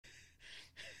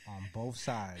both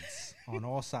sides, on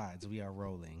all sides, we are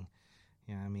rolling.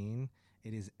 You know what I mean?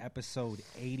 It is episode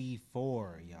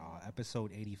 84, y'all.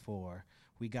 Episode 84.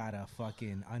 We got a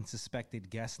fucking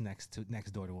unsuspected guest next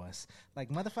door to us. Like,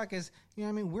 motherfuckers, you know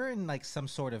what I mean? We're in like some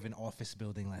sort of an office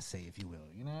building, let's say, if you will.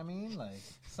 You know what I mean? Like,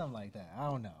 something like that. I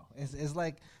don't know. It's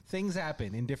like things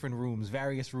happen in different rooms,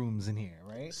 various rooms in here,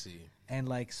 right? See. And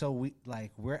like, so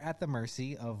we're at the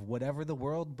mercy of whatever the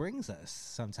world brings us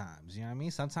sometimes. You know what I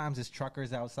mean? Sometimes it's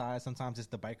truckers outside. Sometimes it's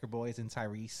the biker boys in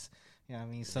Tyrese. You know what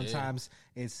I mean? Sometimes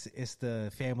it's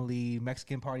the family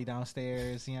Mexican party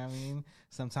downstairs. You know what I mean?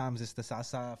 Sometimes it's the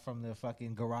salsa from the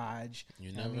fucking garage.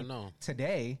 You never know.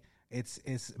 Today, it's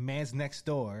man's next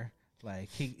door. Like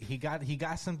he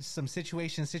got some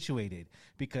situation situated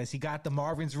because he got the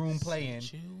Marvin's Room playing.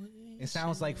 It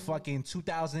sounds like fucking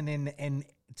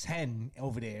 2010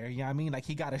 over there. You know what I mean? Like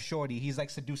he got a shorty. He's like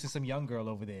seducing some young girl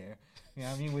over there. You know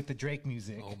what I mean? With the Drake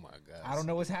music. Oh my god! I don't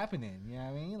know what's happening. You know what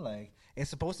I mean? Like it's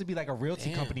supposed to be like a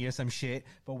realty company or some shit.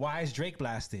 But why is Drake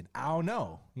blasted? I don't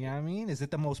know. You know what I mean? Is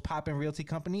it the most poppin' realty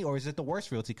company or is it the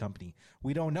worst realty company?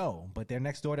 We don't know. But they're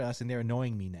next door to us and they're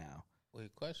annoying me now.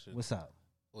 Wait, question. What's up?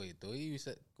 Wait, the way you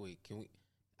said, can we?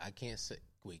 I can't say.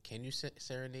 Wait, can you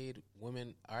serenade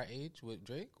women our age with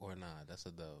Drake or nah? That's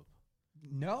a dub.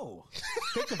 No.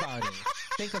 Think about it.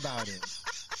 Think about it.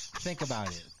 Think about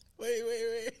it.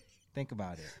 Wait. Think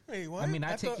about it. Wait, what? I mean,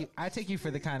 I take you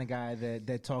for the kind of guy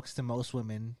that talks to most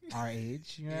women our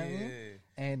age. You know what I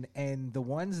mean? And the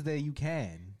ones that you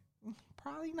can,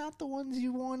 probably not the ones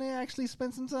you want to actually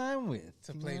spend some time with.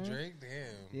 To play Drake?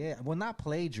 Damn. Yeah, well, not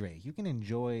play Drake. You can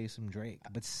enjoy some Drake,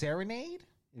 but serenade.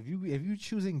 If you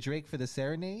choosing Drake for the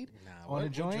serenade on a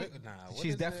joint,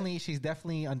 she's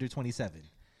definitely under 27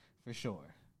 for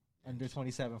sure. Under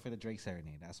 27 for the Drake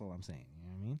serenade. That's all I'm saying. You know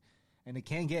what I mean? And it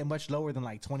can't get much lower than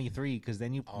like 23 because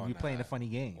then you're playing a funny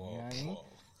game. Whoa, you know what I mean?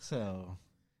 So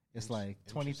it's like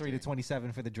 23 to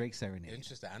 27 for the Drake serenade.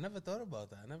 Interesting. I never thought about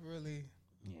that. I never really.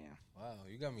 Yeah. Wow,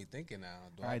 you got me thinking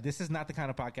now. All right, this is not the kind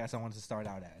of podcast I wanted to start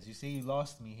out as. You see, you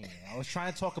lost me here. I was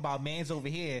trying to talk about mans over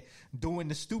here doing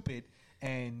the stupid,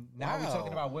 and now we're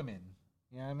talking about women.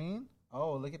 You know what I mean?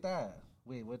 Oh, look at that.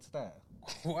 Wait, what's that?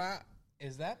 What?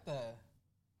 Is that the...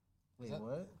 Wait,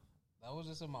 what? That was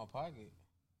just in my pocket.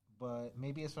 But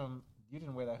maybe it's from... You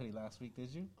didn't wear that hoodie last week,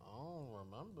 did you? I don't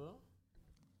remember.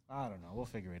 I don't know. We'll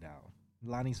figure it out.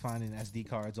 Lonnie's finding SD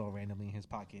cards all randomly in his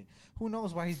pocket. Who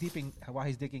knows why he's digging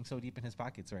so deep in his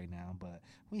pockets right now? But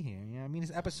we here. You know what I mean?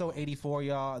 It's episode 84,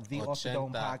 y'all. The Off the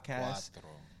Dome podcast.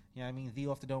 You know what I mean? The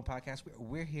Off the Dome podcast.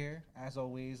 We're here as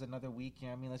always. Another week. You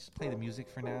know what I mean? Let's just play the music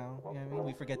for now. You know what I mean?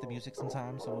 We forget the music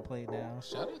sometimes, so we'll play it now.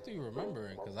 Shout out to you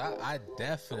remembering, because I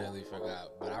definitely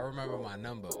forgot, but I remember my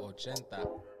number 84.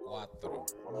 Yeah.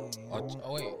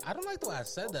 Oh wait, I don't like the way I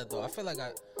said that though. I feel like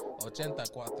 84. 84.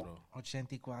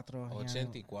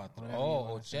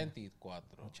 Oh, 84.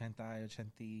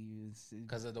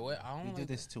 Because of the way I don't We do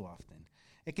this too often.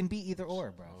 It can be either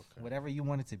or, bro. Okay. Whatever you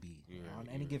want it to be. On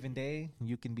any given day,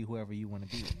 you can be whoever you want to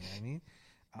be. You know what I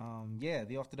mean?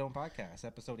 The Off the Dome podcast,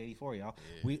 episode 84, y'all.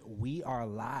 Yeah. We are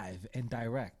live and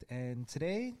direct. And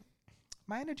today,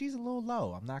 my energy's a little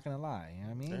low. I'm not going to lie. You know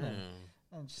what I mean? Damn.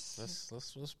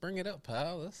 Let's bring it up,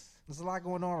 pal. There's a lot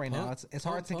going on right now. It's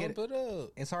hard to get it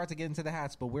up. It's hard to get into the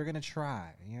hats, but we're gonna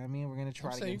try. You know what I mean? We're gonna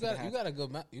try to get into the hats.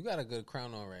 You got a good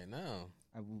crown on right now.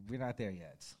 We're not there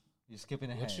yet. You're skipping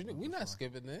ahead. We're not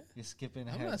skipping there. You're skipping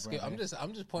ahead. I'm not skipping. I'm just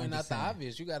pointing out the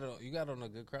obvious. You got on a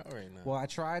good crown right now. Well, I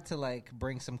tried to like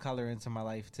bring some color into my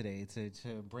life today to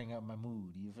bring up my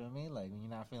mood. You feel me? Like when you're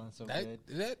not feeling so good.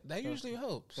 That usually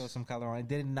helps. Throw some color on. It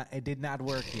did not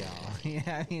work, y'all. You know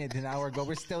what I mean? It did not work, but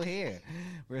we're still here.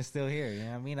 We're still here. You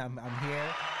know what I mean? I'm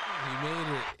here. He made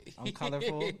it. I'm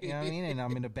colorful, you know what I mean, and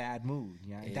I'm in a bad mood.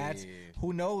 You know? That's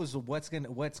who knows what's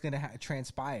gonna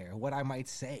transpire, what I might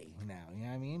say now. You know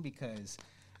what I mean? Because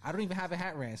I don't even have a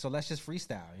hat rant, so let's just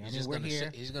freestyle. You know we're here.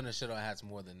 He's gonna shit on hats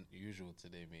more than usual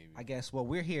today, maybe. I guess. Well,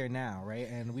 we're here now, right?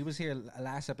 And we was here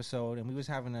last episode, and we was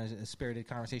having a spirited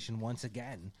conversation once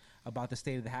again about the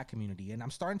state of the hat community. And I'm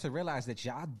starting to realize that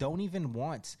y'all don't even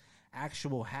want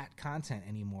actual hat content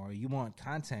anymore. You want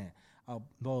content.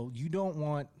 You don't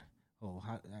want.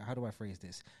 How do I phrase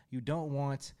this? You don't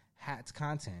want hat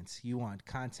content. You want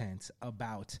content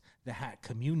about the hat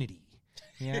community.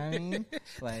 You know what I mean?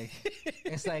 Like,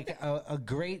 it's like a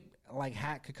great like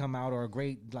hat could come out, or a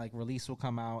great like release will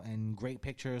come out, and great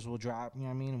pictures will drop. You know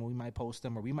what I mean? And we might post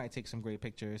them, or we might take some great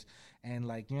pictures, and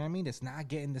like, you know what I mean? It's not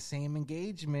getting the same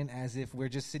engagement as if we're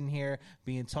just sitting here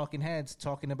being talking heads,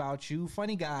 talking about you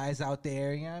funny guys out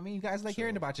there. You know what I mean? You guys like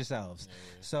hearing about yourselves. Yeah.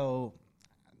 So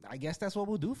I guess that's what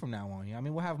we'll do from now on. You know what I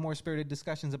mean, we'll have more spirited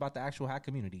discussions about the actual hat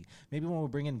community. Maybe when we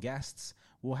bring in guests,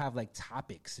 we'll have like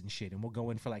topics and shit, and we'll go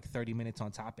in for like 30 minutes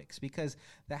on topics, because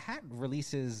the hat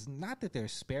releases, not that they're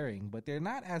sparing, but they're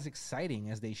not as exciting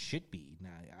as they should be. Now,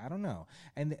 I don't know.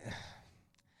 And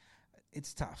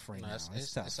it's tough right now.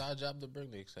 It's tough. It's our job to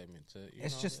bring the excitement to.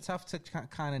 It's just tough to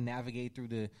kind of navigate through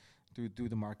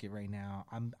the market right now.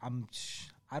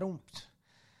 I don't.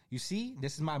 You see,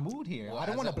 this is my mood here. I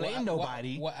don't want to blame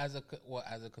nobody. What as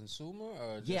a consumer?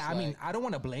 Or just yeah, I mean, I don't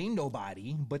want to blame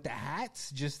nobody, but the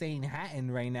hats just ain't hatting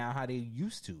right now how they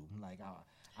used to. Like,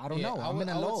 I don't know. I'm in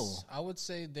a low. I would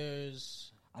say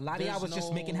there's a lot of y'all was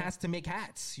just making hats to make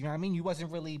hats. You know what I mean? You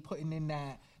wasn't really putting in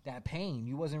that pain.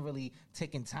 You wasn't really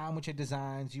taking time with your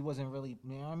designs. You wasn't really,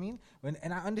 you know what I mean?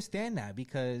 And I understand that,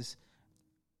 because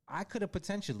I could have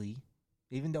potentially,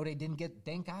 even though they didn't get,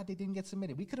 thank God they didn't get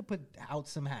submitted, we could have put out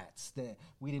some hats that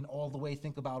we didn't all the way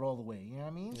think about all the way. You know what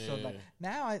I mean? Yeah. So like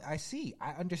now I see,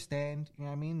 I understand. You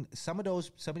know what I mean? Some of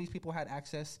these people had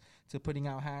access to putting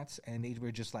out hats, and they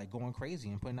were just like going crazy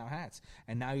and putting out hats.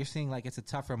 And now you're seeing like it's a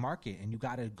tougher market, and you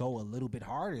got to go a little bit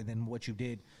harder than what you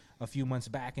did a few months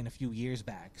back and a few years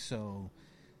back. So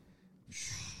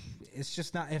it's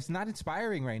just not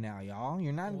inspiring right now, y'all.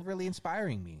 You're not really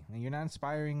inspiring me, and you're not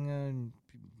inspiring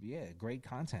great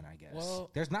content, I guess. Well,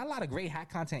 there's not a lot of great hat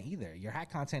content either. Your hat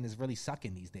content is really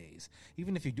sucking these days.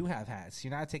 Even if you do have hats,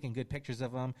 you're not taking good pictures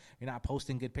of them. You're not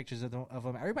posting good pictures of them.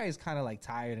 Everybody's kind of like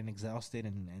tired and exhausted,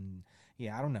 and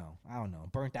yeah, I don't know,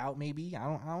 burnt out maybe. I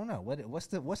don't know. What's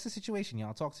the situation,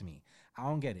 y'all? Talk to me. I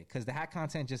don't get it, because the hat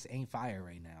content just ain't fire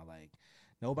right now. Like,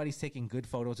 nobody's taking good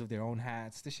photos of their own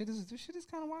hats. This shit is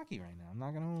kind of wacky right now. I'm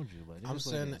not gonna hold you, but I'm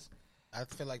saying I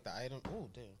feel like the item. Oh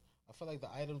damn. I feel like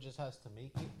the item just has to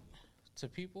make it to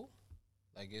people.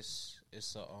 Like it's I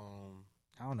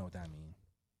don't know what that means.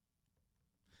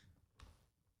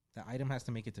 The item has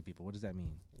to make it to people. What does that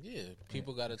mean? Yeah,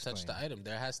 people got to touch the item.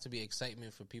 There has to be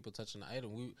excitement for people touching the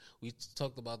item. We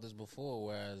talked about this before.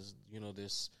 Whereas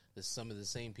there's some of the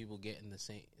same people getting the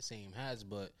same hats,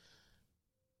 but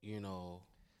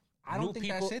I don't think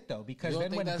that's it though, because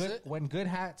then when good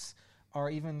hats are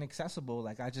even accessible,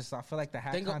 like I feel like the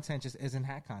hat content just isn't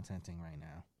hat contenting right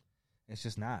now. It's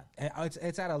just not.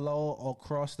 It's at a low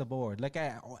across the board. Look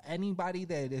at anybody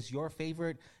that is your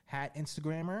favorite hat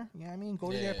Instagrammer. You know what I mean?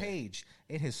 Go to their page.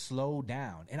 It has slowed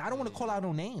down. And I don't want to call out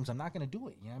no names. I'm not going to do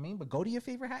it. You know what I mean? But go to your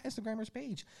favorite hat Instagrammer's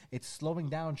page. It's slowing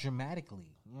down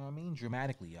dramatically. You know what I mean?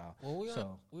 Dramatically, y'all.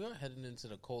 Well, we are heading into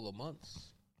the colder months.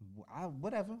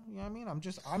 Whatever, you know what I mean. I'm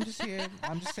just here.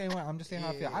 I'm just saying how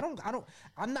I feel.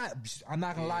 I'm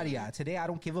not gonna lie to y'all. Today I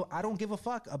don't give a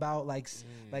fuck about like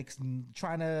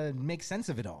trying to make sense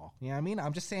of it all. You know what I mean.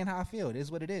 I'm just saying how I feel. It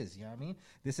is what it is. You know what I mean.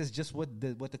 This is just what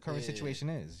the current situation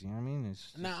is. You know what I mean.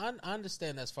 Now I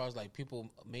understand as far as like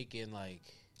people making like.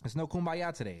 There's no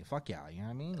kumbaya today. Fuck y'all. You know what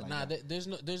I mean? Like, there's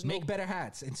no. Make better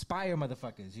hats. Inspire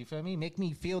motherfuckers. You feel me? Make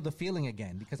me feel the feeling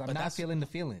again, because I'm not feeling the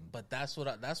feeling. But that's what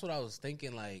I was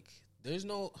thinking. Like, there's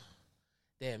no.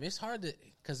 Damn, it's hard to,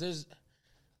 because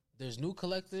there's new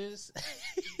collectors,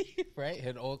 right,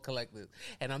 and old collectors,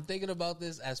 and I'm thinking about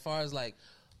this as far as like,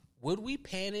 would we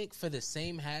panic for the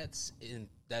same hats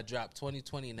that dropped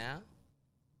 2020 now?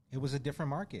 It was a different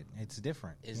market. It's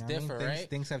different. It's different, right?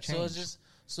 Things have changed.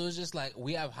 So it's just like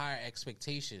we have higher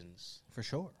expectations. For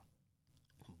sure.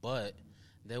 But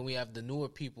then we have the newer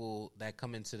people that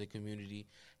come into the community,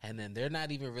 and then they're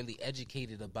not even really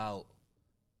educated about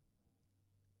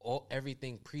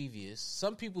everything previous.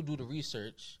 Some people do the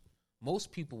research.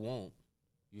 Most people won't.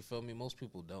 You feel me? Most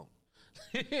people don't.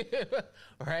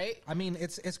 Right? I mean,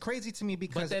 it's crazy to me,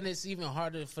 because but then it's even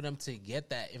harder for them to get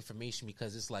that information,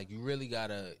 because it's like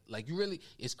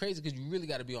it's crazy because you really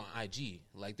gotta be on IG.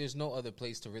 Like, there's no other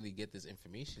place to really get this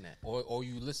information at, or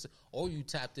you listen, or you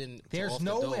tapped in. There's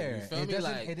nowhere. You feel me?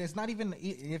 Like, it is not even,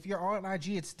 if you're on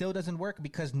IG, it still doesn't work,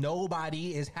 because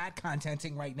nobody is hat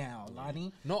contenting right now,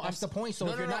 Lonnie. No, that's the point. So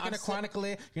if you're not going to chronicle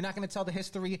it, you're not going to tell the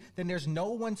history, then there's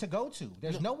no one to go to.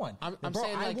 There's no one. I'm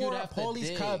saying, like, I wore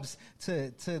Paulie's Cubs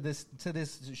to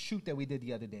this shoot that we did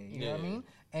the other day. You know what I mean?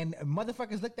 And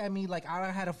motherfuckers looked at me like I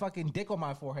had a fucking dick on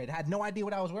my forehead. I had no idea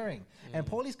what I was wearing. And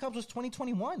Paulie's Cubs was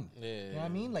 2021. You know what I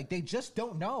mean? Like, they just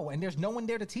don't know, and there's no one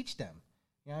there to teach them.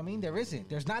 You know what I mean? There isn't.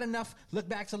 There's not enough look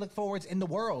backs to look forwards in the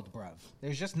world, bruv.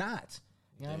 There's just not.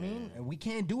 You know what I mean? And we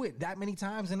can't do it that many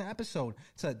times in an episode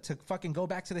to fucking go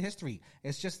back to the history.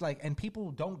 It's just like, and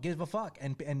people don't give a fuck,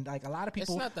 and like a lot of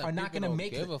people are not going to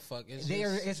make give a fuck.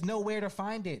 It's nowhere to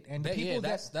find it, and people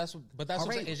that's what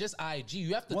I'm saying. It's just IG.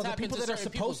 You have to tap the people into that are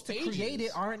supposed to pages. create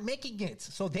it aren't making it,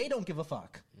 so they don't give a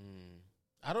fuck.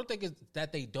 I don't think it's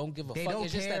that they don't give a They fuck. don't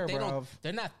It's just care, that bruv.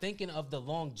 they're not thinking of the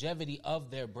longevity of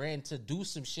their brand to do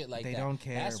some shit like They that. don't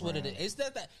care, That's what it bruv. is.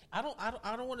 It's that I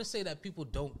don't want to say that people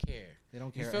don't care. They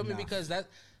don't You care feel me? enough. Because that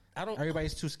I don't.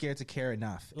 Everybody's too scared to care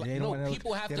enough. They no, don't wanna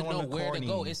people have they to don't wanna know look where to corny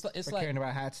go. It's for like caring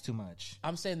about hats too much.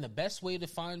 I'm saying the best way to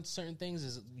find certain things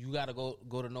is you got to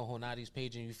go to No Honadi's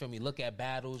page and you feel me. Look at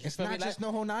battles. You It's feel not me? just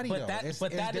No Honadi though. There's a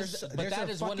one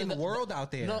of fucking the world out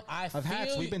there No, I of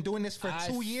hats. feel We've been doing this for I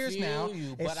 2 years feel now.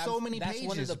 you, It's but so many that's pages,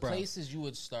 one of the bro. places you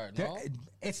would start. No,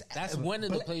 That's one of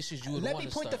the but places you would Let wanna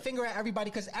me point start. the finger at everybody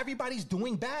because everybody's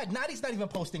doing bad. Nadi's not even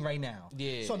posting right now.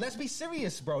 Yeah. So let's be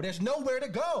serious, bro. There's nowhere to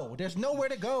go. There's nowhere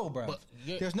to go, bro. But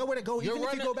There's nowhere to go. you're Even if you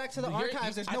running- go back to the you're-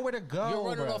 archives, there's I- nowhere to go. You're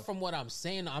running bro. off from what I'm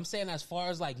saying. I'm saying as far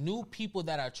as like new people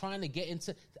that are trying to get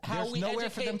into how There's we nowhere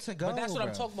educate, for them to go. But that's what I'm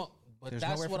bruv. talking about. But There's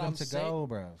that's nowhere what for them I'm to saying. go,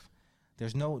 bro.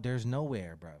 There's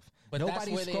nowhere, bro. But that's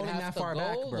Nobody's where they scrolling have that to far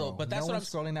back, go, bro. though. But that's no what one's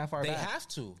scrolling that far they back. have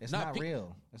to. It's Not not pe-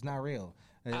 real. It's not real.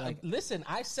 Listen,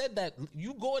 I said that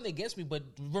you going against me, but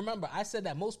remember, I said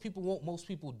that most people won't, most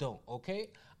people don't. Okay,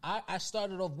 I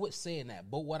started off with saying that,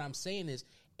 but what I'm saying is,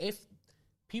 if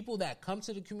people that come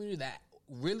to the community that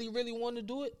really, really want to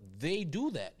do it, they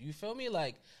do that. You feel me?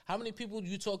 Like how many people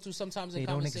you talk to sometimes in They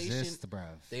don't conversation? exist, bruv.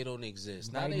 They don't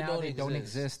exist. Right now, they don't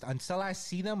exist. Until I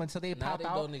see them, until they Now pop they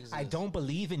out, don't exist. I don't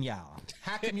believe in y'all.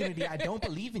 Hack community, I don't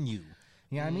believe in you.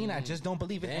 You know what I mean? I just don't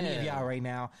believe in any of Damn. y'all right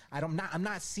now. I'm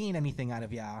not seeing anything out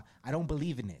of y'all. I don't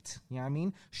believe in it. You know what I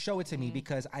mean? Show it to me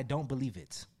because I don't believe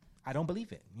it. I don't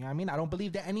believe it. You know what I mean? I don't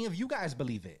believe that any of you guys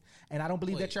believe it. And I don't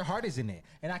believe that your heart is in it.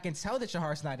 And I can tell that your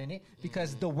heart's not in it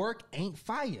because the work ain't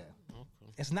fire.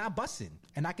 It's not bussing,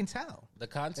 and I can tell. The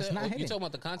content? It's not You hitting. talking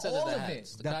about the content All or the of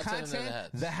hats? it. The The content or the content,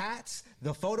 hats? the hats,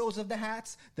 the photos of the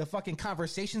hats, the fucking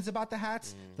conversations about the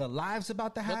hats, the lives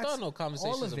about the hats. But there are no all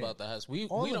conversations of it. about the hats. We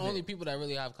All the of only it. people that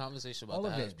really have conversation about All the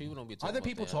of hats. it. People don't be talking Other about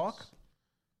people the talk. hats.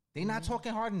 They're not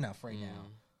talking hard enough right now.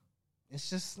 It's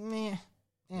just meh,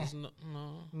 There's no.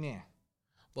 meh.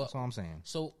 But That's all I'm saying.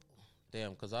 so,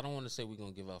 damn, because I don't want to say we're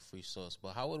gonna give out free sauce,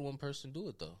 but how would one person do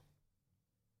it though?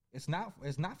 It's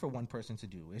not for one person to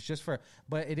do. It's just for,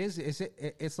 but it is.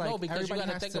 It's like No, because you everybody got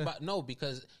to has think to, about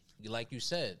because, like you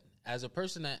said, as a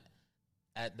person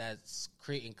that's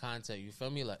creating content, you feel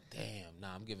me? Like, damn,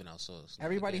 nah, I'm giving out sauce. Nah, I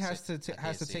everybody can't has say- to I has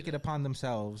can't to say take it that. upon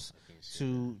themselves can't say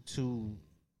to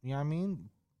you know what I mean,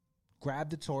 grab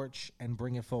the torch and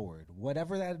bring it forward,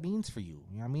 whatever that means for you.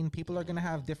 You know what I mean, people are gonna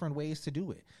have different ways to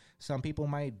do it. Some people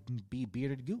might be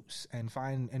bearded goose and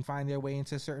find their way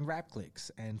into certain rap cliques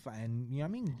and you know what I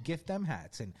mean, gift them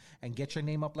hats and get your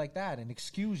name up like that. And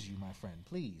excuse you, my friend,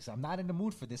 please. I'm not in the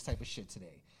mood for this type of shit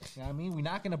today. You know what I mean? We're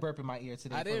not gonna burp in my ear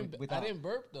today. I didn't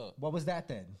burp though. What was that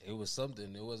then? It was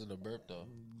something. It wasn't a burp though.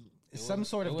 Some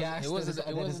sort of gas. It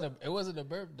wasn't a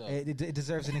burp though. It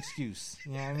deserves an excuse.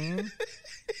 You know what I mean?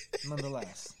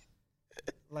 Nonetheless,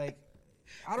 like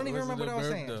I don't It even wasn't remember a what I was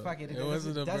burp, saying. though. Fuck it. It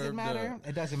wasn't a doesn't burp, matter.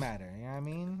 It doesn't matter. You know what I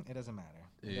mean? It doesn't matter.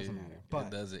 It doesn't matter. But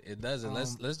it doesn't. It doesn't.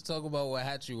 Let's talk about what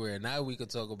hat you wear. Now we can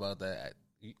talk about that.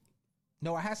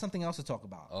 no, I had something else to talk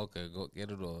about. Okay, go get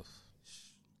it off.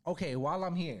 Okay, while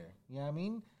I'm here, you know what I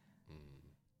mean?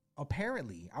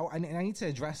 Apparently, I need to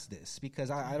address this because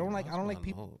I don't like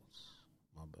people.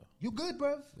 My bad. You good,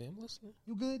 bruv? Yeah, I'm listening.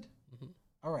 You good?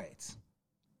 All right.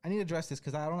 I need to address this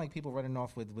because I don't like people running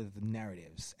off with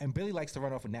narratives. And Billy likes to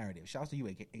run off with narratives. Shout out to you,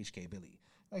 HK Billy.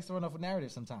 Likes to run off with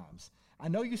narratives sometimes. I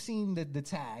know you've seen the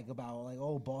tag about like,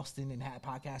 oh, Boston and hat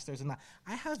podcasters and that.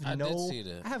 I did see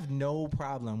that. I have no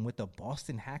problem with the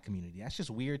Boston hat community. That's just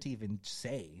weird to even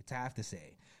say, to have to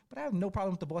say. But I have no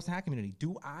problem with the Boston hat community.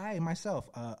 Do I myself,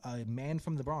 a man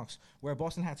from the Bronx, wear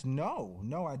Boston hats? No,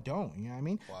 I don't. You know what I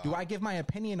mean? Wow. Do I give my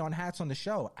opinion on hats on the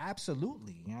show?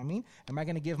 Absolutely. You know what I mean? Am I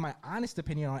going to give my honest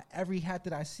opinion on every hat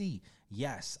that I see?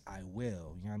 Yes, I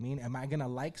will. You know what I mean? Am I going to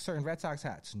like certain Red Sox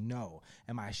hats? No.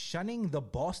 Am I shunning the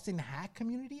Boston hat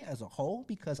community as a whole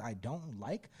because I don't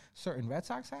like certain Red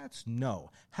Sox hats?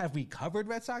 No. Have we covered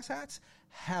Red Sox hats?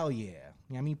 Hell yeah. You know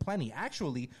what I mean? Plenty.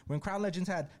 Actually, when Crown Legends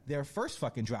had their first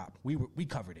fucking drop, we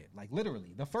covered it. Like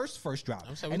literally, the first drop.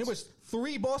 And it was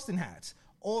 3 Boston hats.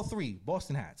 All 3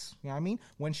 Boston hats. You know what I mean?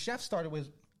 When Chef started with,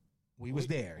 we was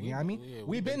there. You know what I mean? yeah,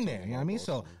 We've been there. You know what I mean?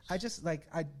 So Boston.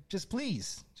 I just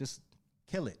please, just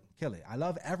kill it. I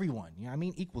love everyone, you know what I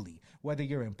mean? Equally. Whether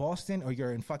you're in Boston or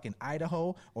you're in fucking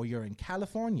Idaho or you're in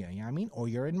California, you know what I mean? Or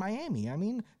you're in Miami, you know what I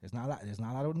mean? There's not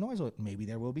a lot of noise. Maybe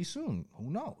there will be soon. Who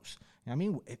knows? You know what I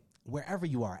mean? Wherever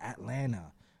you are,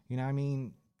 Atlanta, you know what I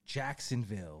mean?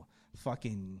 Jacksonville,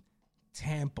 fucking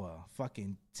Tampa,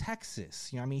 fucking Texas,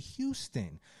 you know what I mean?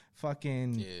 Houston,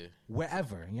 fucking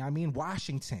wherever, you know what I mean?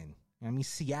 Washington. You know what I mean?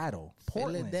 Seattle,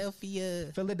 Portland,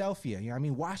 Philadelphia. You know what I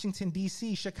mean? Washington,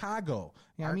 D.C., Chicago.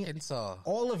 You know what I mean? Arkansas.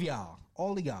 All of y'all.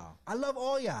 I love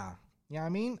all y'all. You know what I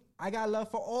mean? I got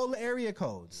love for all the area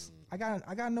codes. I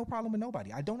got no problem with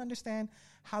nobody. I don't understand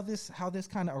how this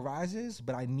kind of arises,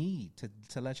 but I need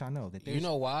to let y'all know that there's, you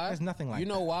know why? There's nothing like that.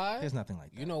 You know why? There's nothing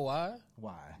like that. You know why?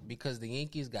 Why? Because the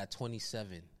Yankees got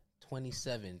 27.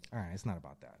 27. All right, it's not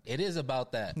about that. It is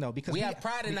about that. No, because we have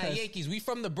pride in our Yankees. We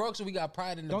from the Bronx, so we got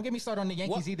pride in them. Don't get me started on the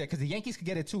Yankees either, because the Yankees could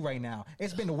get it too right now.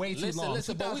 It's been way too long.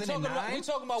 Listen, but we talking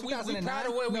about we proud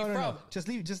of where we from. No. Just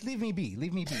leave me be.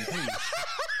 Leave me be, please.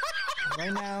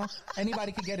 Right now,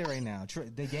 anybody could get it right now.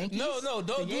 The Yankees. No,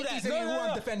 don't do that.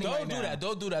 No.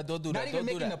 Don't do that. Not even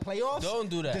making the playoffs. Don't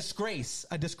do that. Disgrace.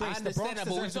 A disgrace. I understand that,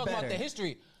 but we talking about the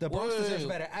history. The Bronx deserves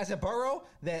better. As a borough,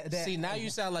 see, now you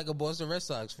sound like a Boston Red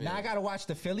Sox fan. Now I gotta watch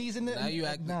the Phillies in the. Now you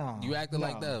acting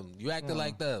like them. You acting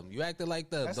like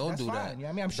them. Don't do that. You know what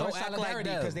I mean? I'm showing solidarity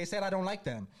because they said I don't like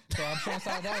them, so I'm showing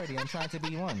solidarity. I'm trying to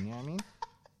be one. You know what I mean?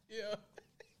 Yeah.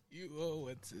 You owe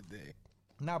what today?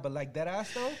 Nah, but like that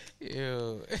ass though.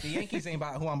 Ew. The Yankees ain't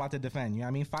about who I'm about to defend. You know what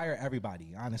I mean? Fire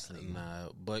everybody, honestly. Nah,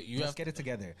 but let's get it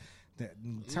together.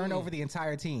 Turn over the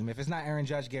entire team. If it's not Aaron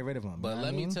Judge, get rid of him. But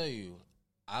let me tell you,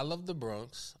 I love the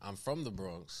Bronx. I'm from the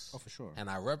Bronx. Oh, for sure. And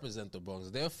I represent the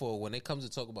Bronx. Therefore, when it comes to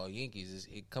talk about Yankees,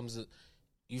 it comes to,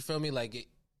 you feel me? Like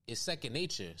it's second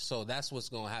nature. So that's what's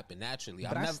going to happen naturally.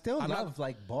 But I still love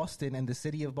like Boston and the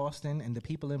city of Boston and the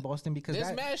people in Boston, because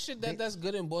there's mad shit that's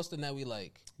good in Boston that we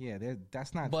like. Yeah,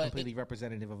 that's not completely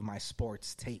representative of my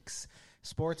sports takes.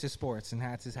 Sports is sports and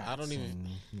hats is hats. I don't even.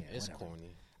 It's whatever.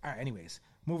 corny. All right. Anyways,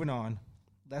 moving on.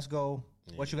 Let's go.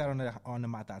 Yeah. What you got on the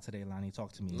Mata today, Lonnie?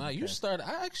 Talk to me. Nah, you started.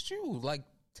 I asked you like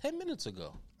 10 minutes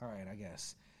ago. All right, I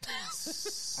guess.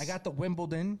 I got the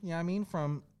Wimbledon. You know what I mean?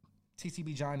 From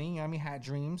TCB Johnny, you know what I mean? Hat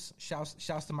Dreams.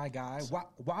 Shouts to my guy.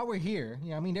 While we're here, you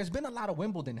know what I mean? There's been a lot of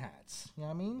Wimbledon hats. You know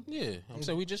what I mean? Yeah.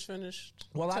 So we just finished.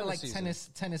 Well, I like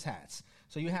tennis hats.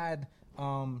 So you had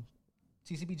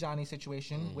TCB Johnny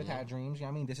situation with Hat Dreams. You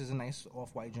know what I mean? This is a nice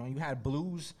off-white joint. You had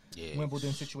Blues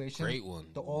Wimbledon situation. Great one.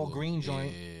 The all-green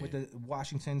joint with the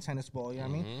Washington tennis ball. You know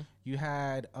what I mean? You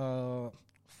had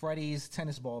Freddie's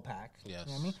tennis ball pack. Yes. You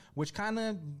know what I mean? Which kind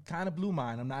of blew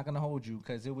mine. I'm not going to hold you,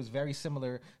 because it was very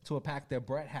similar to a pack that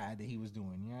Brett had that he was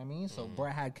doing. You know what I mean? So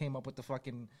Brett had came up with the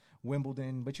fucking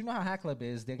Wimbledon. But you know how Hat Club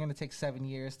is. They're going to take 7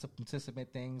 years to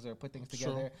submit things or put things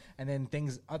together. Sure. And then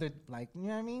things, you know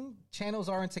what I mean? Channels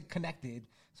aren't connected.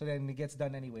 So then it gets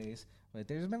done anyways. But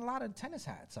there's been a lot of tennis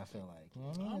hats, I feel like. You know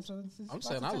what I mean? So I'm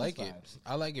saying I like it.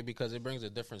 I like it because it brings a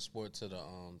different sport to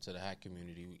the hat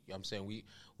community. I'm saying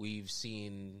we've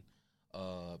seen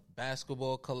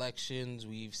basketball collections,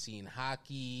 we've seen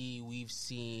hockey,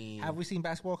 Have we seen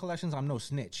basketball collections? I'm no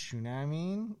snitch, you know what I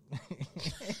mean?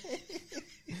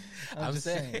 I'm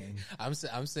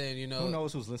saying, you know, who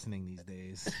knows who's listening these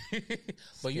days?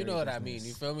 But you know what I mean.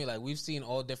 You feel me? Like we've seen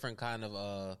all different kind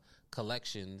of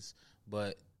collections,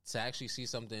 but to actually see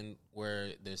something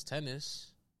where there's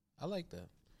tennis, I like that,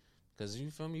 because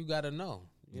you feel me. You got to know.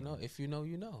 You know, if you know,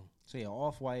 you know. So yeah,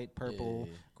 off-white, purple,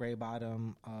 gray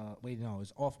bottom.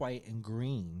 It's off-white and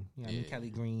green. You know what I mean? Kelly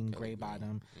green, gray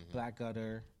bottom, black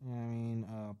gutter. You know what I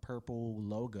mean? Purple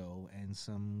logo and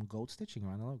some gold stitching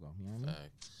around the logo. You know what I mean?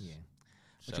 Facts. Yeah.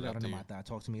 What you got on the Mata?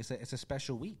 Talk to me. It's a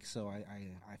special week, so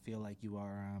I feel like you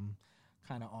are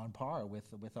kind of on par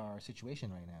with our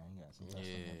situation right now. You got some dust on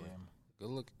your brim.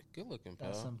 Good looking, pal.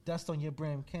 Got some dust on your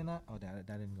brim. Can I? Oh, that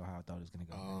didn't go how I thought it was gonna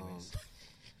go. Anyways.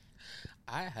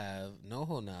 I have No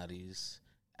Honadi's,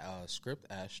 Script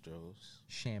Astros,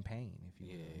 champagne.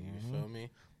 If you feel me.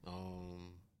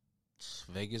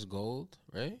 Vegas Gold,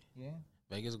 right? Yeah.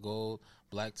 Vegas Gold,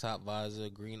 black top visor,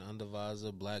 green under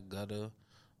visor, black gutter.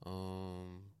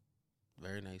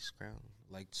 Very nice crown.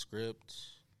 Like Script.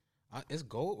 It's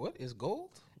gold. What is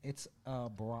gold? It's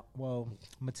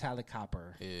metallic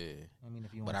copper. Yeah. I mean,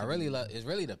 if you want. But I really love. It's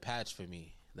really the patch for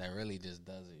me that really just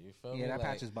does it. You feel me? Yeah, that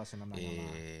patch is busting. I'm not gonna lie.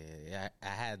 Yeah, I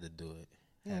had to do it.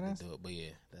 But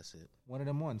yeah, that's it. One of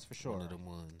them ones for sure. One of them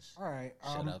ones. All right.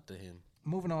 Shout out to him.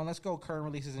 Moving on, let's go. Current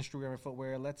releases in streetwear and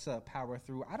footwear. Let's power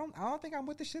through. I don't think I'm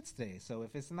with the shits today. So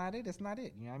if it's not it, it's not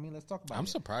it. You know what I mean? Let's talk about it. I'm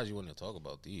surprised you want to talk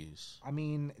about these. I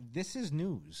mean, this is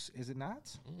news, is it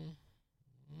not?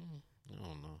 I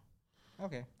don't know.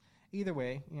 Okay. Either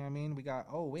way, you know what I mean? We got.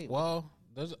 Oh wait. Well,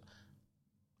 there's.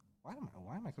 Why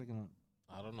am I clicking on?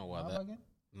 I don't know why that.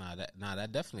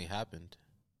 That definitely happened.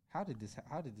 How did this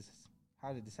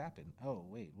happen? Oh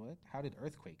wait, what? How did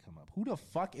Earthquake come up? Who the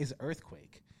fuck is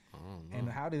Earthquake? I don't know.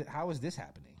 And how is this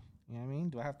happening? You know what I mean?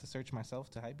 Do I have to search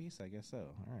myself to Hypebeast? I guess so.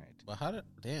 All right. But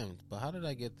how did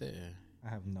I get there? I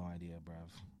have no idea, bruv.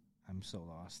 I'm so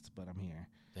lost, but I'm here.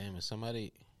 Damn,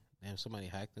 somebody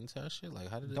hacked into our shit.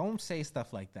 Like, how did it? Don't say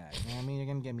stuff like that. You know what I mean? You're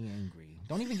gonna get me angry.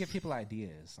 Don't even give people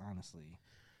ideas. Honestly,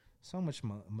 so much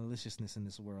maliciousness in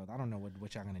this world. I don't know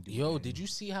what y'all gonna do. Yo, did you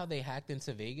see how they hacked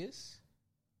into Vegas?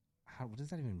 What does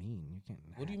that even mean? You can't.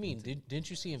 What do you mean? Didn't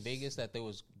you see in Vegas that there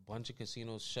was a bunch of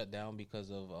casinos shut down because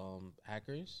of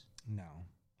hackers? No.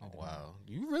 Oh, wow.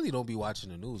 You really don't be watching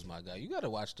the news, my guy. You got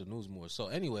to watch the news more. So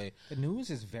anyway, the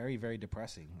news is very, very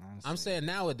depressing. Honestly. I'm saying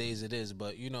nowadays it is,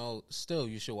 but still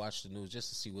you should watch the news just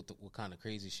to see what kind of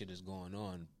crazy shit is going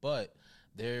on. But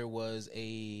there was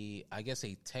I guess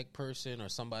a tech person or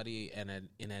somebody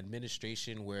in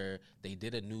administration where they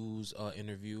did a news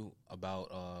interview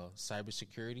about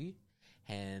cybersecurity,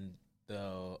 and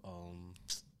the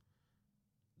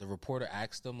reporter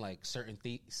asked them like certain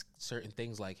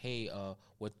things like, hey,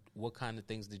 what kind of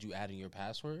things did you add in your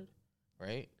password,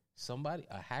 right?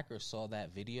 A hacker saw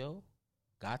that video,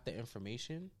 got the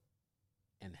information,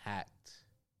 and hacked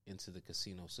into the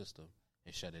casino system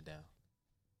and shut it down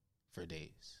for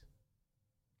days.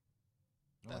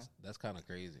 That's kind of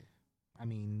crazy. I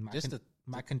mean,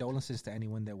 my condolences to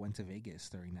anyone that went to Vegas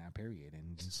during that period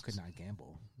and could not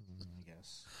gamble, I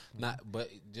guess. But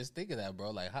just think of that,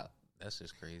 bro. Like, how... That's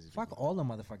just crazy. Fuck all the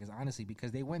motherfuckers, honestly,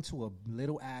 because they went to a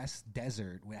little ass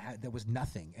desert where there was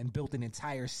nothing and built an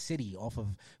entire city off of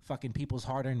fucking people's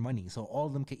hard earned money, so all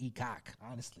of them could eat cock.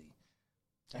 Honestly,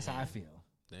 that's how I feel.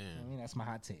 Damn, I mean, that's my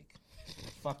hot take.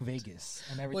 Fuck Vegas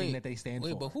and everything that they stand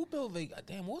for. But who built Vegas?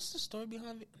 Damn, what's the story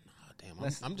behind it? Nah, damn,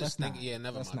 I'm just thinking. Yeah,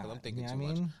 never mind. I'm thinking too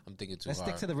much. I'm thinking too hard. Let's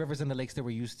stick to the rivers and the lakes that we're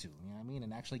used to. You know what I mean?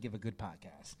 And actually give a good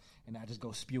podcast, and not just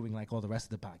go spewing like all the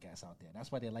rest of the podcasts out there.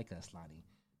 That's why they like us, Lonnie.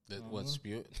 What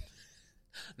spew?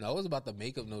 No, I was about to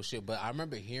make up no shit, but I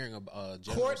remember hearing about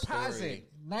Court Posit,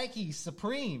 Nike,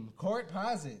 Supreme, Court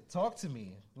Posit. Talk to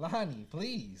me, Lonnie,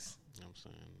 please. I'm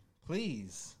saying,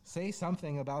 please say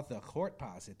something about the Court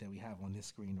Posit that we have on this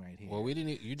screen right here. Well, we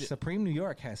didn't. You Supreme New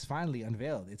York has finally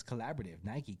unveiled its collaborative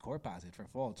Nike Court Posit for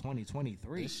fall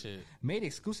 2023. This shit. Made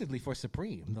exclusively for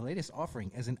Supreme, the latest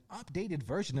offering is an updated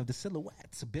version of the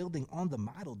silhouettes, building on the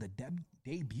model that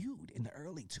debuted in the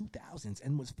early 2000s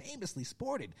and was famously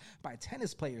sported by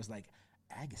tennis players like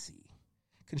Agassi.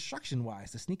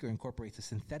 Construction-wise, the sneaker incorporates a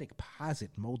synthetic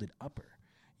posit molded upper,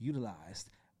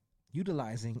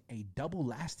 utilizing a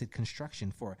double-lasted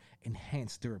construction for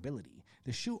enhanced durability.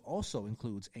 The shoe also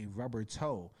includes a rubber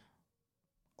toe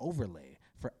overlay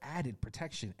for added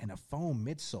protection and a foam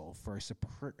midsole for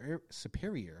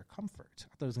superior comfort.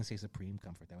 I thought I was going to say supreme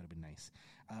comfort. That would have been nice.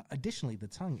 Additionally, the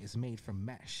tongue is made from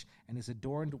mesh and is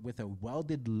adorned with a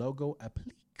welded logo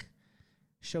applique,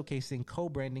 showcasing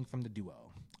co-branding from the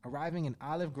duo. Arriving in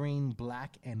olive green,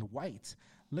 black, and white,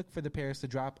 look for the pairs to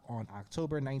drop on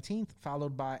October 19th,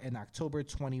 followed by an October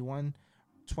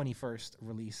 21st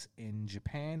release in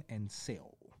Japan and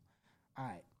Seoul. All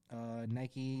right.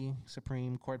 Nike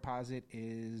Supreme Court Posit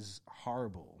is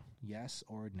horrible. Yes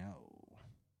or no?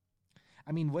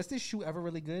 I mean, was this shoe ever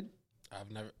really good?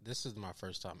 This is my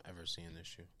first time ever seeing this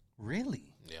shoe.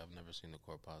 Really? Yeah, I've never seen the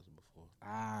Court Posit before.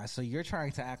 So you're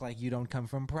trying to act like you don't come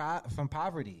from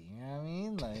poverty. You know what I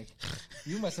mean? Like,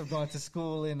 you must have gone to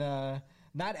school in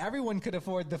not everyone could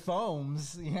afford the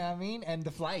foams, you know what I mean? And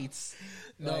the flights.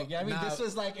 No, like, you know what I mean? This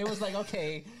was like, it was like,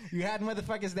 okay, you had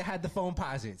motherfuckers that had the foam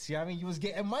posits, you know what I mean? You was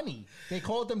getting money. They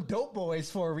called them dope boys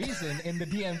for a reason in the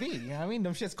DMV, you know what I mean?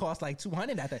 Them shits cost like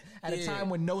 $200 at a time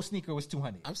when no sneaker was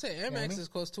 $200. I'm saying Air Maxes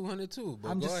cost $200 too,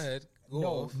 but go ahead.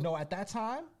 No, at that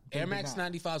time? Air Max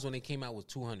 95s when they came out was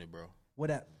 $200, bro.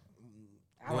 What up?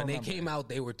 When they came out,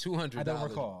 they were $200. I don't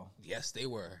recall. Yes, they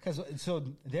were. So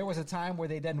there was a time where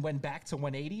they then went back to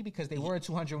 $180 because they were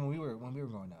 $200 when we were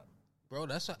growing up.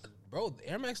 Bro,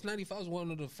 Air Max 95 is one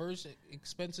of the first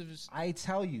expensive. When I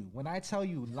tell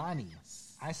you, Lonnie,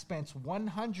 I spent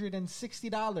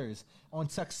 $160 on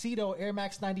tuxedo Air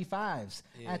Max 95s.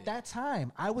 Yeah. At that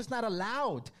time, I was not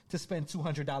allowed to spend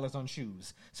 $200 on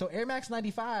shoes. So Air Max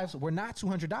 95s were not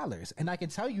 $200. And I can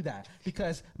tell you that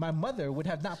because my mother would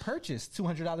have not purchased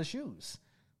 $200 shoes.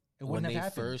 It when wouldn't have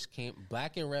happened. First came,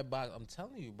 black and red box, I'm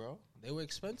telling you, bro, they were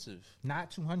expensive. Not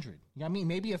 $200. You know what I mean?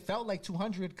 Maybe it felt like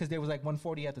 $200 because there was like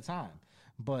 $140 at the time.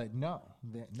 But no.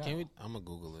 I'm going to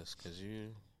Google this because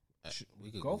we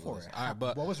could go for it. All right,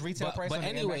 but what was retail price? But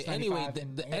anyway,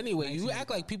 you act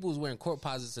like people was wearing Court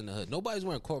Posits in the hood. Nobody's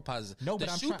wearing Court Posits. No, the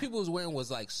shoe people was wearing was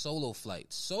like Solo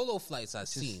Flights. Solo Flights I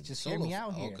seen. Just hear me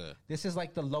out here. Okay. This is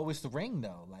like the lowest ring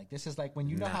though. Like this is like when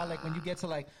you know how like when you get to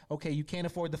like okay, you can't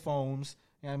afford the foams.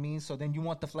 You know what I mean? So then you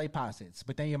want the flight posits.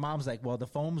 But then your mom's like, well, the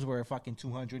foams were fucking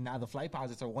 $200. Now the flight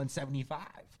posits are $175.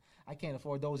 I can't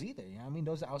afford those either. You know what I mean?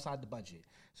 Those are outside the budget.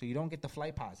 So you don't get the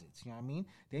flight posits. You know what I mean?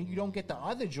 Then you don't get the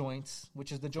other joints,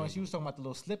 which is the joints you was talking about, the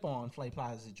little slip-on flight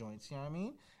posit joints. You know what I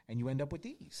mean? And you end up with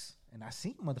these. And I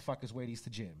seen motherfuckers wear these to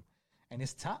gym. And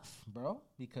it's tough, bro,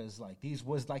 because like these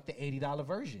was like the $80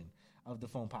 version of the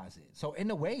foam posit. So in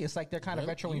a way, it's like they're kind of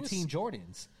retroing Team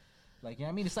Jordans. Like, you know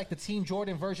what I mean? It's like the Team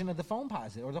Jordan version of the foam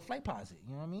posit or the flight posit.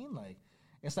 You know what I mean? Like,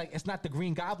 it's not the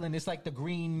Green Goblin. It's like the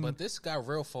green. But this got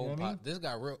real foam. You know what I mean? This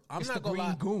got real. I'm it's not the gonna green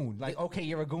lie. goon. Like, okay,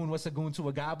 you're a goon. What's a goon to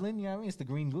a goblin? You know what I mean? It's the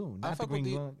green goon, I not the fuck with green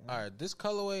the, goon. all right, this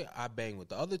colorway I bang with.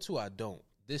 The other two I don't.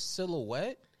 This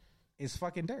silhouette, It's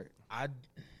fucking dirt.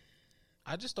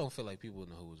 I just don't feel like people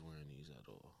know who was wearing these at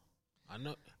all. I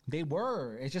know They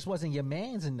were. It just wasn't your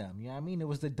man's in them. You know what I mean? It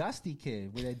was the dusty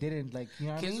kid where they didn't like. You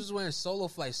know what I kids mean? was wearing solo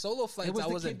flights. Solo flights was I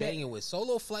the wasn't kid that- banging with.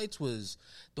 Solo flights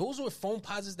those were foam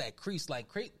posits that creased. Like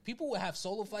people would have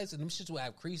solo flights and them shits would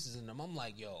have creases in them. I'm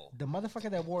like, yo, The motherfucker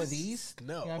that wore these,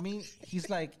 No. you know what I mean?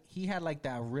 He had like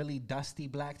that really dusty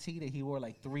black tee that he wore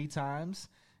like 3 times,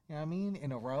 you know what I mean,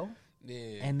 in a row.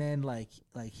 yeah. And then like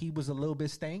he was a little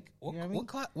bit stank. You know what I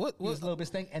mean? He was a little bit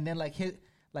stank. And then like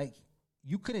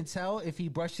you couldn't tell if he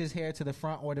brushed his hair to the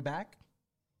front or the back.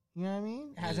 You know what I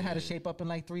mean? Hasn't had a shape up in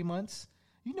like 3 months.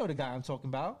 You know the guy I'm talking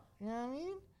about. You know what I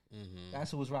mean? Mm-hmm.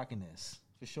 That's who was rocking this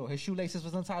for sure. His shoelaces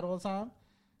was untied all the time.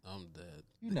 I'm dead.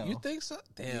 You know. You think so?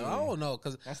 Damn, Yeah. I don't know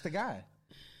because That's the guy.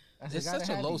 That's it's the guy such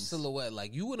that a had low these. silhouette.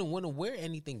 Like you wouldn't want to wear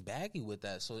anything baggy with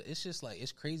that. So it's just like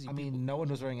it's crazy. I mean, no one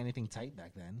was wearing anything tight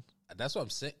back then. That's what I'm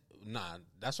saying. Nah,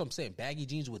 that's what I'm saying. Baggy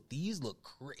jeans with these look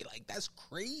like that's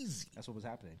crazy. That's what was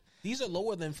happening. These are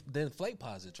lower than flight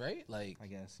posits, right? Like I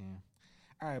guess, yeah.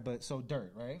 All right, but so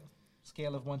dirt, right?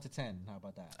 Scale of 1 to 10. How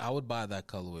about that? I would buy that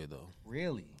colorway though.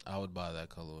 Really I would buy that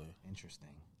colorway. interesting.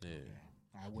 Yeah.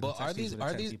 I wouldn't But touch are these with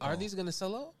a 10 are these gonna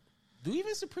sell out? Do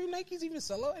even Supreme Nikes even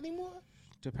sell out anymore?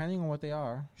 Depending on what they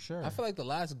are, sure. I feel like the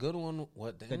last good one.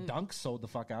 What the Dunks sold the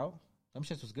fuck out. Them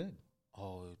shits was good.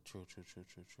 Oh, true.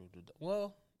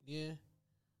 Well, yeah,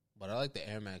 but I like the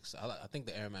Air Max. I think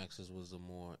the Air Maxes was a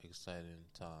more exciting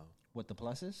time. What the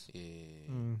pluses?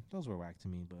 Yeah. Those were whack to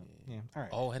me, but yeah. All right.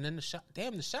 Oh, and then the shot.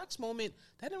 Damn, the Shocks moment.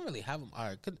 That didn't really have them. All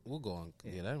right, we'll go on.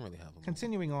 Yeah, that didn't really have them.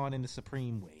 Continuing on in the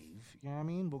Supreme wave, you know what I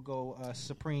mean? We'll go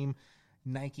Supreme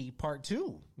Nike Part 2. You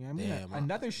know what I mean? Damn,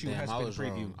 Another shoe has I been was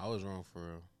previewed. wrong. I was wrong for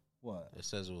real. What? It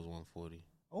says it was 140.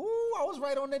 Oh, I was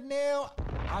right on the nail.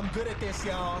 I'm good at this,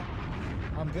 y'all.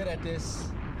 I'm good at this.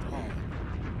 All right.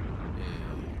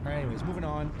 All right, anyways, moving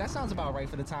on. That sounds about right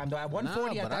for the time, though. At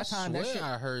 140 at that time, that shit.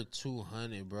 I heard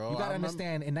 200, bro. You gotta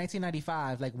understand, in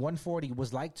 1995, like 140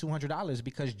 was like $200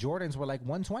 because Jordans were like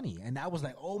 120, and that was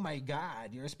like, oh my god,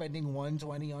 you're spending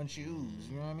 120 on shoes.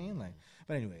 You know what I mean? Like,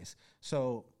 but anyways,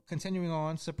 so continuing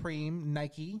on, Supreme,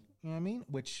 Nike. You know what I mean?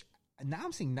 Which now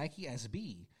I'm seeing Nike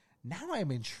SB. Now I'm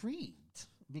intrigued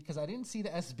because I didn't see the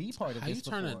SB part of How this you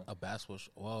before. turn a basketball?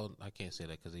 Well, I can't say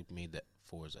that because he made that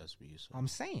for his SB. So. I'm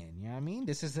saying, you know what I mean?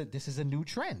 This is a new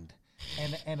trend,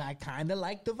 and I kind of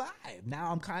like the vibe.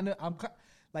 Now I'm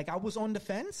like I was on the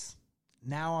fence.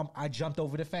 Now I jumped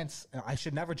over the fence. I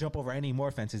should never jump over any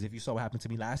more fences if you saw what happened to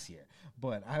me last year.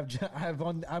 But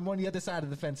I'm on the other side of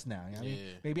the fence now. You know what I mean?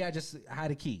 Maybe I just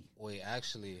had a key. Wait,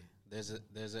 actually, there's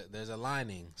a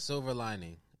lining, silver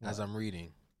lining, as I'm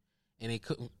reading. In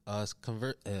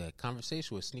a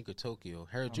conversation with Sneaker Tokyo,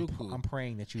 Harajuku. I'm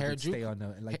praying that you could stay on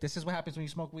the like. This is what happens when you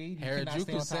smoke weed. You cannot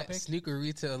stay on Harajuku said topic. sneaker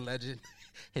retail legend.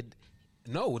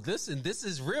 No, listen, this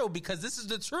is real because this is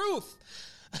the truth.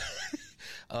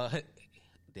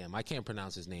 Damn, I can't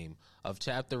pronounce his name. Of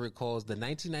chapter recalls the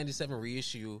 1997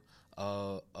 reissue.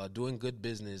 Doing good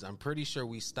business. I'm pretty sure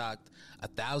we stocked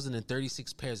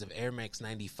 1,036 pairs of Air Max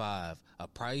 95. A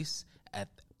price at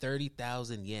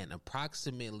 30,000 yen,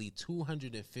 approximately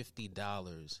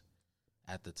 $250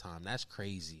 at the time. That's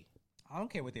crazy. I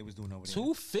don't care what they was doing over there.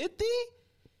 250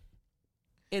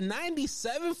 in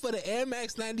 97 for the Air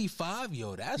Max 95.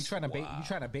 Yo, that's You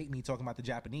trying to bait me talking about the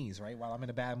Japanese, right? While I'm in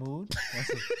a bad mood.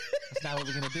 That's not what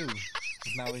we're gonna do.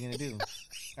 That's not what we're gonna do.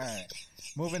 All right,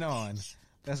 moving on.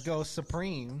 Let's go.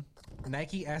 Supreme,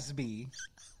 Nike SB,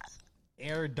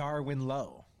 Air Darwin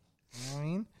Low. You know what I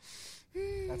mean?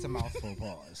 That's a mouthful.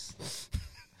 Pause.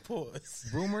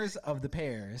 Rumors of the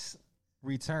pairs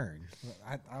return.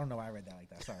 I don't know why I read that like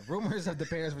that. Sorry. Rumors of the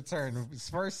pairs return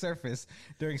first surfaced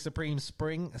during Supreme's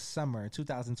spring-summer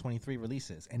 2023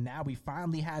 releases. And now we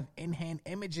finally have in-hand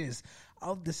images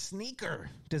of the sneaker.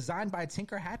 Designed by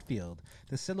Tinker Hatfield,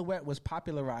 the silhouette was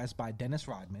popularized by Dennis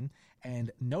Rodman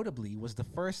and notably was the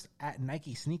first at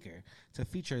Nike sneaker to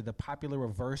feature the popular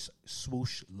reverse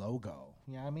swoosh logo.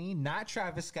 You know what I mean? Not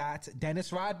Travis Scott,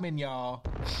 Dennis Rodman, y'all.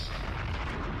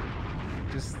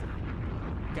 Just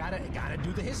gotta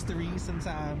do the history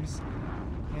sometimes.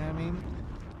 You know what I mean?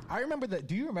 I remember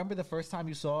do you remember the first time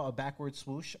you saw a backward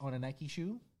swoosh on a Nike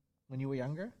shoe when you were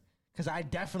younger? Because I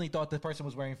definitely thought the person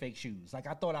was wearing fake shoes. Like,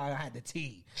 I thought I had the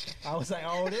T. I was like,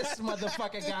 oh, this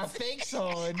motherfucker got fakes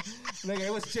on. Like, it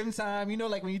was gym time. You know,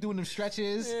 like when you're doing them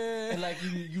stretches. And, like,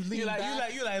 you lean back. Yeah,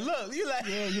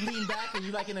 you lean back and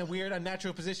you like in a weird,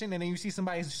 unnatural position. And then you see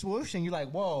somebody swoosh and you're like,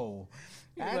 whoa.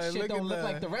 That shit don't look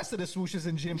like the rest of the swooshes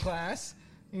in gym class.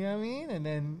 You know what I mean? And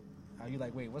then you're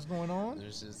like, wait, what's going on?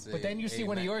 But then you see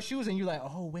one of your shoes and you're like,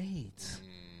 oh, wait.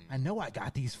 I know I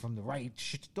got these from the right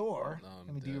store. I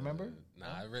mean, do you remember? Nah,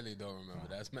 I really don't remember.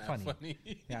 That's mad funny.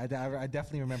 Yeah, I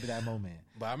definitely remember that moment.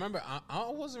 But I remember I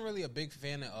wasn't really a big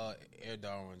fan of Air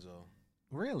Darwins though.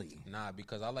 Really? Nah,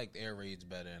 because I liked Air Raids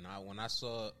better. And when I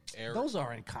saw Air, those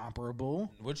are incomparable.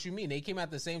 What you mean? They came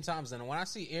at the same times. And when I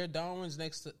see Air Darwins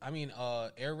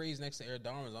Air Raids next to Air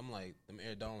Darwins, I'm like, them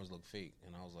Air Darwins look fake.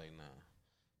 And I was like, nah.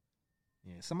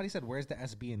 Yeah, somebody said, "Where's the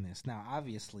SB in this?" Now,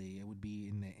 obviously, it would be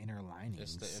in the inner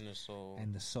linings. It's the inner sole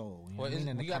and the sole. You know what I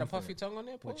mean? You got a puffy tongue on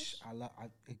there, which I love.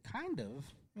 It kind of, you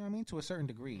know what I mean, to a certain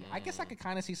degree. I guess I could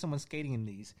kind of see someone skating in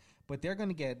these, but they're going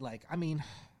to get like, I mean,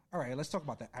 all right, let's talk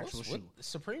about the actual shoe.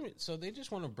 Supreme. So they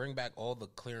just want to bring back all the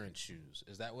clearance shoes.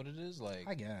 Is that what it is? Like,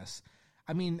 I guess.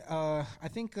 I mean, I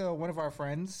think one of our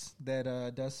friends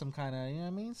that does some kind of, you know what I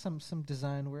mean, some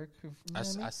design work. You know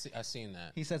I seen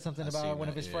that. He said something about one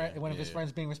of his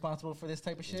friends being responsible for this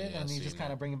type of shit, and he's just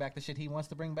kind of bringing back the shit he wants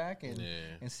to bring back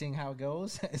and seeing how it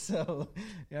goes. So,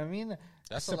 you know what I mean?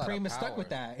 That's Supreme is stuck with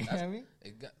that. You know what I mean?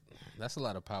 That's a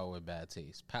lot of power with bad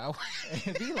taste. Power.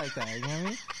 It be like that, you know what I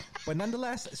mean? But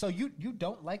nonetheless, so you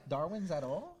don't like Darwin's at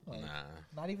all? Like, nah.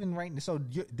 Not even right. So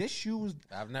this shoe...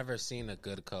 I've never seen a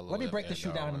good color. Let me break the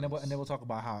shoe down and then we'll talk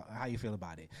about how you feel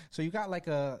about it. So you got like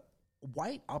a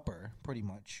white upper, pretty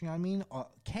much. You know what I mean? A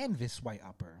canvas white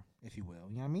upper, if you will.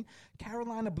 You know what I mean?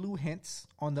 Carolina blue hints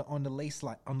on the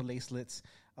lacelets,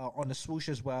 on the swoosh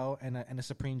as well, and a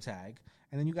Supreme tag.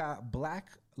 And then you got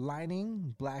black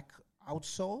lining, black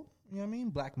outsole. You know what I mean?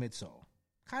 Black midsole.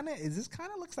 This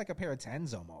kind of looks like a pair of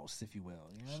 10s almost, if you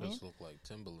will. You know what I mean? Look like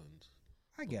Timberland.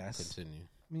 I guess. Continue.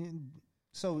 I mean,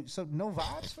 so no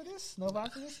vibes for this? No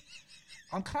vibes for this?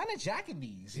 I'm kind of jacking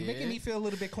these. You're making me feel a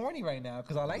little bit corny right now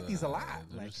because I like these a lot.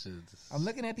 Like, I'm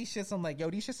looking at these shits. I'm like, yo,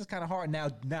 these shits is kind of hard. Now,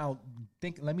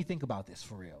 let me think about this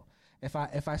for real. If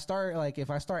I start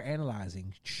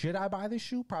analyzing, should I buy this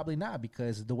shoe? Probably not,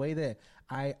 because the way that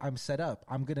I'm set up,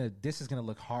 this is gonna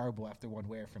look horrible after one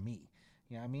wear for me.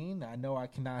 You know what I mean? I know I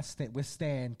cannot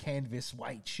withstand canvas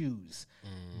white shoes,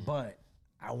 but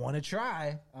I want to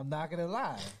try. I'm not gonna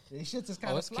lie. This shit's just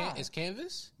kind of fly. It's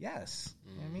canvas? Yes.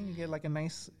 You know what I mean? You get like a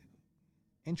nice,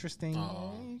 interesting.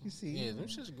 You can see. Yeah, them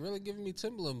shit's really giving me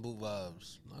Timberland boot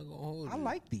vibes. Not gonna hold you. I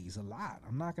like these a lot.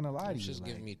 I'm not gonna lie to you. Just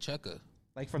giving me checker.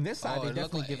 Like from this side, they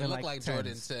definitely giving like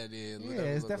Jordan 10. Yeah,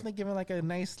 it's definitely giving like a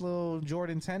nice little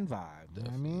Jordan 10 vibe. You know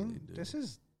what I mean?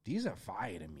 These are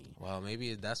fire to me. Well,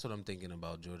 maybe that's what I'm thinking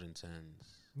about, Jordan 10s.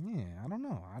 Yeah, I don't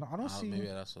know. I don't see. Maybe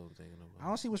that's what I'm thinking about. I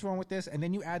don't see what's wrong with this. And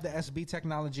then you add the SB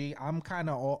technology. I'm kind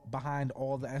of behind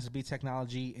all the SB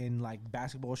technology in like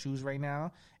basketball shoes right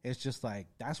now. It's just like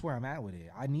that's where I'm at with it.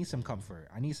 I need some comfort.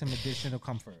 I need some additional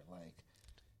comfort. Like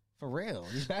for real,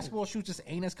 these basketball shoes just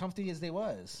ain't as comfy as they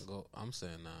was. I'm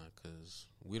saying nah, because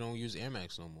we don't use Air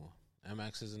Max no more. Air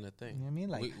Max isn't a thing. You know what I mean?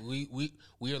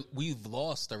 Like we've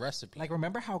lost the recipe. Like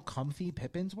remember how comfy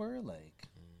Pippins were? Like.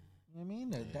 You know what I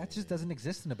mean? That just doesn't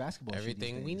exist in the basketball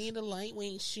Everything. shoe. We need a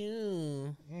lightweight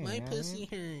shoe. My pussy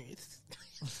hurts.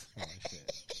 Oh,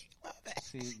 shit.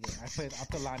 See, yeah, I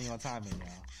put Lonnie on timing,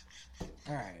 y'all.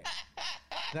 All right.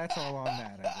 That's all on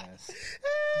that, I guess.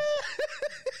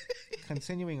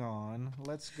 Continuing on,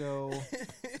 let's go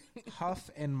Huff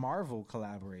and Marvel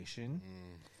collaboration.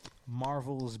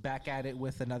 Marvel's back at it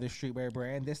with another streetwear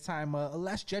brand, this time a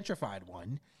less gentrified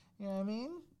one. You know what I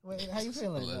mean? Wait, how you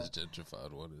feeling? Less gentrified.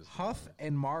 What is Huff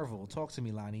and Marvel? Talk to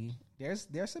me, Lonnie. There's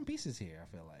some pieces here. I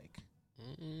feel like.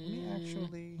 Let me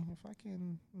actually, if I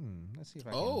can, let's see if I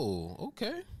can. Oh,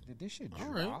 okay. Did this shit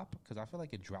drop? Because I feel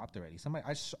like it dropped already.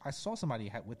 I saw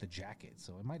somebody with the jacket,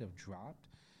 so it might have dropped.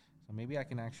 So maybe I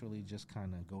can actually just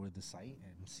kind of go to the site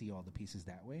and see all the pieces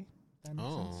that way. That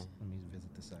makes sense. Let me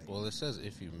visit the site. Well, it says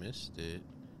if you missed it.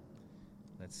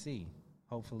 Let's see.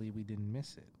 Hopefully we didn't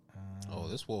miss it.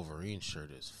 This Wolverine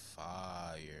shirt is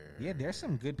fire. Yeah, there's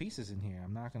some good pieces in here.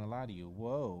 I'm not going to lie to you.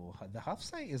 Whoa. The Huff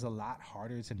site is a lot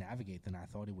harder to navigate than I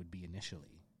thought it would be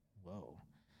initially. Whoa.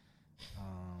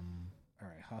 All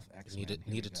right, Huff X-Men.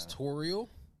 Need a tutorial?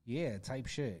 Yeah, type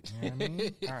shit. You know what I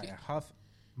mean? All right, Huff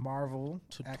Marvel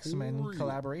X-Men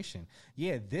collaboration.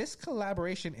 Yeah, this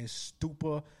collaboration is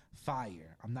super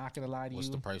fire. I'm not gonna lie to What's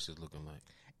you. the prices looking like?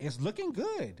 It's looking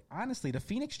good, honestly. The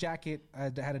Phoenix jacket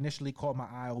had initially caught my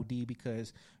IOD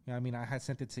because, you know what I mean, I had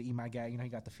sent it to E My Guy. You know, he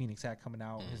got the Phoenix hat coming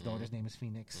out. His daughter's name is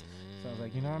Phoenix. So I was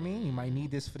like, you know what I mean? You might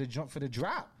need this for the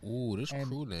drop. Ooh, this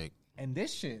crew neck. And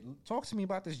this shit, talk to me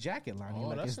about this jacket line. Oh,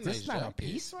 like, that's is a this nice not jacket.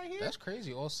 a piece right here? That's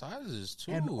crazy. All sizes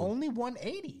too. And only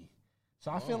 180. So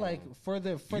I feel like for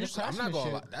the I'm not going.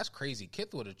 craftsmanship, That's crazy.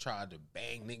 Kith would have tried to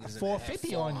bang niggas.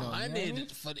 450 on them, you know what I 400 mean?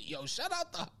 for the shout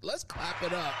out the. Let's clap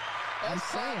it up. I'm Let's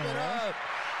clap saying, it right? up.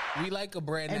 We like a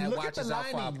brand and that look at the watches out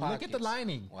for our lining. pockets. Look at the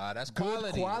lining. Wow, that's Good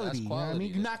quality. quality. That's You know what I quality.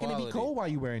 mean? You're not going to be cold while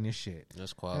you wearing this shit. That's You know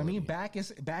what I quality. mean?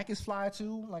 Back is fly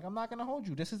too. Like, I'm not going to hold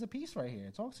you. This is a piece right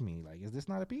here. Talk to me. Like, is this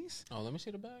not a piece? Oh, let me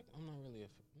see the back. I'm not really a.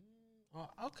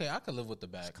 Okay, I could live with the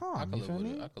back. It's calm. I could You live feel with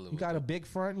me? it. I could live You with got it. a big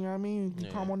front, you know what I mean? You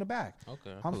Yeah. calm on the back.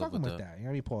 Okay, I I'm could live fucking with with that. that.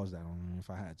 Let me pause that on if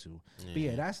I had to. But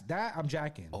yeah, that I'm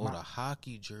jacking. Oh, the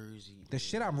hockey jersey. The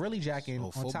shit I'm really jacking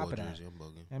on football top of that. jersey. I'm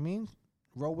bugging. I mean,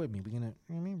 roll with me. We're gonna,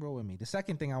 you know what I mean, roll with me. The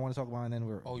second thing I want to talk about, and then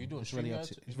we're. Oh, you doing it's really up StreamYard?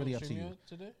 to, it's really up to you.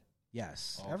 Today?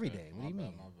 Yes, Oh, every okay. day. What My do you bad,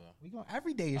 mean? my bad. We going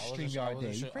every day is I wasn't StreamYard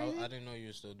day. sure. You crazy? I didn't know you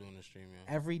were still doing the StreamYard.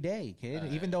 Every day, kid.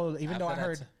 Alright. Even though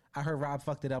After I heard Rob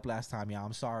fucked it up last time. Yeah,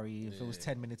 I'm sorry if it was Yeah.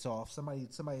 10 minutes off. Somebody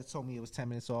told me it was 10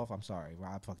 minutes off. I'm sorry,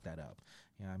 Rob fucked that up.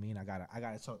 You know what I mean? I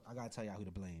gotta tell y'all who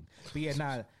to blame. But yeah,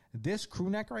 nah, this crew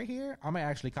neck right here, I'm gonna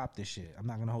actually cop this shit. I'm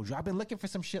not gonna hold you. I've been looking for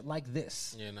some shit like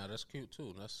this. Yeah, no, that's cute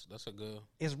too. That's a good.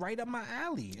 It's right up my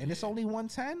alley, and it's only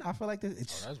 110. I feel like Oh,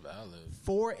 it's that's valid.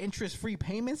 4 interest-free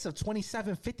payments of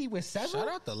 $27.50 with 7. Shout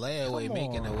out to Layaway Come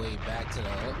making on. the way back to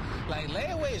the like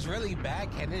Layaway is really back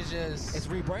and it's just It's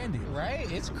rebranded.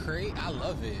 right. It's great. I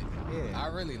love it. Yeah. I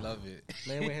really love it.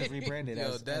 Layaway has rebranded Yo,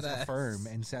 as that a ass. firm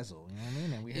and Sezzle. You know what I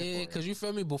mean? And we here Yeah, for it. because you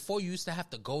feel me. Before you used to have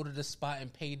to go to the spot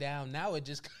and pay down. Now it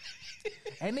just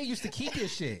And they used to keep your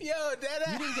shit. yo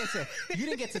that You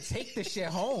didn't get to take the shit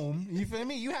home. You feel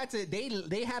me? You had to.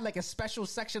 They had like a special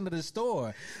section of the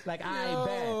store. Like, I Yo,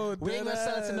 bet we ain't gonna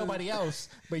sell it to deadass. nobody else,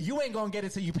 but you ain't gonna get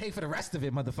it till you pay for the rest of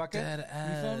it, motherfucker.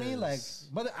 You feel me? Like,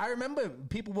 Deadass. I remember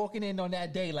people walking in on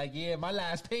that day. Like, yeah, my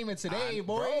last payment today,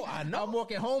 boy. bro, I know. I'm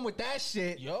walking home with that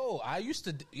shit. Yo, I used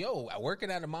to working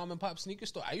at a mom and pop sneaker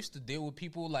store. I used to deal with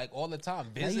people like all the time.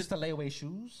 I used to lay away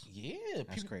shoes. Yeah,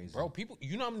 That's people, crazy. bro. People,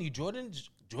 you know how many Jordan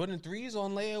 3s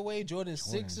on layaway, Jordan 6s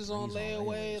on 3s on layaway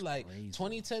layaway, is like crazy.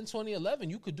 2010, 2011.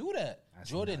 You could do that. That's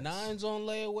Jordan nuts. 9s on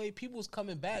layaway. People's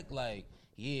coming back like,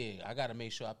 yeah, I got to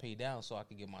make sure I pay down so I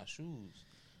can get my shoes.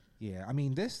 Yeah, I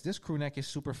mean this crew neck is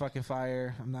super fucking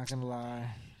fire. I'm not gonna lie.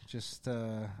 Just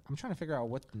I'm trying to figure out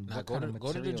what Nah, what go kind to of go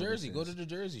to the material jersey. this Go is. to the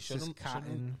jersey. Show This them is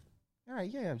cotton. All right,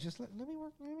 yeah. Just let me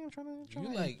work. Maybe I'm trying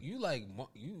to.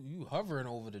 You hovering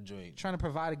over the joint. Trying to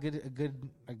provide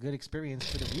a good experience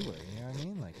for the viewer. You know what I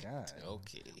mean? Like, God.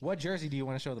 Okay. What jersey do you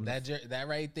want to show them? That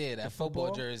right there, that football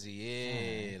football? jersey.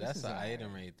 Yeah, this that's is an alright.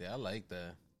 item right there. I like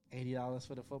that. $80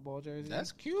 for the football jersey.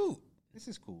 That's cute. This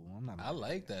is cool. I'm not. mad I at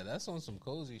like that. That's on some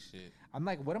cozy shit. I'm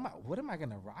like, what am I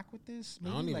gonna rock with this? I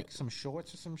don't Maybe even- like some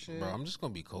shorts or some shit. Bro, I'm just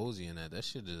gonna be cozy in that. That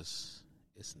shit is,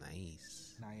 it's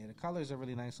nice. Nah, yeah, the colors are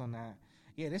really nice on that.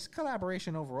 Yeah, this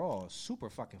collaboration overall is super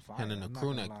fucking fire. And then the I'm not crew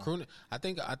gonna neck, lie.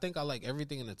 I think I like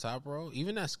everything in the top row.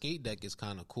 Even that skate deck is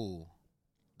kind of cool.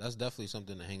 That's definitely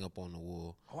something to hang up on the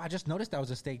wall. Oh, I just noticed that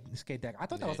was a skate deck. I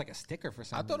thought that Yeah. was like a sticker for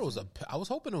some I thought it was reason. I was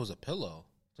hoping it was a pillow.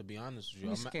 To be honest with you,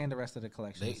 Let me scan the rest of the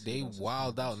collection. they and see what else is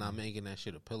wild cool. out not making that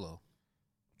shit a pillow.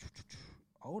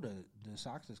 Oh, the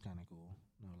socks is kind of cool.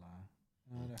 No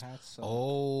lie. The hats.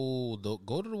 Oh,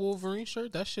 go to the Wolverine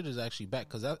shirt. That shit is actually back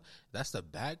because that's the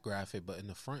back graphic, but in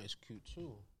the front it's cute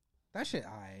too. that shit.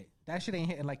 Alright, that shit ain't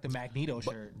hitting like the Magneto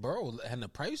shirt. Bro, and the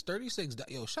price $36.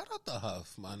 Yo, shout out to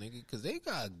Huff, my nigga, because they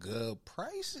got good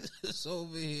prices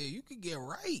over here. You could get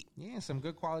right. Yeah, and some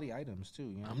good quality items too.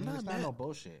 You know what I I'm mean? not It's not mad. no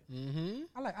bullshit. Mm-hmm.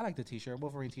 I like the t-shirt.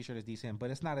 Wolverine t-shirt is decent,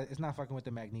 but it's not fucking with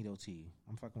the Magneto tee.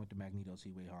 I'm fucking with the Magneto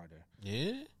tee way harder.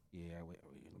 Yeah. Yeah, wait,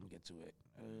 let me get to it.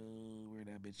 Where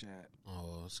that bitch at?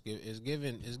 Oh, it's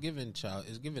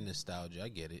giving nostalgia. I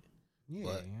get it. Yeah,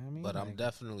 But, you know what I mean? but I'm Like,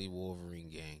 definitely Wolverine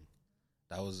gang.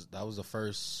 That was the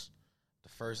first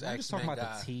I'm just X-Men talking about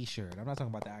guy. the t-shirt. I'm not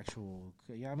talking about the actual.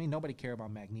 Yeah, I mean nobody care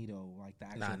about Magneto like the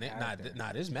actual character.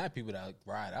 There's mad people that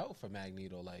ride out for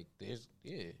Magneto. Like, there's,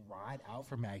 yeah. Ride out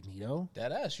for Magneto.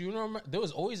 That ass. You know, there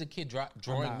was always a kid drawing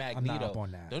I'm not Magneto. up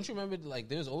on that. Don't you remember? Like,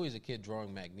 there was always a kid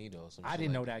drawing Magneto. I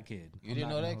didn't know that kid. You I'm didn't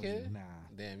not know gonna that hold you. kid? Nah.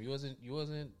 Damn, you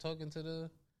wasn't talking to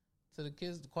the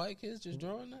kids, the quiet kids, just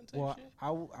drawing that type Well, shit.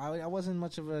 I wasn't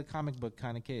much of a comic book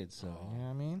kind of kid, so you know what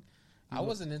I mean. I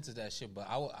wasn't into that shit, but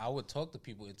I would talk to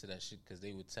people into that shit because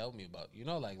they would tell me about,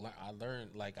 like I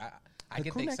learned, like I The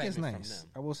get crew the neck is excitement nice. from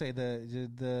them. I will say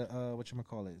the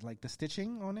whatchamacallit, like the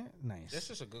stitching on it, nice. That's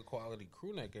just a good quality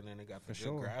crew neck, and then they got the For good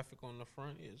sure. graphic on the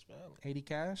front. Yeah, it's valid. 80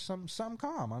 cash, something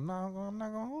calm. I'm not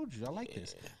gonna hold you. I like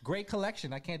this. Great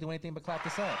collection. I can't do anything but clap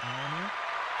this up. You know what I mean?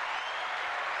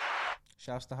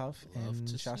 Shouts to Huff Love and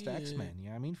to shouts see to it. X-Men, you know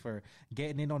what I mean, for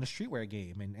getting in on the streetwear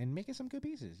game and making some good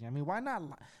pieces. You know what I mean? Why not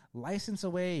license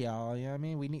away, y'all? You know what I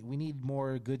mean? We need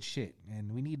more good shit,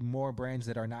 and we need more brands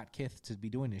that are not Kith to be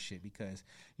doing this shit, because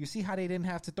you see how they didn't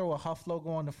have to throw a Huff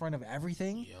logo on the front of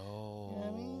everything? Yo, You know what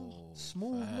I mean?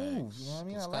 Smooth move. You know what I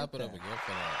mean? Let's I clap like it up that. again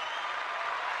for that.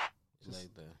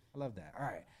 Like that. I love that. All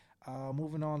right.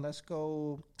 Moving on. Let's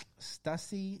go.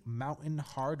 Stussy Mountain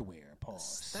Hardware.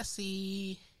 Pause.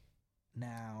 Stussy.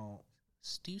 Now,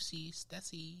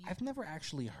 Stussy. I've never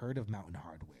actually heard of Mountain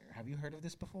Hardware. Have you heard of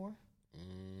this before?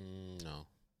 No.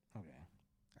 Okay.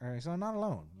 All right. So I'm not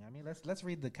alone. You know what I mean? Let's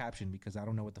read the caption, because I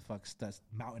don't know what the fuck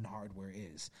Mountain Hardware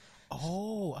is.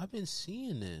 Oh, I've been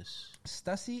seeing this.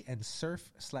 Stussy and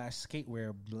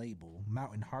surf/skatewear label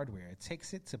Mountain Hardware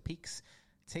takes it to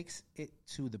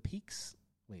the peaks.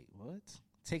 Wait, what?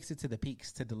 Takes it to the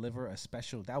peaks to deliver a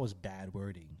special. That was bad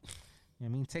wording. You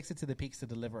know what I mean? Takes it to the peaks to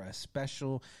deliver a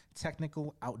special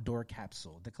technical outdoor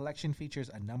capsule. The collection features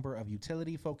a number of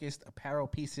utility-focused apparel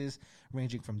pieces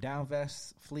ranging from down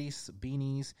vests, fleece,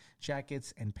 beanies,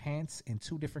 jackets, and pants in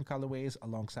 2 different colorways,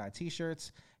 alongside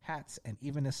t-shirts, hats, and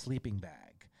even a sleeping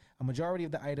bag. A majority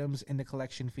of the items in the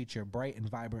collection feature bright and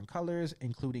vibrant colors,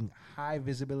 including high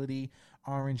visibility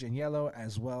orange and yellow,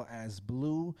 as well as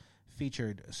blue,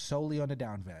 featured solely on the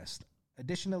down vest.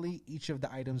 Additionally, each of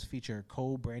the items feature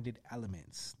co-branded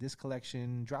elements. This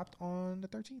collection dropped on the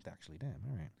 13th, actually. Damn,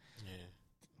 all right. Yeah.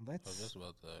 I was Let's. just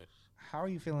about to ask. How are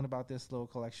you feeling about this little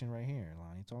collection right here,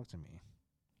 Lonnie? Talk to me.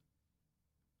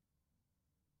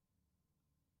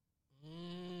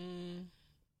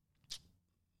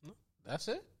 No, that's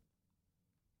it?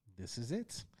 This is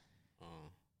it. Oh.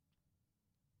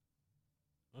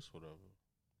 That's whatever.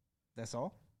 That's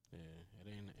all. Yeah,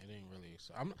 it ain't really.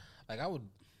 I'm like, I would.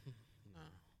 Nah,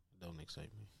 it don't excite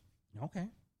me. Okay,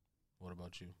 What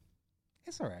about you?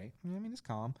 it's all right. I mean, it's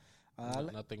calm.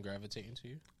 Nothing gravitating to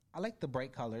you? I like the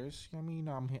bright colors. I mean,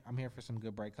 I'm here for some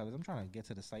good bright colors. I'm trying to get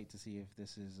to the site to see if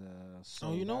this is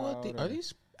Oh, you know what? sold out Are or-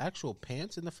 these actual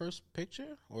pants in the first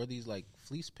picture, or are these like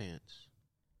fleece pants?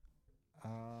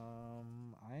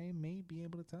 I may be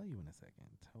able to tell you in a second.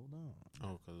 Hold on.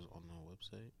 Oh, because on the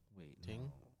website. Wait, Ting?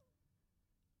 no.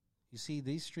 You see,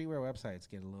 these streetwear websites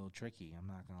get a little tricky. I'm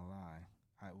not gonna lie.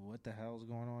 What the hell's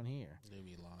going on here? They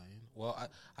be lying. Well,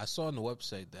 I saw on the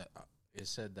website that it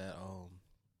said that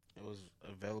it was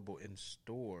available in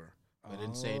store, but it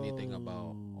didn't say anything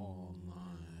about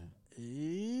online.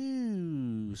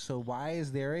 Ooh, so why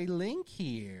is there a link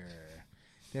here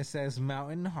that says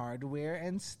Mountain Hardware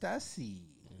and Stussy?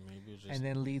 Maybe it's just And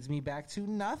then leads me back to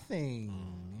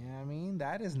nothing. You know what I mean?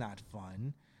 That is not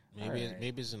fun. maybe Alright.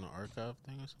 maybe it's an archive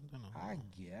thing or something. I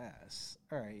guess.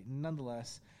 All right.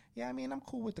 Nonetheless, yeah. I mean, I'm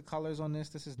cool with the colors on this.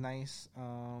 This is nice.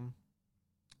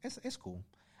 It's cool.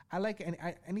 I like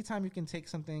anytime you can take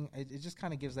something. It just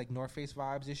kind of gives like North Face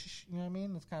vibes. You know what I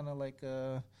mean? It's kind of like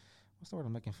what's the word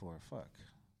I'm looking for? Fuck.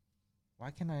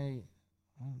 Why can I?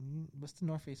 What's the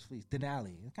North Face fleece?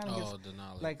 Denali. It kind of gives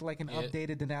Denali. like an Yeah.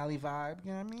 updated Denali vibe.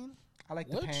 You know what I mean? I like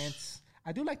the Which- pants.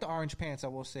 I do like the orange pants. I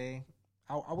will say.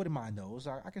 I wouldn't mind those.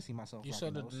 I can see myself. You saw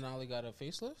rocking that those. Denali got a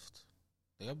facelift?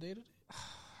 They updated it.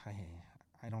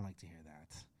 I don't like to hear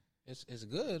that. It's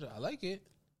good. I like it.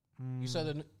 You saw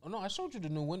the? Oh no, I showed you the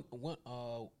new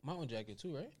mountain jacket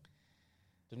too, right?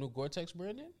 The new Gore-Tex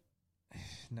branding.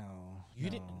 No, You no.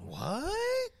 didn't?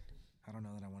 What? I don't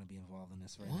know that I want to be involved in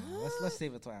this right now. What? Let's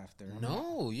save it till after.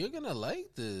 No, you're gonna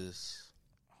like this.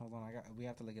 Hold on. We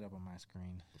have to look it up on my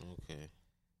screen. Okay.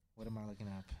 What am I looking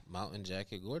up? Mountain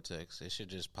jacket Gore-Tex. It should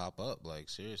just pop up, like,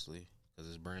 seriously, because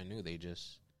it's brand new. They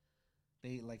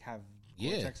Like have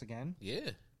Yeah. Gore-Tex again?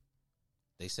 yeah.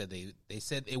 They said they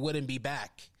said it wouldn't be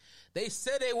back. They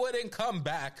said they wouldn't come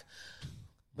back.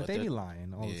 But they they're- be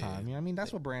lying all the yeah. time. You know what I mean?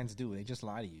 That's what brands do. They just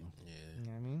lie to you. Yeah. You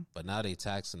know what I mean? But now they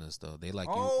taxing us though. They like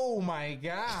you. Oh my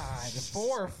God.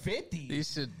 $450.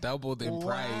 These should doubled in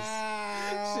price.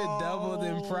 Wow. Shit doubled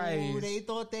in price. They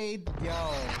thought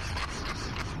yo.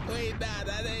 Wait,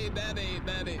 that ain't. That's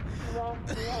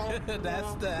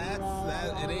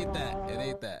it ain't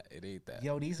that. It ain't that.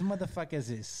 Yo, these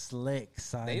motherfuckers is slick,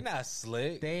 son. They not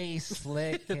slick. They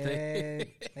slick, kid.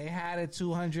 They had a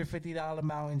 $250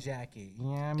 mountain jacket. You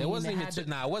know what I mean? It wasn't They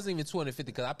even had it wasn't even $250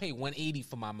 because I paid $180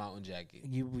 for my mountain jacket.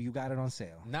 You got it on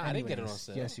sale. Nah, I didn't get it on Anyways,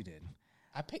 sale. Yes, you did.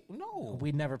 I paid no.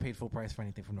 We never paid full price for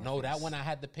anything from North No, Face. that one I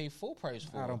had to pay full price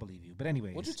for. I don't believe you. But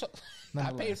anyways, What you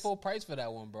I paid full price for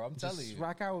that one, bro. I'm telling you.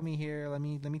 Rock out with me here. Let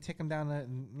me take him down. You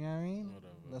know what I mean?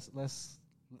 Whatever. Let's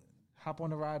hop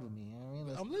on the ride with me. You know what I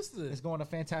mean? I'm listening. Let's go on a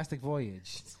fantastic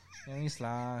voyage. You know what I mean?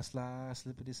 Slide,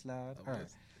 slippity slide. All right.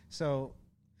 So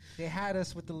they had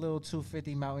us with the little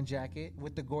 250 mountain jacket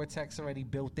with the Gore-Tex already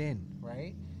built in,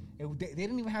 right? They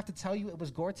didn't even have to tell you it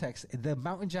was Gore-Tex. The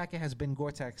mountain jacket has been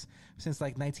Gore-Tex since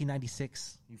like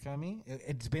 1996. You feel me?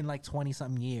 It's been like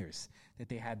 20-something years that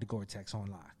they had the Gore-Tex on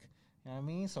lock. You know what I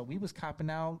mean? So we was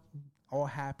copping out all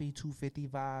happy, 250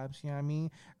 vibes. You know what I mean?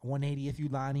 180 if you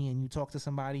Lonnie and you talk to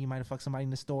somebody, you might have fucked somebody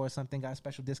in the store or something, got a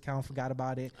special discount, forgot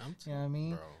about it. You know what I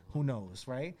mean? Bro. Who knows,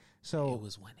 right? So It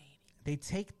was 180. they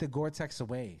take the Gore-Tex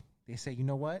away. They say, you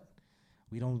know what?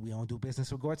 We don't do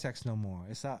business with Gore-Tex no more.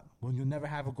 It's up. Well, you'll never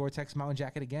have a Gore-Tex mountain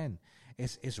jacket again.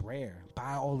 It's rare.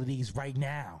 Buy all of these right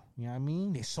now. You know what I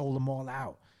mean? They sold them all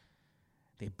out.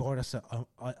 They bought us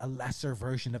a lesser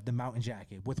version of the mountain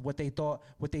jacket with what they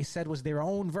said was their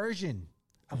own version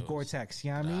of Gore-Tex.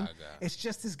 You know what I mean? It's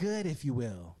just as good, if you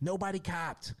will. Nobody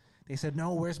copped. They said,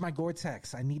 no, where's my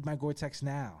Gore-Tex? I need my Gore-Tex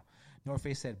now. North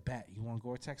Face said, bet. You want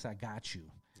Gore-Tex? I got you.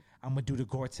 I'm going to do the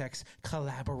Gore-Tex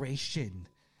collaboration.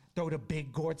 Throw the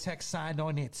big Gore-Tex sign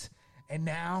on it. And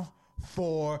now,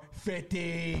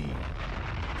 $450.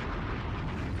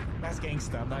 That's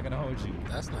gangsta. I'm not going to hold you.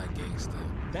 That's not gangsta.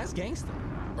 That's gangsta.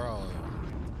 Bro,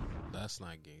 that's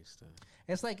not gangsta.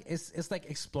 It's like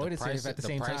exploitative at the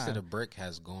same time. The price of the brick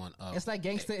has gone up. It's like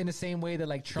gangsta in the same way that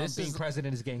like Trump being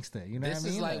president is gangsta. You know what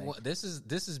I mean? This is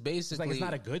basically it's like it's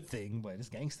not a good thing, but it's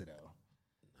gangsta though.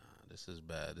 This is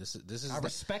bad. This is. I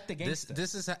respect the gangsta.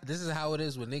 This is how it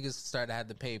is when niggas start to have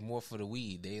to pay more for the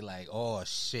weed. They like, oh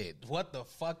shit, what the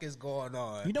fuck is going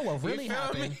on? You know what really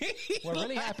happened? What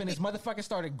really happened is motherfuckers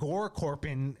started gore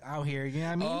corping out here. You know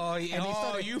what I mean? Oh yeah.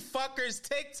 And you fuckers,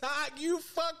 TikTok, you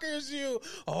fuckers, you.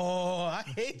 Oh, I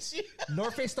hate you.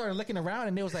 North Face started looking around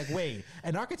and they was like, wait,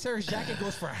 an Arc'teryx jacket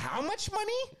goes for how much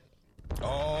money?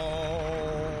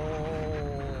 Oh,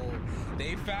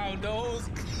 they found those.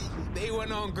 They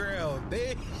went on Grail.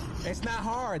 It's not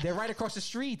hard. They're right across the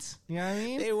street. You know what I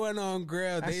mean? They went on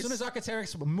Grail. As soon as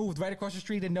Arc'teryx moved right across the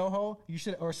street in NoHo,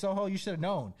 Soho, you should have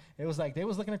known. It was like they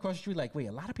was looking across the street like, wait,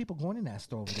 a lot of people going in that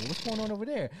store over there. What's going on over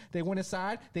there? They went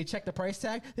inside. They checked the price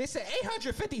tag. They said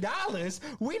 $850.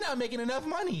 We're not making enough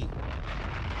money.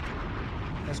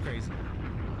 That's crazy.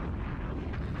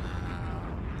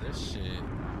 This shit.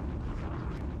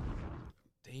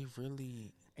 They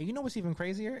really. And you know what's even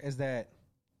crazier is that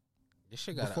this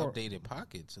shit got updated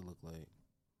pockets. It look like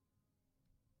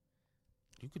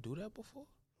you could do that before.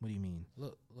 What do you mean?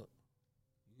 Look, you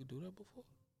could do that before.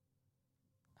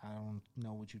 I don't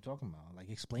know what you're talking about. Like,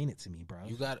 explain it to me, bro.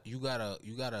 You got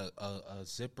a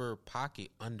zipper pocket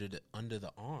under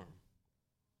the arm.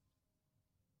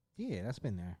 Yeah, that's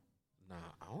been there. Nah,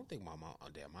 I don't think my mount.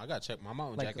 Damn, I gotta check my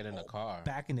mountain jacket in the car.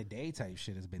 Back in the day, type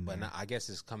shit has been there. But now, I guess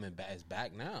it's coming back. It's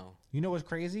back now. You know what's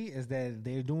crazy is that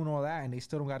they're doing all that and they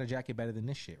still don't got a jacket better than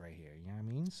this shit right here. You know what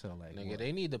I mean? So like, nigga,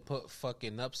 they need to put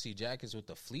fucking Nupsy jackets with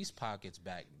the fleece pockets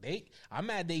back. I'm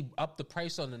mad they upped the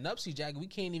price on the Nupsy jacket. We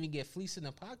can't even get fleece in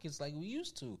the pockets like we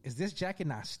used to. Is this jacket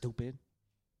not stupid?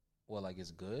 Well, like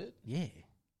it's good. Yeah.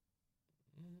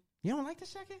 You don't like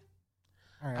this jacket?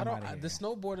 All right, the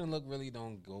snowboarding look really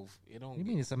don't go. It don't. You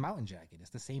mean it's a mountain jacket?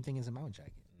 It's the same thing as a mountain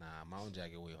jacket. Nah, mountain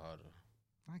jacket way harder.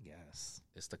 I guess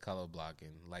it's the color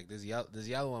blocking. Like this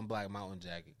yellow and black mountain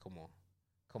jacket. Come on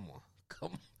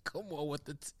with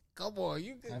the. Come on,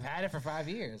 you. I've had it for 5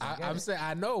 years. I'm saying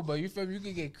I know, but you feel me? You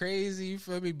can get crazy. You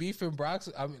feel me? Beef and Brox.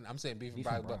 I mean, I'm saying beef and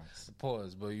Brox. But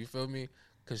pause. But you feel me?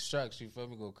 Constructs. You feel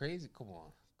me? Go crazy. Come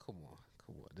on.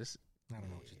 This. I don't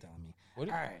know what you're telling me. All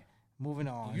right. Moving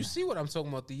on. You see what I'm talking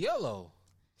about? The yellow.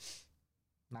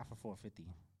 Not for $450.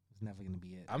 It's never gonna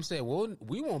be it. I'm saying,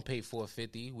 we won't pay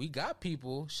 $450. We got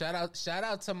people. Shout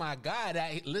out to my guy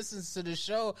that listens to the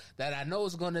show that I know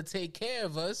is gonna take care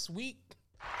of us. We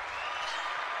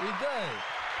good. I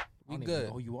don't even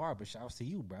know who you are, but shout out to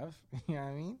you, bruv. You know what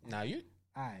I mean? Now you.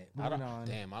 All right, moving on.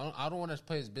 Damn, I don't want to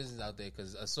put his business out there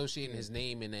because associating his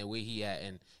name and where he at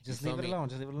and just leave it alone.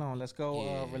 Just leave it alone. Let's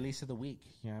go release of the week.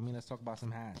 You know what I mean? Let's talk about some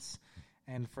hats.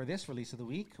 And for this release of the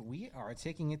week, we are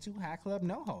taking it to Hat Club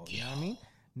NoHo. You know what I mean?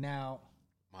 Now,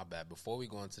 my bad. Before we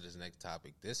go into this next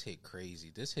topic, this hit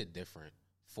crazy. This hit different.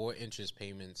 4 interest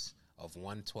payments of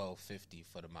 $112.50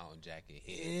 for the mountain jacket.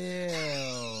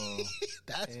 Ew.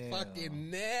 That's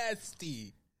fucking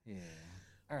nasty. Yeah.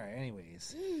 All right.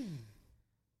 Anyways.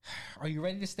 Are you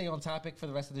ready to stay on topic for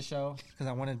the rest of the show? Because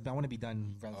I want to be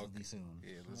done relatively soon.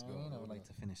 Yeah, let's go. I would like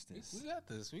to finish this. We got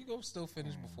this. We go still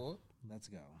finish before. Let's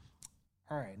go.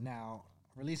 All right, now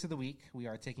release of the week. We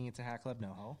are taking it to Hat Club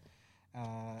NoHo,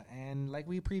 and like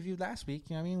we previewed last week,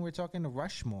 you know what I mean, we're talking to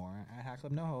Rushmore at Hat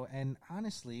Club NoHo, and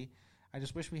honestly, I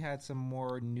just wish we had some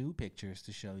more new pictures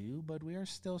to show you, but we are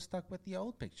still stuck with the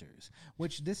old pictures.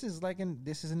 Which this is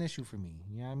an issue for me.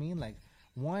 You know what I mean? Like,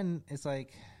 one, it's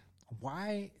like,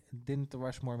 why didn't the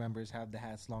Rushmore members have the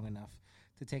hats long enough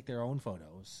to take their own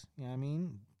photos? You know what I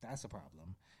mean? That's a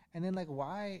problem. And then, like,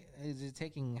 why is it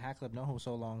taking Hat Club NoHo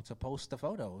so long to post the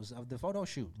photos of the photo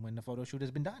shoot when the photo shoot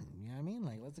has been done? You know what I mean?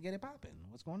 Like, let's get it popping.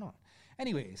 What's going on?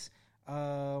 Anyways,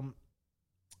 Hat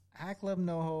Club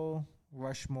NoHo,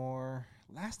 Rushmore.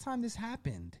 Last time this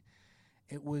happened,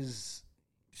 it was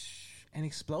an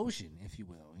explosion, if you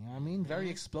will. You know what I mean? Very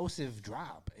explosive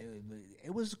drop.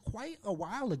 It was quite a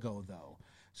while ago, though.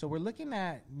 So we're looking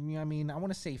at, you know what I mean, I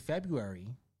want to say February,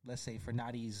 let's say, for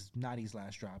Nadi's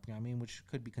last drop, you know what I mean, which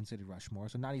could be considered Rushmore.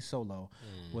 So Nadi's solo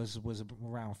was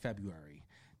around February.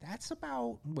 That's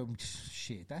about,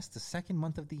 that's the second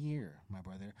month of the year, my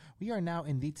brother. We are now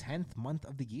in the 10th month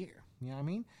of the year, you know what I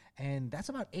mean? And that's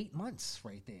about 8 months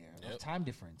right there of time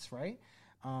difference, right?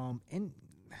 And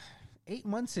 8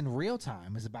 months in real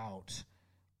time is about,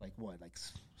 like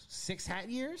 6 hat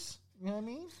years, you know what I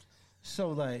mean? So,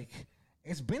 like,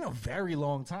 it's been a very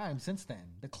long time since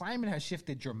then. The climate has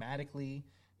shifted dramatically.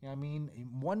 You know what I mean?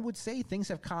 One would say things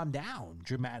have calmed down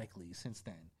dramatically since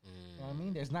then. You know what I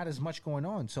mean? There's not as much going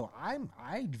on. So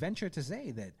I venture to say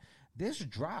that this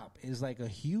drop is like a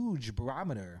huge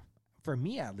barometer, for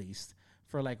me at least,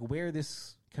 for like where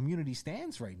this community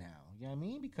stands right now. You know what I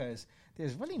mean? Because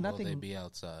there's really nothing. Will they be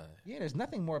outside? Yeah, there's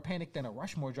nothing more panic than a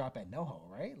Rushmore drop at NoHo,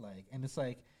 right? Like, and it's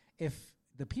like, if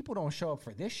the people don't show up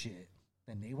for this shit,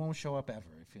 then they won't show up ever,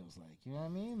 it feels like. You know what I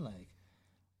mean? Like,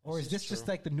 or is this just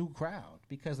like the new crowd?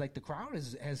 Because like the crowd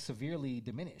has severely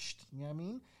diminished. You know what I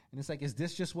mean? And it's like, is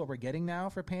this just what we're getting now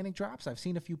for panic drops? I've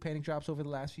seen a few panic drops over the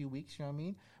last few weeks. You know what I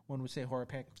mean? One would say Horror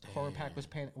Pack was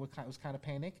kind of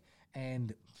panic,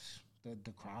 and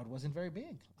the crowd wasn't very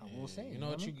big. I will say. You know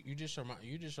what? You just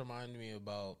reminded me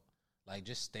about, like,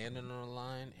 just standing on the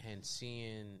line and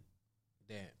seeing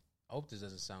that. I hope this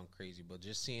doesn't sound crazy, but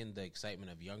just seeing the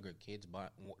excitement of younger kids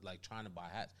trying to buy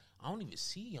hats. I don't even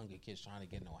see younger kids trying to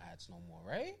get no hats no more,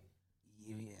 right?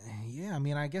 Yeah. I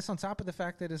mean, I guess on top of the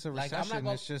fact that it's a recession,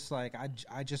 it's just like I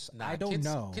don't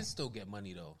know. Kids still get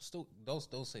money though. Still,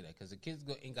 don't say that, because the kids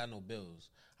ain't got no bills.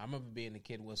 I remember being a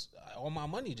kid, all my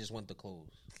money just went to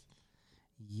clothes.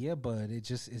 Yeah, but it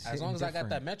just is. As long as I got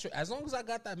that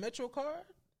Metro card,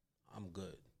 I'm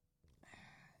good.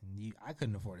 I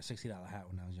couldn't afford a $60 hat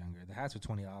when I was younger. The hats were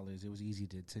 $20. It was easy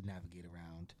to navigate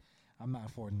around. I'm not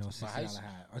affording no $60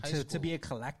 hat. Or to be a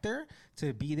collector,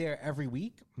 to be there every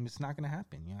week, it's not going to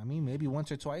happen. You know what I mean? Maybe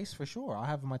once or twice for sure. I'll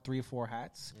have my 3 or 4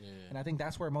 hats. Yeah. And I think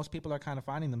that's where most people are kind of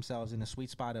finding themselves, in a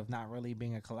sweet spot of not really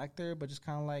being a collector, but just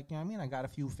kind of like, you know what I mean? I got a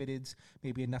few fitteds,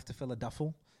 maybe enough to fill a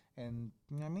duffel. And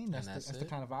you know what I mean? That's the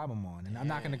kind of vibe I'm on. And I'm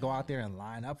not going to go out there and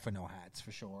line up for no hats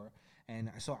for sure. And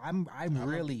so I'm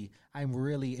really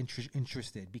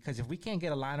interested, because if we can't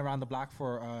get a line around the block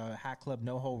for a Hat Club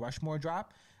NoHo Rushmore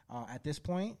drop at this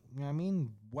point, you know what I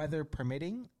mean, weather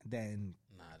permitting, then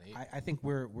I think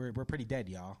we're pretty dead,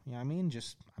 y'all. You know what I mean?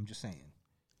 I'm just saying.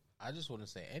 I just want to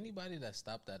say, anybody that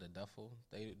stopped at a duffel,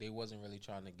 they wasn't really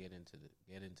trying to get into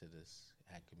this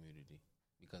hat community.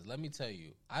 Because let me tell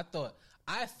you, I thought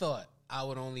I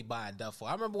would only buy a duffel.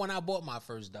 I remember when I bought my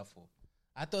first duffel.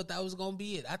 I thought that was going to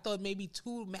be it. I thought maybe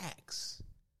 2 max.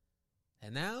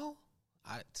 And now,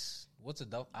 what's a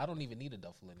duffel? I don't even need a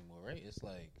duffel anymore, right? It's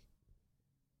like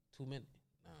 2 minutes.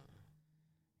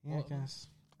 Yeah, I guess.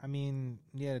 I mean,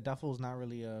 yeah, the duffel is not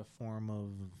really a form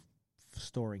of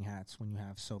storing hats when you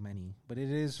have so many. But it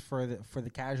is for the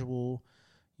casual,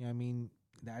 you know what I mean?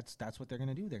 That's what they're going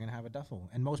to do. They're going to have a duffel.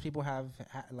 And most people have,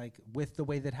 like, with the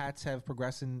way that hats have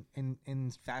progressed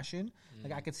in fashion,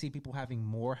 like, I could see people having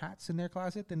more hats in their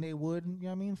closet than they would, you know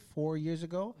what I mean, 4 years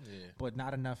ago. Yeah. But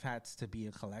not enough hats to be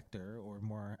a collector,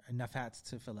 or enough hats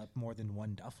to fill up more than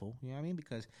one duffel, you know what I mean?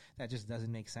 Because that just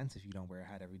doesn't make sense if you don't wear a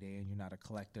hat every day and you're not a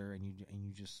collector, and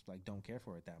you just, like, don't care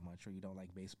for it that much, or you don't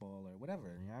like baseball or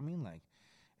whatever, you know what I mean? Like,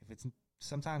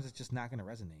 sometimes it's just not going to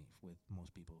resonate with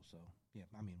most people. So, yeah,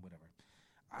 I mean, whatever.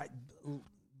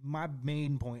 My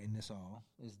main point in this all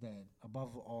is that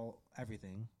above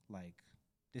everything, like,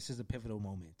 this is a pivotal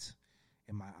moment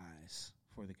in my eyes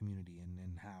for the community,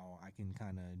 and how I can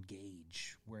kind of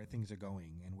gauge where things are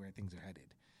going and where things are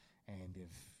headed. And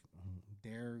if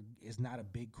there is not a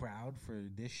big crowd for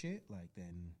this shit, like,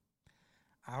 then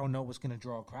I don't know what's going to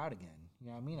draw a crowd again. You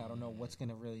know what I mean? I don't know what's going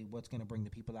to bring the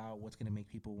people out, what's going to make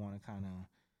people want to kind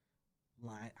of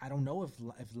line. I don't know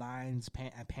if lines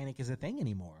panic is a thing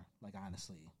anymore. Like,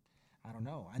 honestly, I don't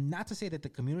know. And not to say that the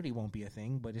community won't be a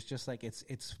thing, but it's just like it's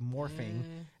morphing.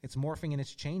 It's morphing and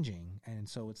it's changing. And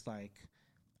so it's like,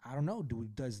 I don't know.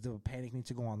 Does the panic need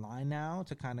to go online now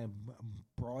to kind of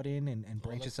broaden and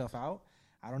branch itself out?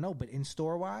 I don't know. But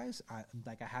in-store wise, I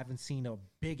haven't seen a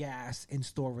big-ass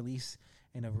in-store release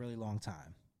in a really long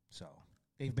time. So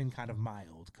they've been kind of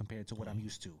mild compared to what I'm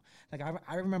used to. Like,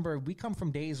 I remember we come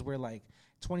from days where, like,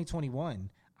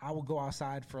 2021, I would go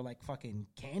outside for, like, fucking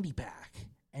candy pack,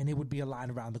 and it would be a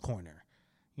line around the corner.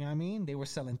 You know what I mean? They were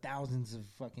selling thousands of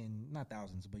fucking, not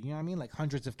thousands, but you know what I mean? Like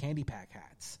hundreds of candy pack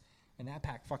hats. And that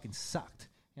pack fucking sucked.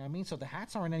 You know what I mean? So the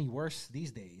hats aren't any worse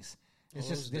these days.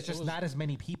 It's there's just not as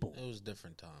many people. It was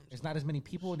different times. There's not as many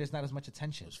people and there's not as much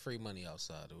attention. It was free money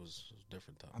outside. It was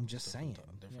different times. I'm just saying.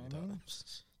 Different you know what I mean?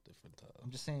 times. Different times. I'm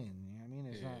just saying. You know what I mean?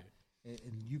 It's not.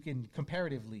 You can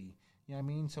comparatively. You know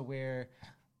what I mean? To where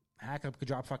Hack Up could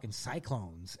drop fucking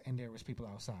cyclones and there was people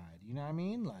outside. You know what I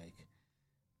mean? Like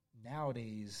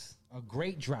nowadays, a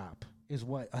great drop is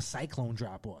what a cyclone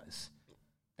drop was.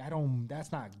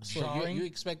 That's not jarring. You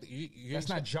expect that's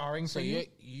not jarring for you.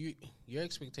 Your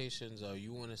expectations are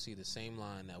you want to see the same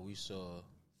line that we saw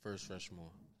first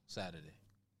Rushmore Saturday.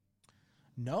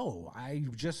 No, I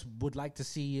just would like to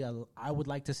see. I would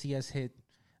like to see us hit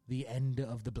the end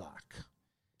of the block.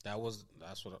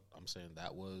 That's what I'm saying.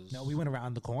 That was no. We went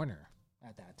around the corner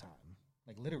at that time,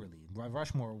 like literally.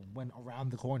 Rushmore went around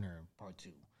the corner, part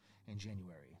 2, in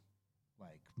January,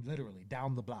 like literally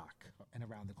down the block and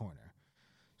around the corner.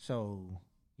 So,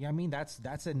 yeah, I mean that's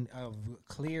a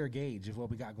clear gauge of what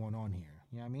we got going on here.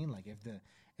 You know what I mean? Like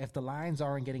if the lines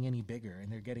aren't getting any bigger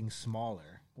and they're getting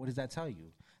smaller, what does that tell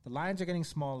you? The lines are getting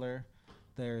smaller.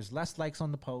 There's less likes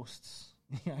on the posts.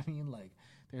 You know what I mean? Like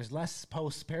there's less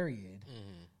posts. Period.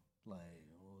 Mm-hmm. Like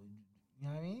you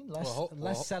know what I mean? Less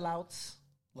sellouts.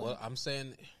 Like, well, I'm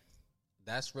saying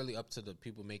that's really up to the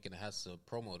people making the hats to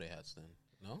promo their hats. Then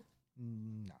no,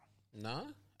 nah.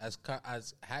 As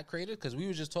hat creator, because we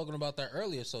were just talking about that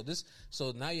earlier. So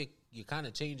now you're kind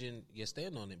of changing your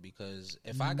stand on it because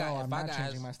I'm not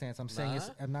changing my stance. I'm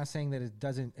not saying that it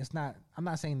doesn't. It's not. I'm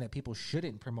not saying that people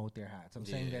shouldn't promote their hats. I'm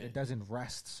saying that it doesn't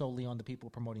rest solely on the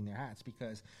people promoting their hats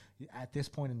because at this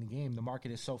point in the game, the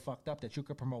market is so fucked up that you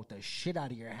could promote the shit out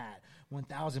of your hat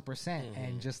 1,000%,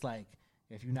 and just like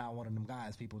if you're not one of them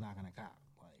guys, people not gonna cop.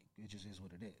 Like it just is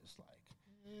what it is. Like.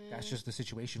 That's just the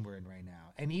situation we're in right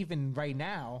now. And even right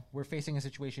now, we're facing a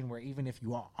situation where even if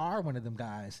you are one of them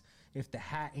guys, if the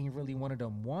hat ain't really one of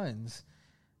them ones,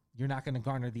 you're not going to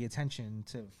garner the attention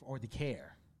or the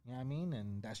care. You know what I mean?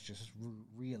 And that's just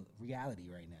reality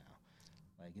right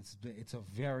now. Like it's a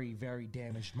very, very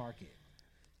damaged market.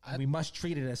 We must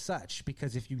treat it as such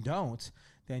because if you don't,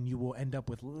 then you will end up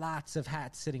with lots of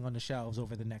hats sitting on the shelves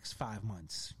over the next 5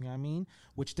 months. You know what I mean?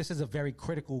 Which this is a very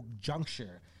critical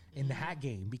juncture in the hat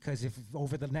game because if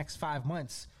over the next 5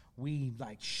 months we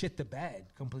like shit the bed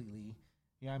completely,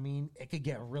 you know what I mean, it could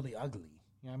get really ugly.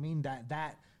 You know what I mean?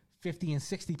 That 50 and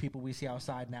 60 people we see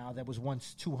outside now that was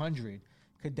once 200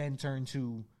 could then turn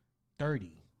to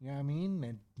 30. You know what I mean?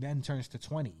 And then turns to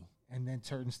 20 and then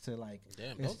turns to like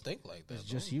damn, don't think like that. It's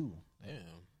just you.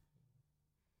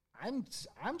 Damn.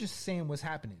 I'm just saying what's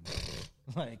happening.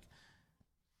 Like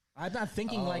I'm not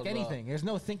thinking like anything. There's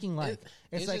no thinking like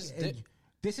it's like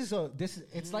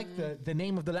it's like the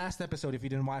name of the last episode if you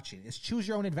didn't watch it. It's choose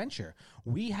your own adventure.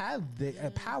 We have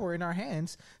the power in our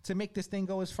hands to make this thing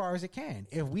go as far as it can.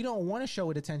 If we don't want to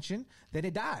show it attention, then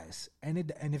it dies. And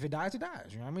if it dies, it dies.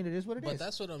 You know what I mean? It is what it is. But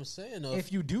that's what I'm saying.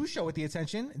 If you do show it the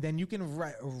attention, then you can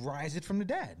rise it from the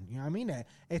dead. You know what I mean?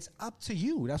 It's up to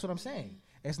you. That's what I'm saying.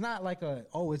 It's not like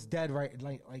it's dead, right?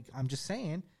 Like I'm just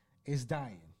saying it's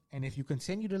dying. And if you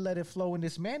continue to let it flow in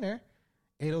this manner,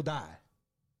 it'll die.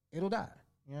 It'll die.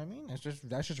 You know what I mean?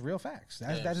 That's just real facts.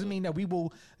 That doesn't mean that we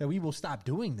will stop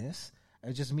doing this.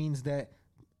 It just means that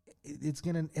it's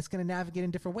gonna navigate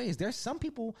in different ways. There's some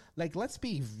people, like, let's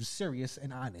be serious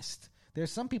and honest.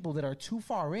 There's some people that are too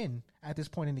far in at this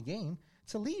point in the game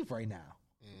to leave right now.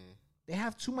 They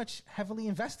have too much heavily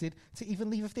invested to even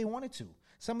leave if they wanted to.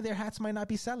 Some of their hats might not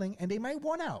be selling and they might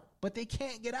want out, but they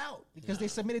can't get out because they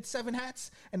submitted 7 hats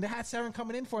and the hats aren't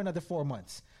coming in for another 4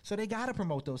 months. So they got to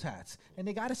promote those hats and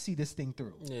they got to see this thing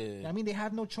through. Yeah. I mean, they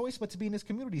have no choice but to be in this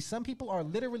community. Some people are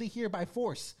literally here by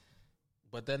force.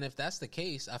 But then if that's the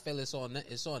case, I feel it's on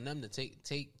them to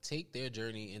take their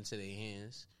journey into their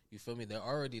hands. You feel me? They're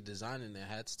already designing their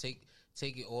hats. Take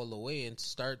it all the way and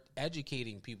start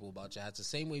educating people about your hats. The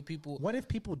same way people... What if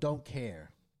people don't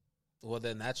care? Well,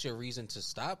 then that's your reason to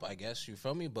stop, I guess. You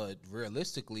feel me? But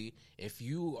realistically, if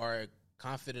you are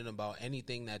confident about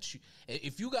anything that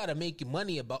if you got to make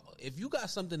money about, if you got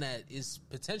something that is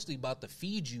potentially about to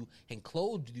feed you and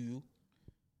clothe you,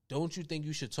 don't you think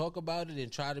you should talk about it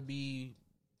and try to be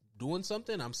doing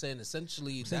something? I'm saying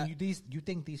essentially So you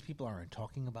think these people aren't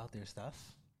talking about their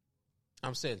stuff?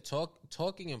 I'm saying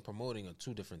talking and promoting are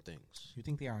two different things. You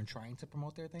think they aren't trying to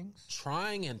promote their things?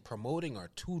 Trying and promoting are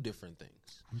two different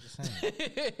things. I'm just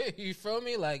saying. You feel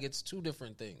me? Like, it's two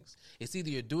different things. It's either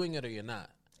you're doing it or you're not.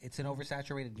 It's an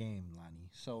oversaturated game, Lonnie.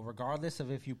 So regardless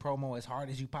of if you promo as hard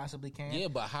as you possibly can, yeah,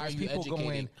 but how are there's you people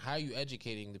educating? How are you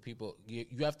educating the people?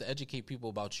 You have to educate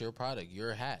people about your product,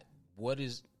 your hat. What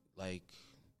is like?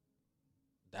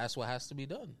 That's what has to be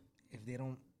done.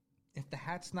 If the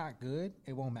hat's not good,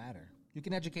 it won't matter. You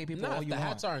can educate people all if you the want.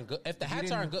 hats aren't good, if the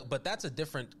hats aren't good, but that's a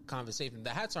different conversation. The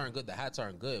hats aren't good. The hats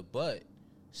aren't good, but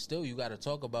still, you got to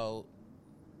talk about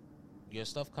your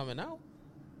stuff coming out.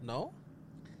 No,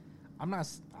 I'm not.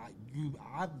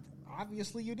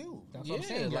 Obviously, you do. That's what I'm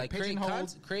saying. Like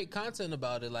create content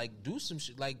about it. Like, do some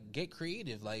shit. Like, get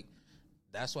creative. Like,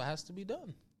 that's what has to be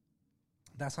done.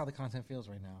 That's how the content feels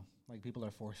right now. Like, people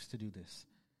are forced to do this.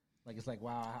 Like, it's like,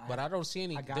 wow. But I don't see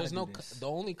any. There's no. This. The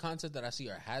only content that I see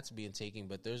are hats being taken,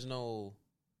 but there's no.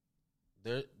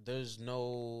 There's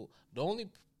no. The only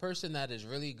person that is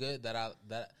really good that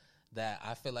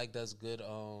I feel like does good.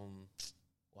 Well,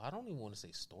 I don't even want to say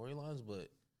storylines, but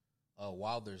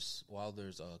Wilder's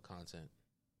content.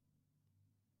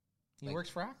 He works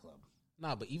for Hat Club.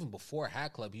 Nah, but even before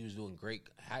Hat Club, he was doing great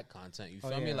hat content. You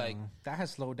feel me? Like, that has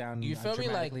slowed down. You feel me?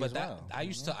 Like, but well. I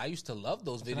used to love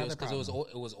those videos because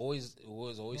it was always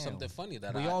something funny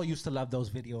that we all used to love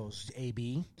those videos.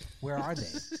 AB, where are they?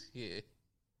 Yeah.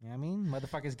 You know what I mean?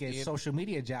 Motherfuckers get social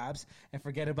media jobs and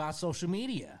forget about social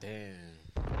media. Damn.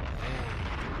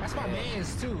 That's my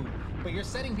man's too. But you're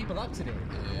setting people up today.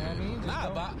 You know what I mean?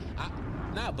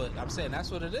 But I'm saying that's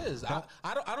what it is. I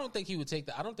don't think he would take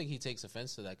that. I don't think he takes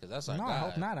offense to that because that's our guy. I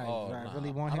hope not. I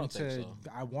really want him to. So.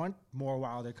 I want more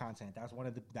Wilder content. That's one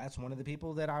of the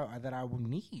people that I would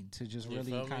need to just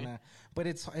really kind of. But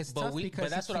it's tough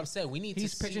because that's what I'm saying. We need.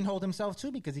 He's pigeonholed himself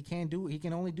too because he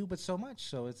can only do but so much.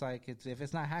 So it's like if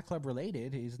it's not Hat Club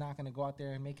related, he's not going to go out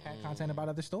there and make hat content about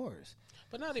other stores.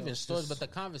 But not even stores, but the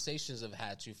conversations of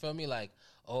hats. You feel me? Like,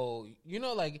 oh,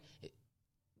 like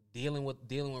dealing with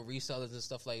resellers and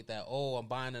stuff like that. Oh, I'm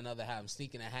buying another hat. I'm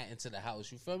sneaking a hat into the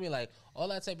house. You feel me? Like, all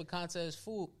that type of content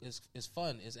is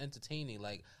fun. It's entertaining.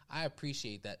 Like, I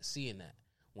appreciate that, seeing that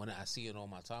when I see it on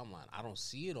my timeline. I don't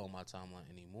see it on my timeline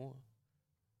anymore.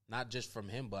 Not just from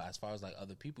him, but as far as like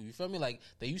other people. You feel me? Like,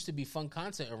 there used to be fun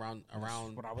content around.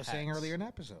 That's what I was hats. saying earlier in the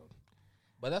episode.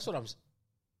 But that's what I'm.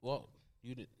 Well,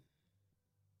 you did.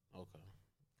 Okay.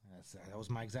 That was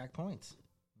my exact point.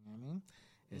 You know what I mean?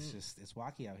 It's just, it's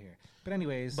wacky out here. But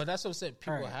anyways. But that's what I'm saying.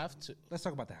 People have to. Let's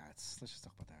talk about the hats. Let's just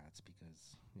talk about the hats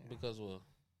because. Yeah. Because what?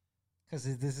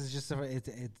 Because this is just,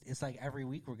 it's like every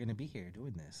week we're going to be here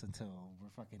doing this until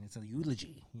it's a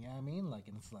eulogy. You know what I mean? Like,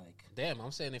 and it's like. Damn,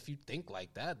 I'm saying if you think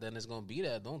like that, then it's going to be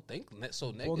that. Don't think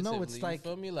so negatively. Well, no, it's like.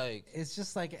 You feel me? Like. It's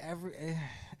just like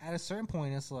at a certain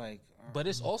point, it's like. But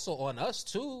it's also on us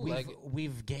too.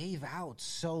 We've gave out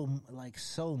so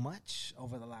much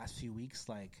over the last few weeks.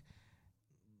 Like,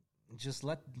 just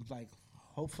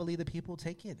hopefully the people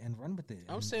take it and run with it.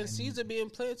 I'm saying seeds are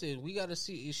being planted. We got to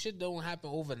see. Shit don't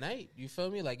happen overnight. You feel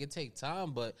me? Like, it take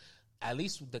time, but at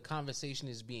least the conversation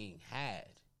is being had.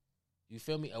 You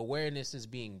feel me? Awareness is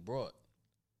being brought.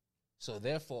 So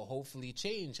therefore, hopefully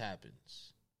change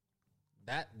happens.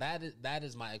 That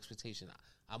is my expectation.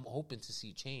 I'm hoping to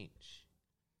see change.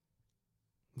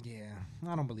 Yeah,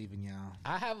 I don't believe in y'all.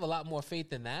 I have a lot more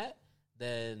faith in that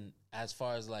than as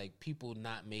far as like people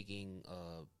not making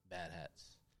bad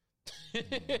hats.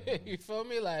 You feel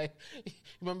me? Like,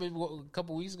 remember a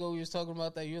couple weeks ago we was talking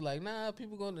about that? You're like, nah,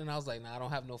 people going, and I was like, nah, I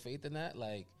don't have no faith in that.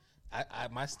 Like, I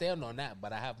might stand on that,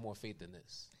 but I have more faith in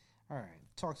this. All right,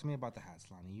 talk to me about the hats,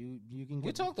 Lonnie. You can.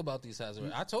 We talked about these hats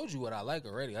already. I told you what I like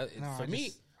already.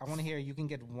 I want to hear you can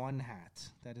get one hat.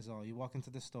 That is all. You walk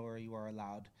into the store, you are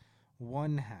allowed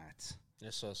one hat.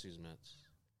 It's Saucy's Mets.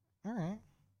 All right.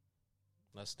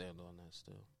 Let's stand on that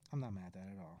still. I'm not mad at that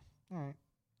at all. All right,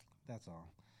 that's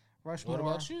all. Rushmore. What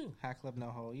about you? Hat Club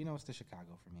No Ho. You know it's the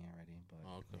Chicago for me already, but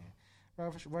okay. Yeah.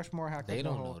 Rushmore Hat Club. They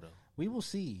don't No Ho. know though. We will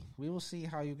see. We will see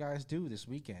how you guys do this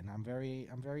weekend. I'm very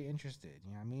interested.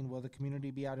 You know what I mean? Will the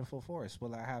community be out in full force?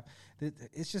 Will I have?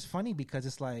 It's just funny because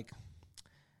it's like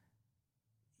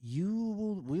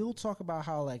we'll talk about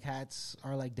how like hats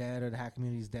are like dead or the hat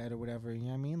community's dead or whatever, you know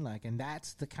what I mean? Like, and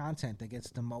that's the content that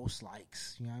gets the most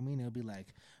likes, you know what I mean? It'll be like,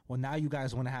 well, now you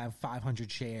guys want to have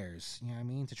 500 shares, you know what I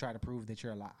mean, to try to prove that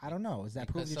you're alive. I don't know. Is that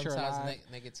proof that you're alive? Sometimes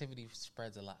negativity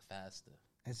spreads a lot faster.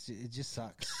 It just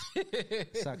sucks.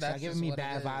 Sucks. You're giving me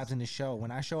bad vibes in the show.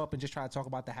 When I show up and just try to talk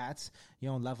about the hats, you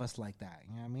don't love us like that.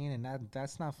 You know what I mean? And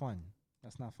that's not fun.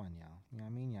 That's not fun, y'all. You know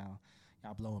what I mean?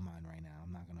 Y'all blowing mine right now.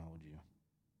 I'm not gonna hold you.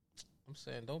 I'm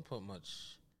saying don't put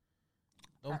much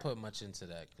into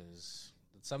that, because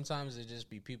sometimes it just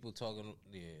be people talking,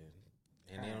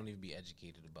 and they don't even be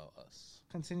educated about us.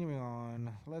 Continuing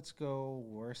on, let's go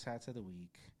worst hats of the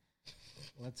week.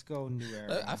 Let's go new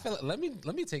era. I feel like, let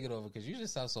me take it over, because you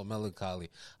just sound so melancholy.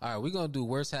 All right, we're gonna do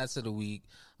worst hats of the week.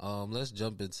 Let's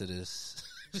jump into this.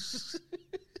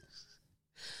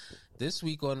 This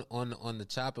week on the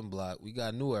chopping block, we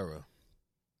got New Era,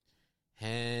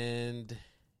 and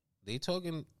they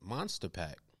talking monster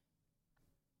pack,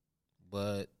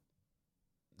 but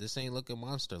this ain't looking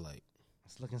monster like.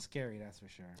 It's looking scary, that's for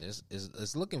sure.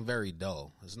 It's looking very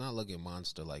dull. It's not looking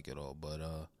monster like at all. But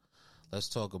let's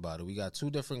talk about it. We got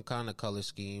two different kind of color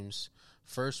schemes.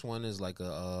 First one is like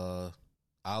a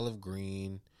olive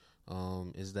green.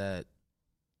 Is that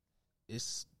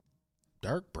it's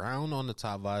dark brown on the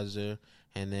top visor,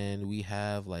 and then we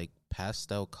have like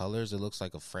pastel colors. It looks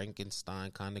like a Frankenstein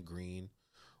kind of green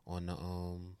on the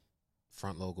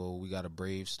front logo. We got a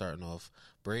Braves starting off.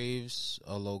 Braves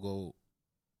logo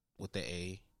with the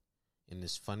A in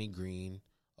this funny green,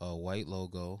 white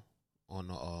logo on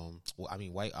the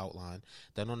white outline.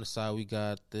 Then on the side we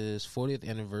got this 40th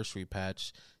anniversary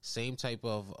patch, same type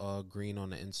of green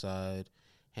on the inside,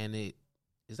 and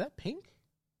is that pink?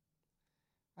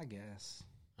 I guess.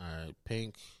 All right,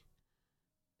 pink.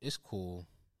 It's cool.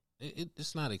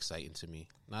 It's not exciting to me,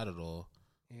 not at all.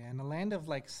 Yeah, in the land of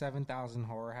like 7,000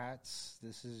 horror hats,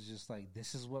 this is just like,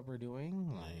 this is what we're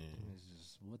doing? Like, it's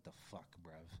just, what the fuck,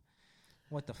 bruv?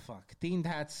 What the fuck? Themed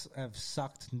hats have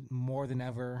sucked more than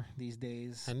ever these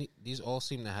days. And these all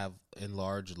seem to have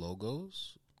enlarged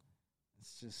logos.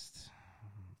 It's just...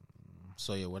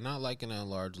 So, yeah, we're not liking the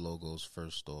enlarged logos,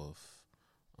 first off.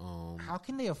 How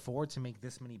can they afford to make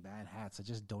this many bad hats? I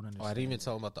just don't understand. I didn't even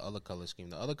tell them about the other color scheme.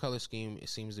 The other color scheme, it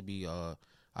seems to be, I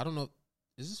don't know.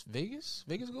 Is this Vegas?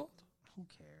 Vegas gold? Who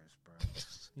cares,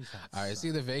 bro? All right, it's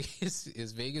either Vegas,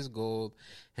 it's Vegas gold,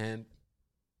 and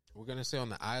we're gonna say on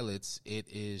the eyelets it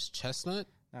is chestnut.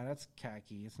 No, that's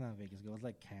khaki. It's not Vegas gold. It's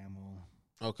like camel.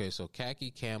 Okay, so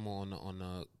khaki camel on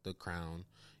the crown.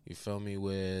 You feel me?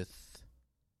 With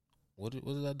what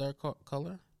is that dark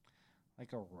color?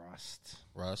 Like a rust.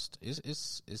 Rust.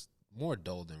 It's more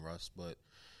dull than rust, but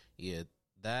yeah,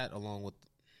 that along with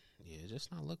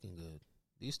just not looking good.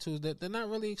 These two, they're not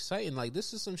really exciting. Like,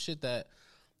 this is some shit that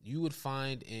you would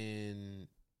find in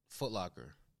Foot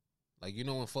Locker. Like, you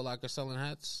know, when Foot Locker selling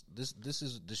hats, this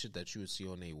is the shit that you would see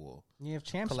on a wall. Yeah, if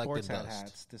Champ Sports had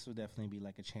hats, this would definitely be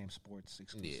like a Champ Sports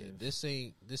exclusive. Yeah, this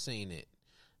ain't it.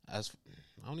 I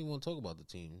don't even want to talk about the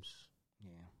teams.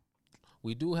 Yeah,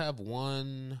 we do have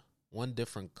one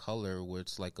different color where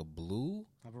it's like a blue.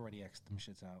 I've already X'd them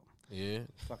shits out. Yeah,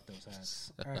 fuck those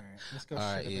hats. All right, let's go.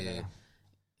 All right, yeah.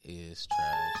 Is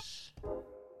trash.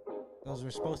 Those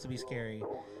were supposed to be scary,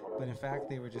 but in fact,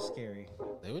 they were just scary.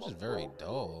 They were just very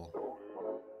dull.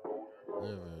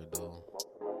 Very, very dull.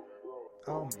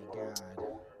 Oh my god.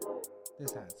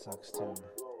 This hat sucks too.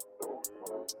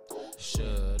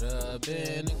 Should've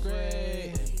been a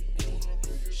gray.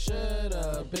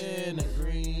 Should've been a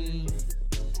green.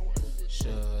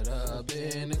 Should've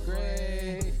been a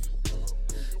gray.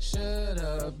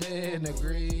 Should've been a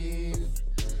green.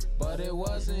 But it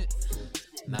wasn't.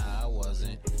 Nah, it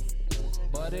wasn't.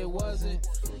 But it wasn't.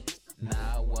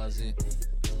 Nah, it wasn't.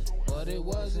 But it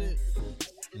wasn't.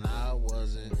 Nah, it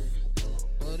wasn't.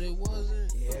 But it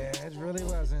wasn't. Yeah, it really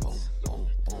wasn't. Boom, boom,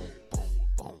 boom, boom,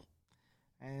 boom.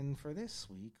 And for this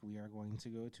week, we are going to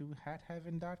go to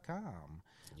hatheaven.com.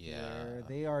 Yeah. Where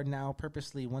they are now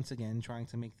purposely, once again, trying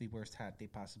to make the worst hat they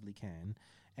possibly can.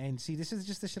 And see, this is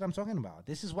just the shit I'm talking about.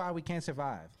 This is why we can't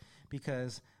survive.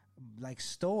 Because, like,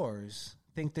 stores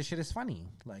think this shit is funny.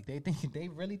 Like, they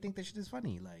really think this shit is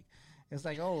funny. Like, it's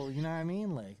like, oh, you know what I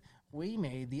mean? Like, we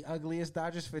made the ugliest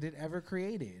Dodgers fitted ever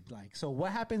created. Like, so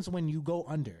what happens when you go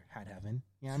under Hat Heaven?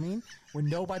 You know what I mean? When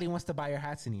nobody wants to buy your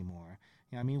hats anymore.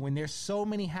 You know what I mean? When there's so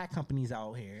many hat companies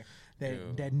out here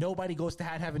that nobody goes to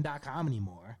hatheaven.com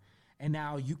anymore. And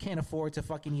now you can't afford to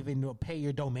fucking even pay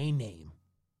your domain name.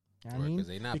 You know what I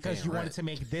mean? Because you wanted to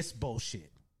make this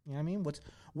bullshit. You know what I mean?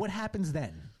 What happens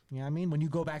then? You know what I mean? When you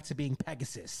go back to being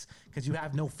Pegasus because you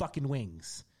have no fucking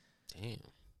wings. Damn.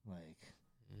 Like,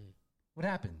 What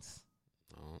happens?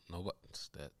 No, but it's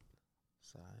that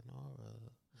sayonara.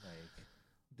 Like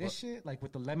this shit, like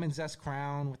with the lemon zest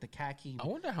crown, with the khaki. I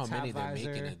wonder how top many they're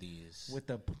visor, making of these.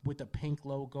 with the pink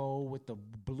logo, with the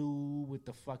blue, with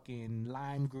the fucking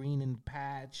lime green and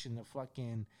patch, and the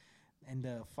fucking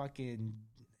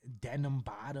denim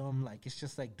bottom. Like it's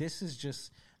just like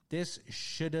this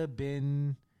should have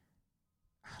been.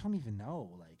 I don't even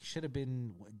know. Like should have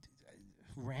been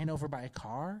ran over by a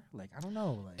car. Like I don't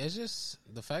know. Like It's just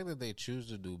the fact that they choose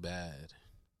to do bad,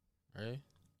 right?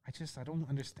 I don't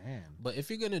understand. But if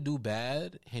you're gonna do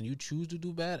bad and you choose to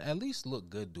do bad, at least look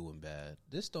good doing bad.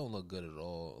 This don't look good at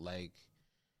all. Like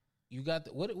you got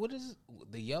what is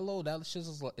the yellow? That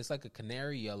just it's like a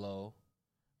canary yellow,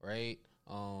 right?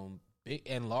 Big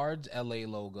and large LA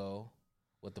logo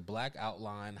with the black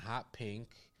outline, hot pink.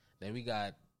 Then we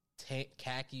got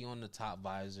khaki on the top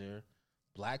visor,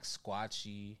 black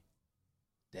squatchy,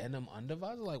 denim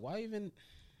undervisor. Like why even?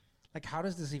 Like, how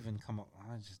does this even come up?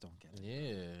 I just don't get it. Yeah.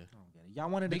 I don't get it. Y'all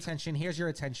wanted attention. Here's your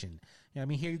attention. You know what I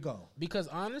mean? Here you go. Because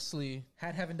honestly,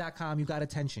 Hatheaven.com, you got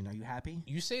attention. Are you happy?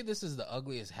 you say this is the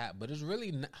ugliest hat, but it's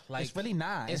really not. Like, It's really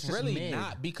not. It's just really mid.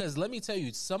 not. Because let me tell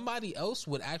you, somebody else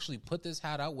would actually put this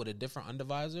hat out with a different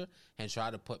undervisor and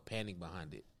try to put panic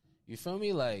behind it. You feel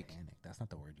me? Like, Panic. That's not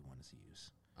the word you wanted to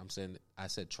use. I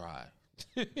said try.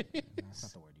 That's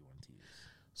not the word you wanted to use.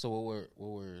 So what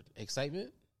were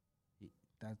excitement?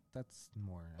 That's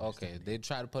more. Okay, they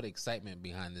try to put excitement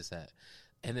behind this hat,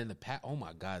 and then the patch. Oh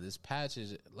my god, this patch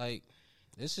is like,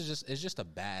 it's just a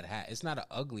bad hat. It's not an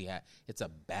ugly hat. It's a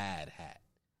bad hat.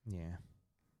 Yeah,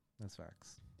 that's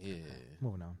facts. Yeah.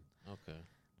 Moving on. Okay.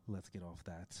 Let's get off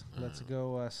that. Let's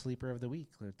go sleeper of the week.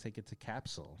 Let's take it to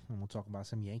Capsule, and we'll talk about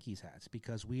some Yankees hats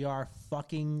because we are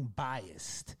fucking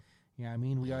biased. You know what I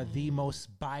mean? We are the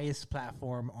most biased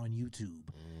platform on YouTube.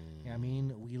 You know what I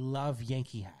mean? We love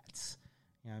Yankee hats.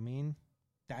 You know what I mean?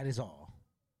 That is all.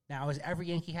 Now, is every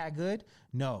Yankee hat good?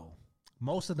 No.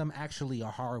 Most of them actually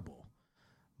are horrible.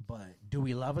 But do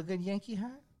we love a good Yankee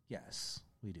hat? Yes,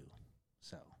 we do.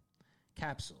 So,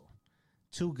 Capsule.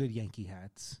 2 good Yankee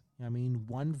hats. You know what I mean?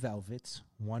 1 velvet,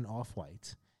 1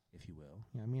 off-white, if you will.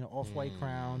 You know what I mean? An off-white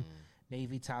crown,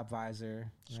 navy top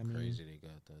visor. It's you know what I mean? crazy they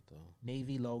got that though.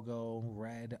 Navy logo,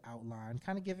 red outline,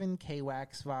 kind of giving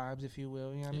K-Wax vibes, if you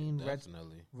will. You know what I mean?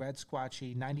 Definitely. Red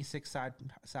squatchy, 96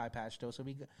 side patch though. So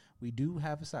we do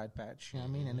have a side patch, you know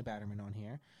what I mean, and a batterman on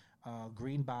here.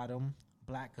 Green bottom,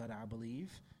 black gutter, I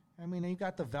believe. I mean, and you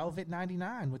got the velvet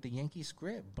 99 with the Yankee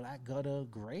script, black gutter,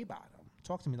 gray bottom.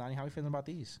 Talk to me, Lonnie. How are you feeling about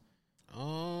these?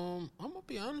 I'm gonna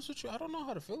be honest with you. I don't know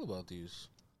how to feel about these.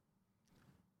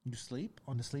 You sleep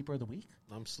on the sleeper of the week?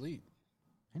 I'm sleep.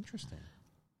 Interesting.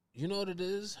 You know what it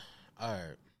is? All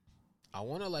right. I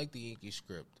want to like the Yankee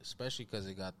script, especially because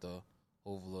it got the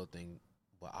overload thing.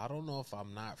 But I don't know if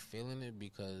I'm not feeling it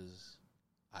because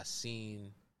I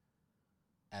seen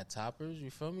at Toppers.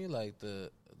 You feel me? Like the.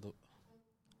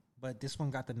 But this one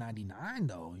got the 99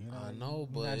 though. You know, I know,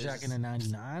 but you're not jacking the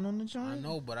 99 on the joint. I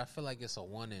know, but I feel like it's a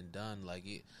one and done.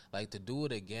 Like to do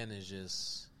it again is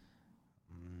just.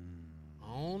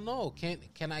 I don't know.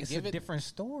 Can I It's give a it? different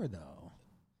store though.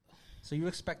 So you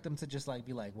expect them to just like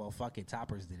be like, well, fuck it,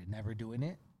 Toppers did it, never doing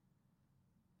it.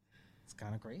 It's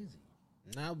kind of crazy.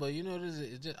 Nah, but you know,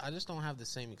 I just don't have the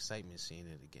same excitement seeing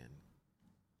it again.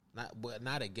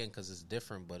 Not again because it's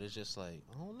different, but it's just like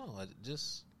I don't know.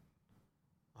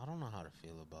 I don't know how to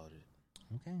feel about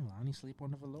it. Okay, Lonnie sleep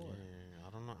on the velour. Yeah,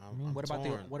 I don't know. I'm what about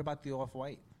torn. what about the off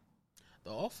white?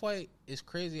 The off white is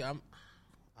crazy. I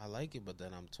like it, but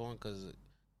then I'm torn because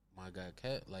my guy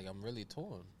Cat. Like I'm really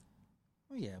torn.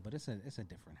 Oh yeah, but it's a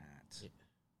different hat. Yeah.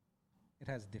 It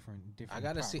has different. I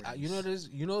gotta see. You know this.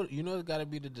 You know. It's gotta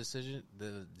be the decision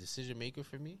maker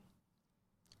for me.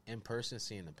 In person,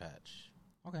 seeing the patch.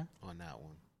 Okay. On that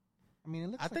one. I mean,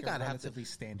 it looks like a relatively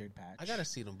standard patch. I gotta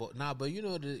see them both. Nah, but you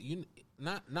know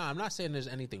I'm not saying there's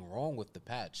anything wrong with the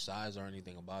patch size or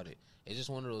anything about it. It's just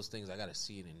one of those things I gotta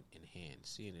see it in hand.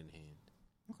 See it in hand.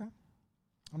 Okay.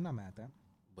 I'm not mad at that.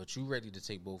 But you ready to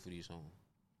take both of these home?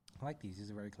 I like these.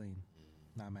 These are very clean.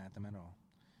 Not mad at them at all.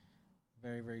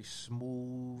 Very, very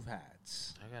smooth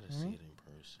hats. I gotta see it in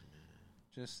person, man.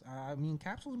 Just, I mean,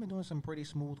 Capsule's been doing some pretty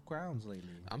smooth crowns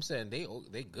lately. I'm saying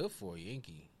they good for a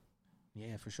Yankee.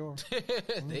 Yeah, for sure.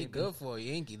 They good for a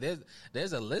Yankee.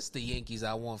 There's a list of Yankees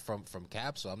I want from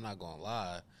Capsule. I'm not gonna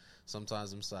lie.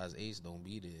 Sometimes them size 8s don't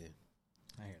be there.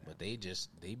 I hear that. But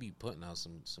they be putting out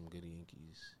some good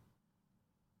Yankees.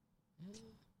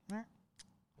 Right.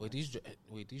 Wait,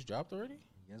 these dropped already?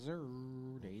 Yes, sir.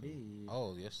 They did.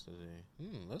 Oh, yesterday.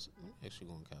 Let me actually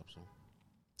go on Capsule.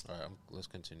 All right, let's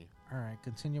continue. All right,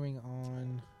 continuing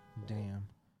on. Damn.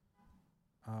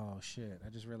 Oh shit! I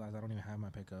just realized I don't even have my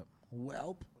pickup.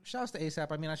 Welp. Shouts to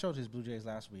ASAP. I mean, I showed his Blue Jays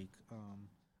last week.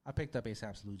 I picked up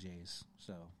ASAP's Blue Jays.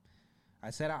 So I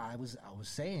said I was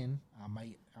saying I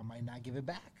might not give it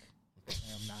back.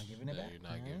 I'm not giving it back. You're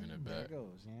not giving it There back. it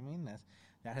goes. You know what I mean?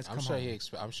 That has come. I'm sure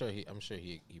home.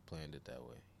 he planned it that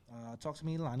way. Talk to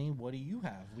me, Lonnie. What do you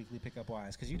have weekly pickup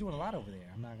wise? Because you're doing a lot over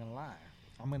there. I'm not gonna lie.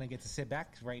 I'm gonna get to sit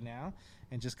back right now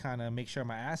and just kind of make sure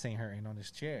my ass ain't hurting on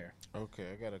this chair.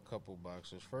 Okay, I got a couple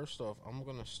boxes. First off, I'm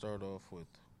gonna start off with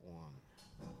one.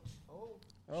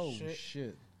 Oh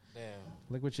shit! Damn.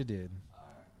 Look what you did.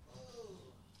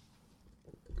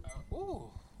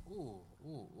 Ooh.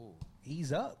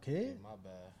 Ease up, kid. My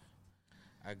bad.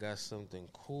 I got something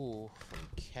cool from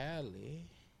Cali.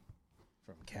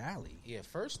 From Cali. Yeah,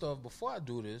 first off, before I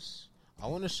do this, I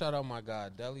want to shout out my guy,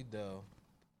 Deli Dell.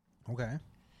 Okay.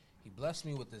 He blessed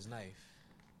me with this knife.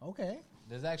 Okay.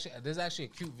 There's actually a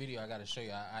cute video I got to show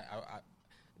you.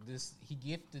 He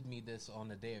gifted me this on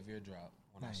the day of your drop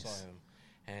when I saw him,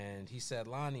 and he said,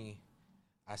 "Lonnie,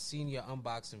 I seen your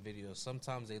unboxing videos.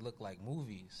 Sometimes they look like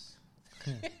movies."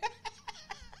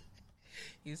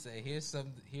 He said, "Here's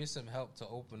some help to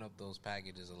open up those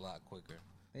packages a lot quicker."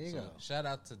 There you go. Shout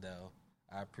out to Dell.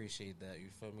 I appreciate that. You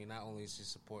feel me? Not only is she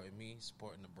supporting me,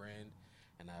 supporting the brand,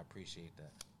 and I appreciate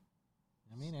that.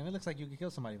 I mean, and it looks like you could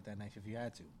kill somebody with that knife if you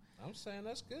had to. I'm saying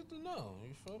that's good to know.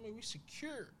 You feel me? We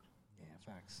secure. Yeah,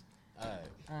 facts. All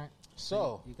right.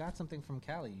 So you got something from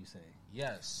Cali, you say?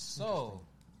 Yes. So,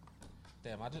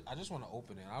 damn, I just want to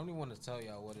open it. I don't even want to tell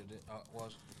y'all what it is.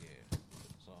 Yeah.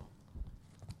 So,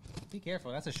 be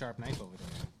careful. That's a sharp knife over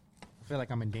there. I feel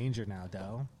like I'm in danger now,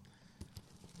 Dell.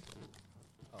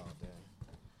 Oh damn!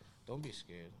 Don't be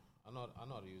scared. I know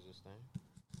how to use this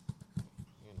thing.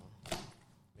 You know,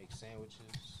 make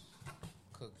sandwiches,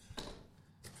 cook.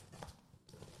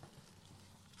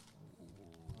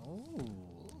 Ooh.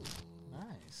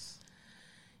 Nice.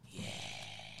 Yeah.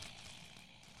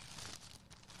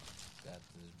 Got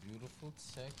this beautiful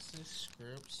Texas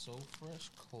script, So Fresh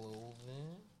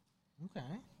clothing.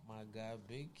 Okay. My guy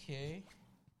Big K,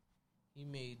 he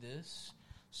made this.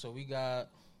 So we got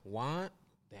wine.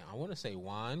 Damn, I want to say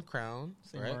wine crown,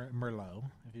 say right? Merlot,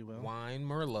 if you will. Wine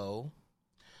Merlot.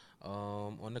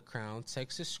 On the crown,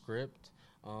 Texas script,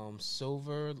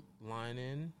 silver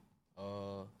lining.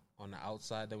 On the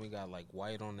outside, then we got like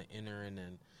white on the inner and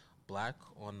then black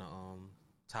on the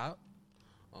top,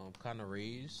 kind of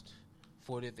raised.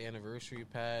 40th anniversary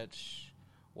patch,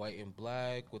 white and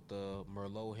black with the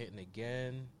Merlot hitting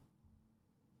again.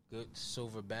 Good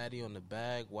silver baddie on the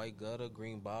bag, white gutter,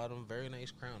 green bottom. Very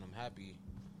nice crown. I'm happy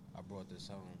I brought this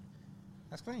home.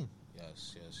 That's clean.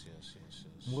 Yes.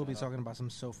 We'll be talking about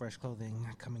some So Fresh clothing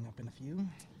coming up in a few.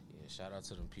 Yeah, shout out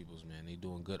to them peoples, man. They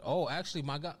doing good. Oh, actually,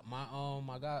 my guy,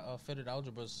 Fitted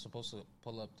Algebra is supposed to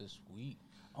pull up this week.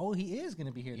 Oh, he is going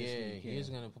to be here this week. Yeah, he is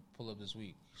going to pull up this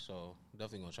week. So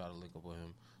definitely going to try to link up with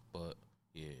him. But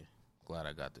yeah, glad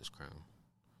I got this crown.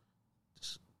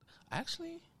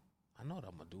 Actually, I know what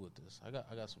I'm gonna do with this. I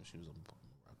got some shoes I'm gonna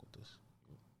rock with this.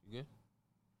 You good?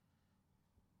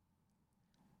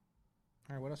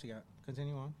 All right, what else you got?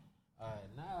 Continue on. All right,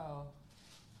 now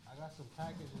I got some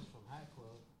packages from Hat Club.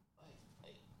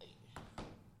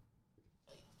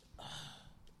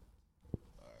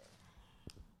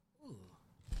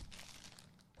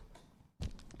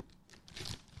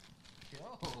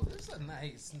 Yo, this is a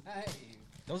nice knife.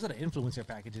 Those are the influencer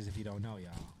packages. If you don't know,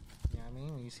 y'all. You know what I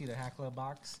mean? When you see the Hat Club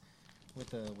box with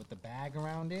the bag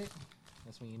around it,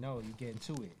 that's when you know you get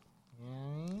into it. You know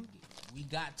what I mean? We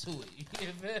got to it. You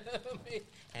feel me?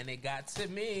 And it got to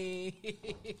me.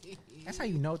 That's how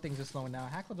you know things are slowing down.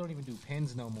 Hat Club don't even do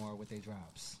pins no more with their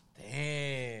drops.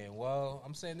 Damn. Well,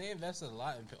 I'm saying they invested a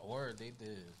lot in word. They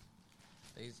did.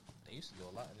 They used to do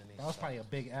a lot. And then That was probably a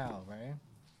big L, right?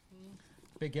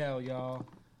 Big L, y'all.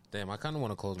 Damn, I kind of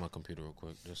want to close my computer real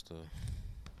quick just to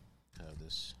have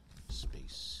this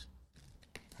space.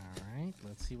 All right,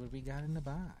 let's see what we got in the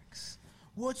box.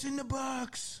 What's in the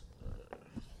box?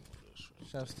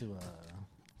 Shouts to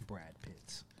Brad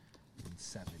Pitt in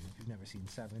Seven. If you've never seen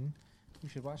Seven, you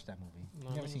should watch that movie. No,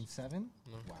 You never seen Seven?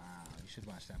 No. Wow, you should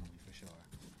watch that movie for sure.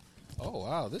 Oh,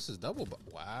 wow. This is double box.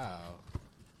 Wow.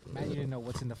 Matt, you didn't know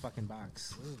what's in the fucking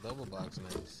box. This is double box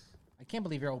nice. I can't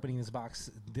believe you're opening this box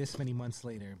this many months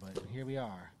later, but here we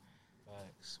are.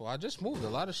 So I just moved. A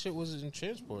lot of shit was in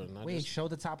transport. And Wait, show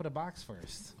the top of the box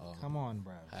first. Oh. Come on,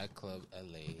 bro. Hat Club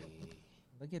LA.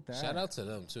 Look at that. Shout out to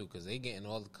them, too, because they getting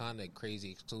all the kind of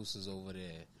crazy exclusives over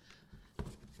there.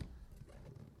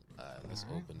 Let's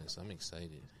open this. I'm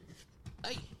excited.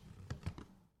 Hey.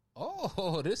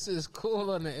 Oh, this is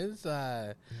cool on the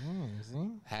inside.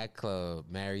 See? Hat Club,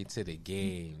 married to the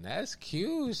game. That's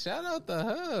cute. Shout out to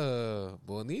her.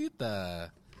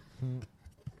 Bonita.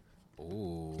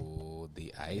 Oh,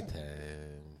 the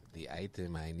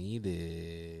item I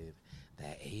needed.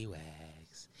 That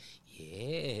AWACS.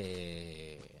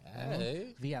 Yeah.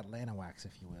 Alright. The Atlanta wax,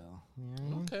 if you will.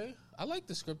 Yeah. Okay. I like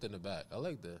the script in the back. I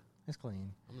like the. It's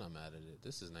clean. I'm not mad at it.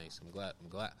 This is nice. I'm glad.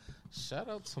 Shout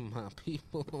out to my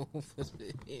people for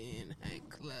the Hat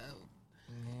Club.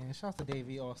 Yeah, shout out to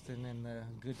Davey Austin and the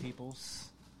good peoples.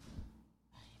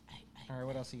 All right,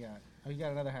 what else you got? Oh, you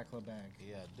got another Hat Club bag.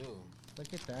 Yeah, I do.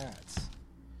 Look at that.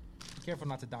 Be careful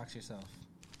not to dox yourself.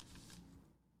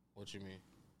 What you mean?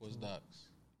 What's docs?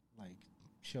 Like,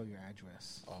 show your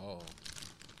address. Oh.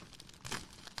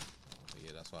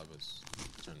 Yeah, that's why I was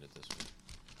turned it this way.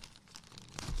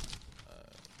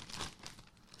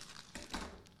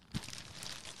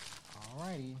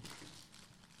 Alrighty.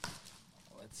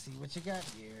 Let's see what you got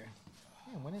here.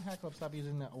 Man, when did Hat Club stop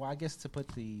using the... Well, I guess to put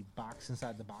the box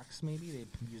inside the box, maybe. They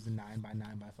use the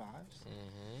 9x9x5s.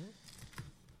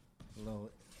 Mm-hmm.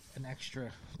 An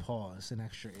extra pause, an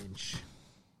extra inch.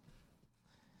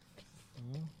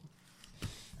 Mm-hmm.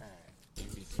 Alright. You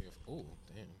be careful. Oh,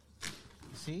 damn.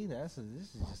 See, this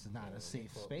is just not a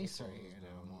safe space right here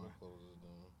no more.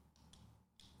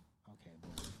 Okay,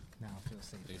 boy. Now I feel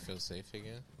safe. Do you feel safe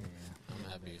again? Yeah. I'm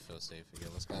happy you feel safe again.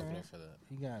 Let's clap it up for that.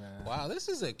 You got a... Wow, this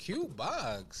is a cute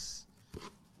box. You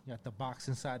got the box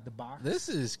inside the box. This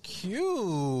is cute.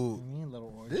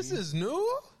 Little orgy. This is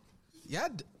new? Yeah,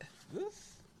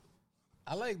 this?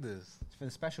 I like this. It's for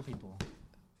the special people.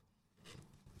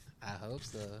 I hope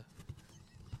so. All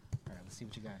right, let's see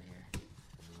what you got here.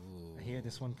 Ooh. I hear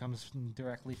this one comes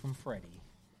directly from Freddie.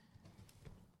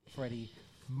 Freddie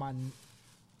Man...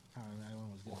 that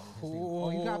one was good. Oh,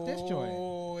 you got this joint.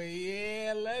 Oh,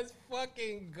 yeah, let's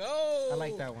fucking go. I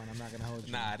like that one. I'm not going to hold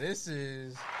you. Nah, this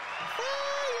is fire.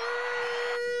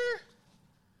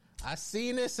 I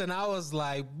seen this and I was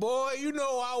like, boy, you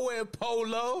know I wear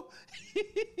polo.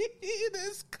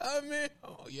 This coming.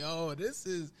 Oh, yo, this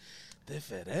is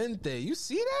diferente. You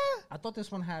see that? I thought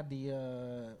this one had the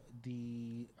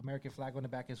American flag on the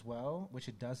back as well, which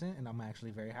it doesn't, and I'm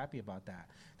actually very happy about that.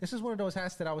 This is one of those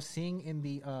hats that I was seeing in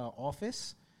the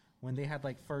office when they had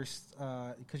like first,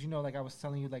 because like I was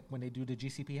telling you, like when they do the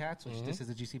GCP hats, which this is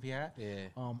a GCP hat. Yeah.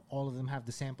 All of them have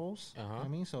the samples. You know what I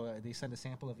mean, so they send a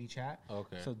sample of each hat.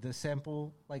 Okay. So the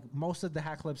sample, like most of the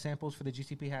Hat Club samples for the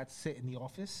GCP hats, sit in the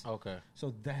office. Okay.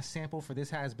 So the sample for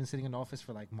this hat has been sitting in the office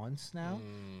for like months now.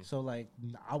 So like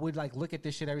I would like look at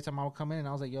this shit every time I would come in, and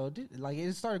I was like, yo, like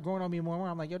it started growing on me more and more.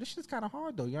 I'm like, yo, this shit's kind of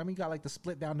hard though. You know what I mean? Got like the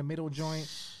split down the middle joint.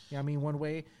 You know what I mean? One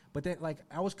way. But then, like,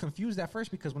 I was confused at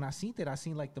first because when I seen it, I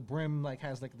seen, like, the brim, like,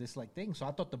 has, like, this, like, thing. So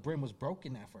I thought the brim was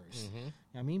broken at first. You know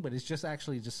what I mean? But it's just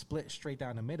actually just split straight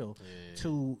down the middle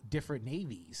to different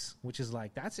navies, which is,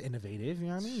 like, that's innovative. You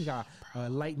know what I mean? You got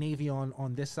light navy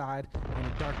on this side and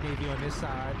a dark navy on this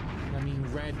side. You know what I mean?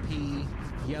 Red P,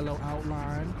 yellow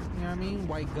outline. You know what I mean?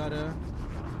 White gutter,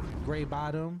 gray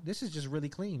bottom. This is just really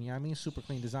clean. You know what I mean? Super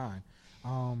clean design.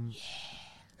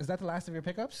 Is that the last of your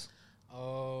pickups?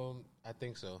 I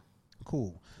think so.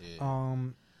 Cool. Yeah.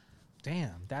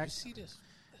 Damn. That. You see this?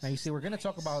 Now you see, we're gonna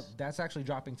talk about that's actually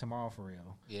dropping tomorrow for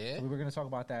real. Yeah. So we were gonna talk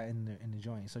about that in the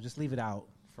joint. So just leave it out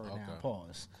for now.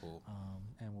 Pause. Cool.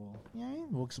 And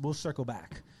we'll circle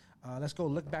back. Let's go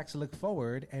look back to look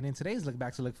forward. And in today's look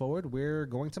back to look forward, we're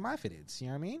going to My Fitteds. You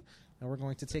know what I mean? And we're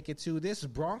going to take it to this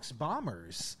Bronx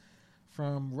Bombers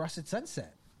from Russet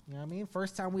Sunset. You know what I mean?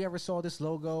 First time we ever saw this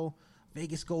logo,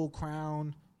 Vegas gold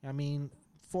crown. You know what I mean?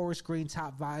 Forest green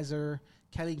top visor,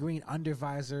 Kelly green under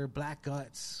visor, black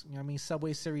guts. You know what I mean?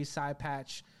 Subway Series side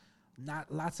patch.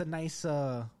 Not lots of nice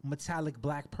metallic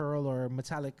black pearl or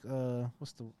metallic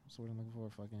what's the word I'm looking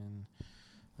for?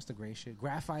 What's the gray shit?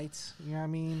 Graphite. You know what I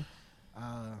mean?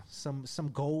 Some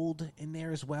gold in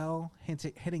there as well,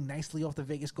 hitting nicely off the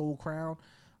Vegas gold crown.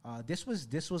 This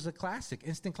was a classic,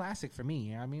 instant classic for me.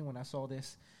 You know what I mean? When I saw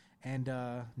this, and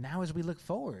now as we look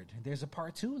forward, there's a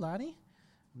part 2, Lonnie.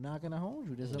 I'm not gonna hold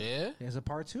you. There's a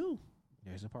part 2.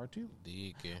 There's a part 2.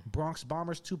 Bronx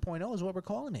Bombers 2.0 is what we're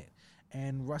calling it.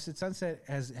 And Russet Sunset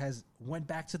has went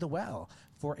back to the well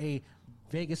for a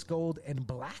Vegas gold and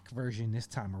black version this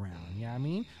time around. You know what I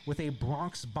mean? With a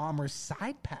Bronx Bombers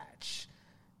side patch.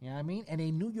 You know what I mean? And a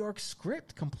New York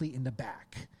script complete in the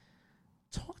back.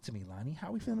 Talk to me, Lonnie. How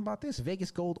are we feeling about this?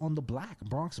 Vegas gold on the black.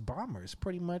 Bronx Bombers.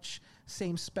 Pretty much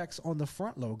same specs on the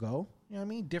front logo. You know what I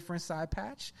mean? Different side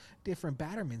patch. Different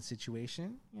batterman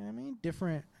situation. You know what I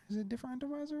mean? Is it different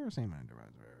undervisor or same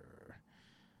undervisor?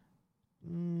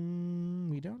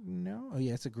 We don't know.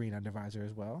 yeah, it's a green undervisor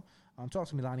as well. Talk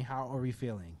to me, Lonnie. How are we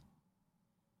feeling?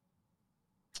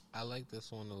 I like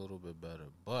this one a little bit better,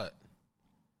 but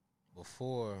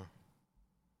before,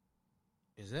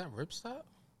 is that ripstop?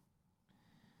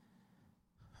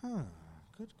 Huh.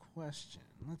 Good question.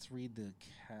 Let's read the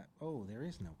cap. Oh, there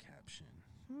is no caption.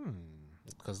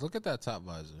 Because look at that top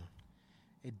visor,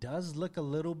 It does look a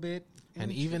little bit,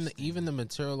 and even the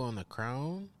material on the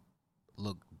crown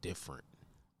look different.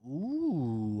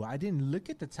 Ooh, I didn't look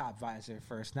at the top visor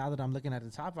first. Now that I'm looking at the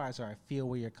top visor, I feel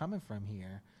where you're coming from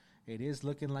here. It is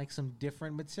looking like some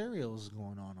different materials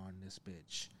going on this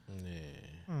bitch.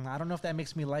 Yeah, I don't know if that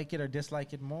makes me like it or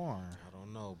dislike it more. I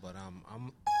don't know, but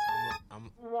I'm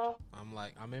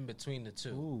in between the two.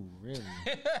 Ooh, really?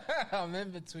 I'm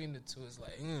in between the two. It's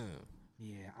like,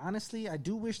 Yeah, honestly, I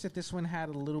do wish that this one had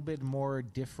a little bit more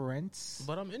difference.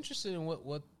 But I'm interested in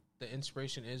what the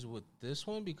inspiration is with this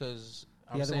one, because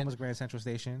The other one was Grand Central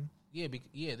Station. Yeah,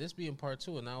 this being part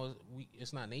 2, and now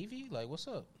it's not Navy. Like, what's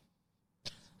up?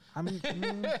 I mean,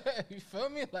 You feel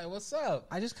me? Like, what's up?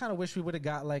 I just kind of wish we would have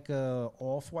got like a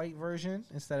off-white version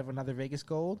instead of another Vegas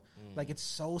gold. Like, it's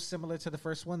so similar to the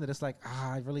first one that it's like,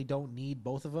 I really don't need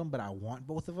both of them, but I want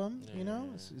both of them. You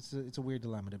know, it's a weird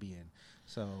dilemma to be in.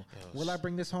 So, will I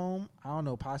bring this home? I don't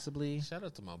know. Possibly. Shout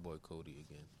out to my boy Cody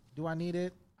again. Do I need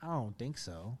it? I don't think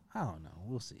so. I don't know.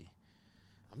 We'll see.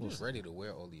 I'm just ready to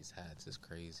wear all these hats. It's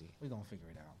crazy. We're gonna figure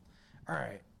it out. All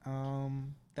right.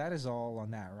 That is all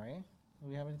on that, right? Do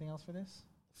we have anything else for this?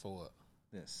 For what?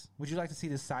 This. Would you like to see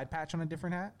this side patch on a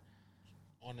different hat?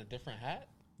 On a different hat?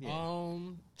 Yeah.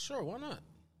 Sure, why not?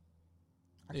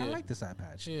 I kind of like the side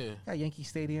patch. Yeah. Got Yankee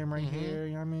Stadium right here.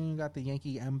 You know what I mean? You got the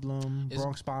Yankee emblem,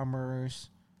 Bronx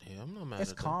Bombers. Yeah, I'm not mad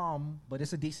It's at that. calm, but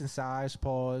it's a decent size,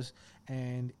 pause,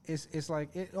 and it's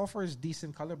like it offers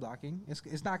decent color blocking.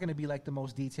 It's not going to be like the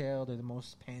most detailed or the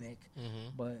most panic,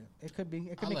 but it could be.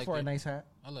 It could I make like for a it. nice hat.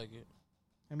 I like it.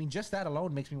 I mean, just that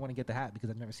alone makes me want to get the hat because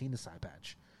I've never seen the side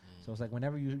patch. So it's like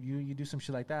whenever you do some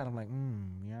shit like that, I'm like,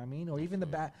 you know what I mean? Or even the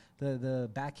back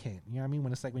hint, you know what I mean?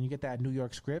 When it's like when you get that New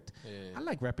York script, Yeah. I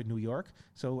like repping New York.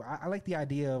 So I like the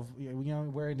idea of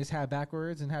wearing this hat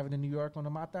backwards and having the New York on the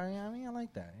mata. You know what I mean? I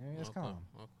like that. It's calm.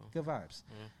 Okay. Good vibes.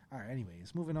 All right,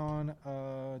 anyways, moving on.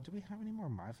 Do we have any more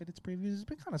My Fitteds previews? It's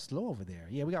been kind of slow over there.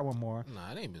 Yeah, we got one more.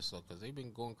 Nah, it ain't been slow because they've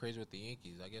been going crazy with the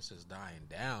Yankees. I guess it's dying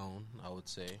down, I would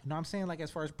say. No, I'm saying like as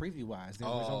far as preview-wise, there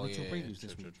was only two previews true,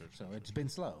 this week. true, So true, it's been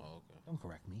slow. Oh, okay. Don't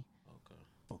correct me. Okay.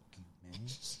 Fuck you, man.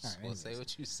 All right, Well, say anyways.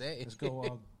 what you say. Let's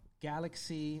go.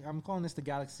 Galaxy. I'm calling this the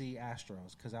Galaxy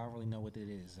Astros because I don't really know what it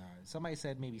is. Somebody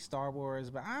said maybe Star Wars,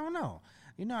 but I don't know.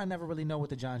 You know, I never really know what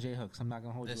the John J. Hooks. I'm not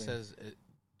gonna hold This you. says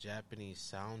Japanese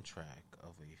soundtrack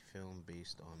of a film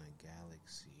based on a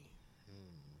galaxy.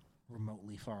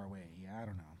 Remotely far away. Yeah, I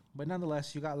don't know. But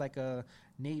nonetheless, you got like a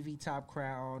navy top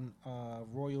crown,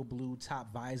 royal blue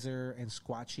top visor, and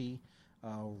squatchy.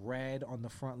 Red on the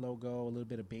front logo, a little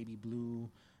bit of baby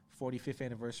blue. 45th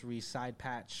anniversary side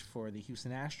patch for the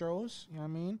Houston Astros. You know what I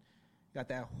mean? Got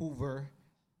that Hoover.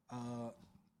 I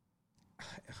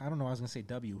don't know. I was gonna say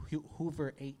W.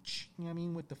 Hoover H. You know what I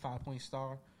mean? With the 5-point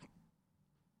star.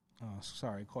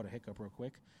 Sorry, caught a hiccup real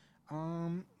quick.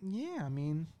 Yeah, I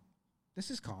mean,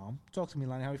 this is calm. Talk to me,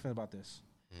 Lonnie. How are you feeling about this?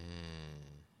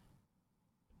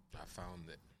 I found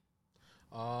it.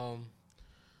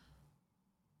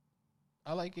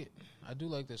 I like it. I do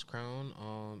like this crown.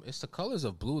 It's the colors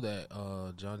of blue that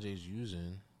John Jay's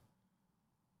using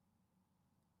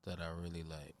that I really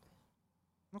like.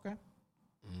 Okay.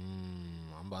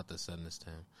 I'm about to send this to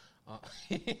him.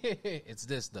 It's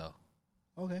this though.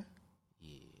 Okay.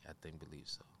 Yeah, I believe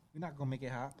so. You're not gonna make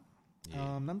it hot.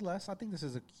 Yeah. Nonetheless, I think this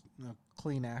is a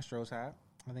clean Astros hat.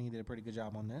 I think he did a pretty good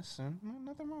job on this, and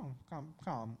nothing wrong.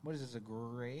 Calm. What is this? A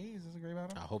gray? Is this a gray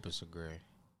bottom? I hope it's a gray.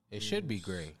 It should be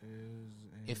gray.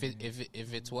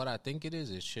 If it's what I think it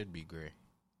is, it should be gray.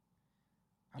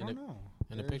 I don't know.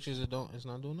 In the pictures, it's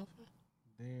not doing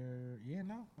nothing.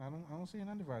 No, I don't see an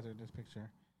undervisor in this picture.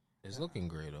 It's looking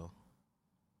gray though.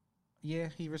 Yeah,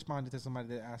 he responded to somebody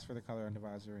that asked for the color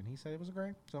undervisor, and he said it was a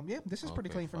gray. So yeah, this is pretty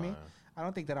Okay, clean for me. fire. I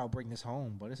don't think that I'll bring this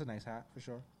home, but it's a nice hat for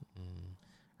sure.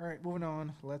 All right, moving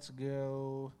on. Let's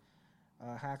go.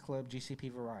 Hat Club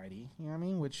GCP Variety. You know what I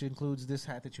mean? Which includes this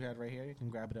hat that you had right here. You can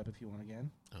grab it up if you want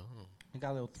again. Oh. We got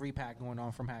a little 3-pack going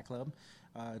on from Hat Club.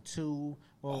 I gotta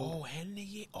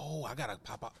I gotta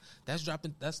pop out. That's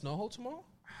dropping. That's NoHo tomorrow.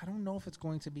 I don't know if it's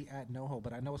going to be at NoHo,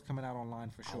 but I know it's coming out online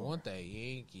for I sure. want that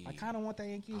Yankee. I kind of want that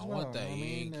Yankee as I well. want that you know what I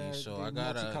mean? Yankee. So the I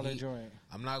got multicolored joint.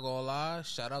 I'm not gonna lie.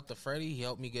 Shout out to Freddie. He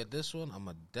helped me get this one. I'm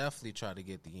gonna definitely try to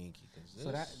get the Yankee.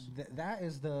 So that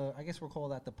is the, I guess we'll call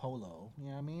that the Polo. You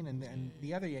know what I mean? And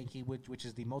the other Yankee, which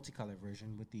is the multicolored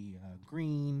version with the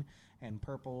green and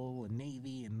purple and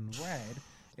navy and red,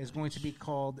 is going to be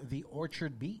called the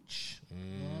Orchard Beach. You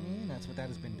know what I mean? That's what that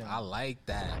has been done. I like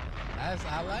that.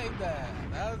 I like that.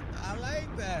 I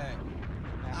like that.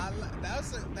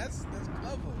 That's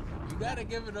clever. You gotta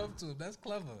give it up to him. That's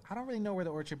clever. I don't really know where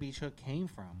the Orchard Beach hook came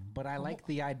from, but I like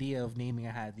the idea of naming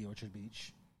a hat the Orchard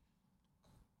Beach.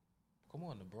 Come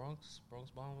on, the Bronx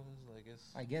Bombers. Like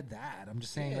it's. I get that. I'm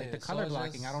just saying, Yeah, like the so color it's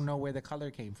blocking. just- I don't know where the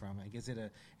color came from. Like, is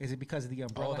it because of the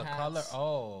umbrella? the hats? color.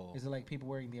 Oh, Is it like people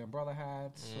wearing the umbrella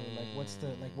hats?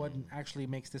 Or like what actually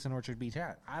makes this an Orchard Beach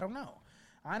hat? I don't know.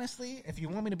 Honestly, if you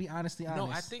want me to be honestly honest, no,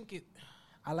 I think it.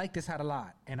 I like this hat a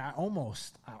lot, and I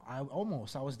was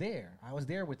there. I was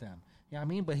there with them. You know what I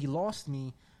mean? But he lost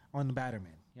me on the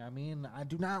Batterman. You know what I mean? I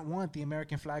do not want the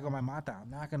American flag on my mata. I'm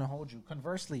not going to hold you.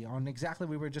 Conversely, on exactly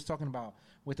what we were just talking about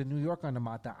with the New York on the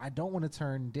mata, I don't want to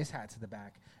turn this hat to the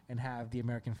back and have the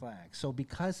American flag. So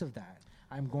because of that,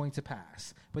 I'm going to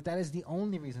pass. But that is the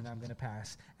only reason I'm going to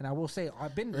pass. And I will say,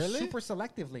 I've been super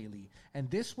selective lately, and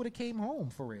this would have came home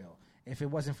for real if it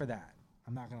wasn't for that.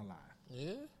 I'm not going to lie.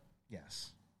 Yeah.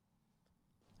 Yes.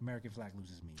 American flag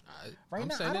loses me. I'm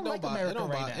now, saying I don't like America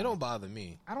right now. It don't bother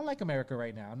me. I don't like America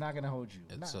right now. I'm not going to hold you.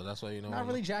 So that's why you know. Not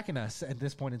really jacking us at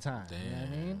this point in time. Damn. You know what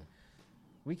I mean?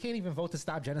 We can't even vote to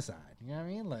stop genocide. You know what I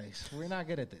mean? Like, we're not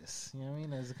good at this. You know what I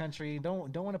mean? As a country,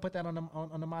 don't want to put that on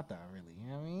the mata, really.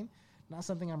 You know what I mean? Not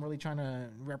something I'm really trying to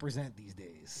represent these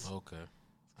days. Okay.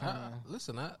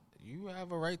 Listen, you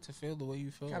have a right to feel the way you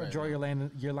feel. Gotta draw your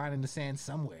line in the sand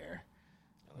somewhere.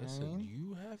 Listen,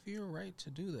 you have your right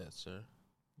to do that, sir.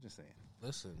 Just saying.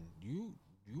 Listen, you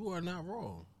are not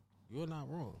wrong. You are not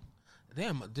wrong.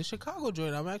 Damn, the Chicago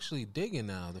joint, I'm actually digging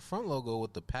now. The front logo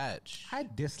with the patch. I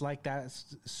dislike that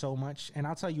so much, and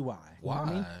I'll tell you why. Why? You know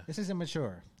what I mean? This is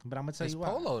immature, but I'm gonna tell It's you why.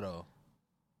 polo though.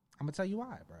 I'm gonna tell you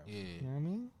why, bro. Yeah. You know what I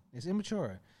mean? It's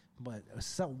immature. But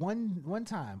one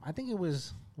time, I think it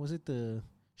was it the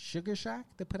Sugar Shack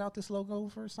that put out this logo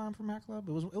first time for Mac Club?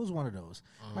 It was one of those.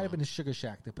 Might have been the Sugar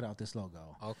Shack that put out this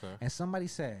logo. Okay. And somebody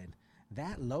said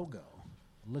that logo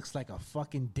looks like a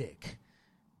fucking dick.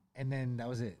 And then that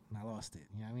was it. And I lost it.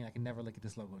 You know what I mean? I can never look at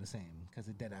this logo the same because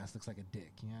it dead ass looks like a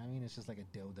dick. You know what I mean? It's just like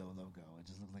a dildo logo. It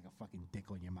just looks like a fucking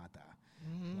dick on your mata.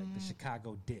 Like the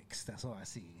Chicago dicks. That's all I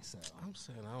see. So I'm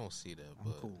saying I don't see that,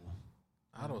 I'm but cool.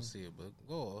 I don't see it, but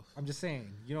go off. I'm just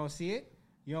saying, you don't see it?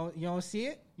 You don't see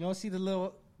it? You don't see the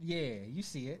little you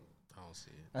see it. I don't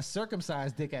see it. A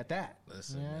circumcised dick at that.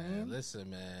 Listen, You know what I man. mean? Listen,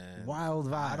 man. Wild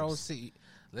vibes. I don't see.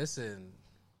 Listen,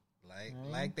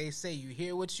 like they say, you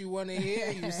hear what you want to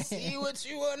hear, you see what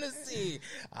you want to see.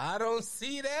 I don't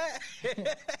see that.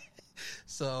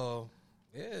 So,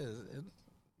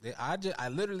 yeah, I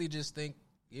literally just think,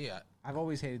 yeah. I've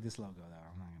always hated this logo though.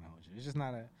 I'm not gonna hold you. It's just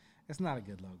not a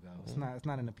good logo. It's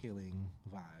not an appealing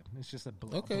vibe. It's just a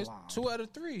blob. Okay, 2 out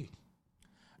of 3.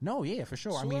 No, yeah, for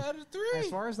sure. 2 I mean, out of 3. as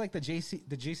far as like the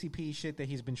JCP shit that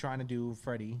he's been trying to do,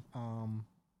 Freddie.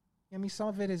 I mean, some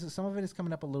of it is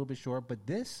coming up a little bit short, but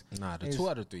this Nah, the is, 2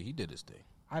 out of 3, he did his thing.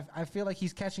 I feel like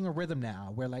he's catching a rhythm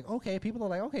now, where like, okay, people are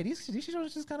like, okay, these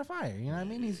joints just kind of fire. You know what I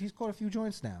mean? He's caught a few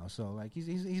joints now, so like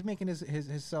he's making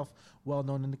his self well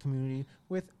known in the community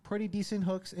with pretty decent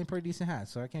hooks and pretty decent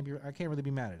hats. So I can't really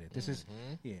be mad at it. This is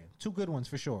 2 good ones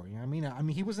for sure. You know what I mean? I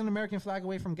mean, he was an American flag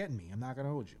away from getting me. I'm not gonna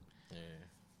hold you.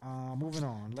 Yeah. Moving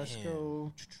on. Let's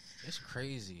go. It's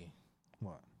crazy.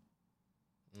 What?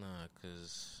 Nah,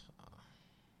 cause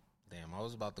damn, I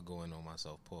was about to go in on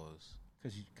myself. Pause.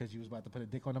 Because you was about to put a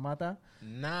dick on the mata?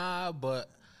 Nah,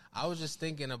 but I was just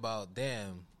thinking about,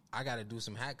 damn, I got to do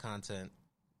some hat content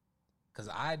because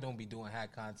I don't be doing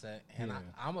hat content, and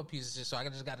I'm a piece of shit, so I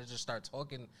just got to just start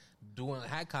doing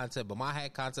hat content. But my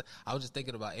hat content, I was just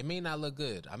thinking about, it may not look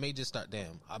good. I may just start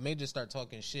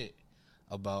talking shit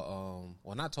about,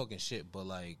 well, not talking shit, but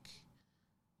like,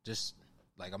 just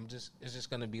like it's just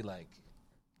gonna be like.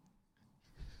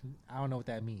 I don't know what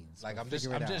that means. Like I'm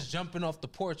just jumping off the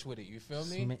porch with it. You feel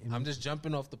me? I'm just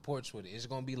jumping off the porch with it. It's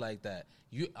gonna be like that.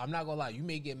 I'm not gonna lie. You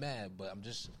may get mad, but I'm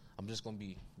just gonna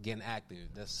be getting active.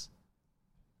 That's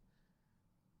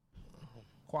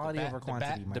quality over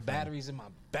quantity. The battery's in my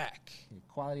back.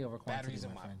 Quality over quantity. Batteries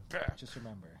in my friend. back. Just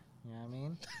remember. You know what I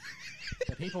mean?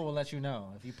 The people will let you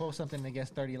know if you post something that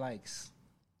gets 30 likes.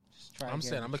 Just try. I'm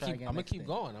saying I'm gonna keep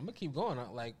going. going. I'm gonna keep going.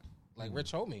 Like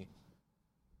Rich Homie.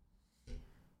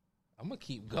 I'm gonna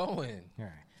keep going. All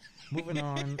right. Moving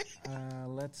on.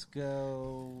 Let's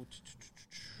go.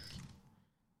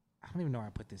 I don't even know where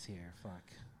I put this here. Fuck.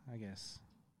 I guess.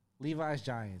 Levi's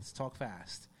Giants. Talk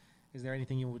fast. Is there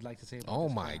anything you would like to say about Oh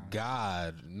this my round?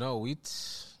 God. No, we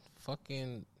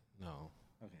fucking no.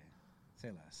 Okay. Say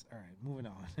less. All right. Moving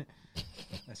on.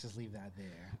 Let's just leave that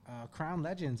there. Crown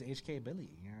Legends, HK Billy.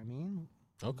 You know what I mean?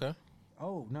 Okay.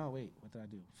 Oh, no. Wait. What did I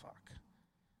do? Fuck.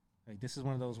 Like, this is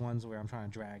one of those ones where I'm trying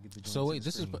to drag the So wait,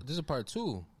 this is part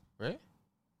 2, right?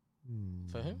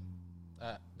 For him?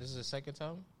 This is the second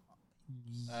time?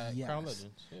 Yes. Crown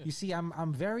Legends. Yeah. You see,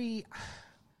 I'm very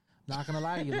not gonna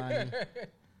lie to you, Lonnie.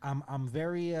 I'm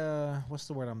very what's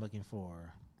the word I'm looking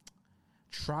for?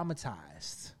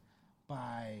 Traumatized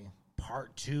by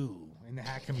part 2 in the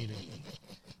hack community.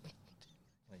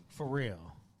 Like, for real.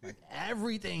 Like,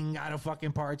 everything got a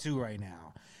fucking part 2 right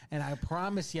now. And I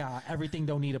promise y'all, everything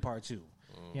don't need a part 2. You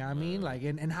know what I mean? Like,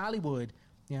 in Hollywood,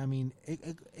 you know what I mean?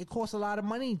 It costs a lot of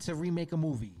money to remake a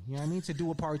movie. You know what I mean? To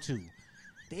do a part 2.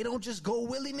 They don't just go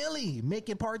willy-nilly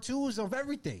making part 2s of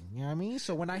everything. You know what I mean?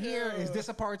 So when I hear, is this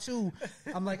a part 2?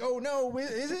 I'm like, oh, no,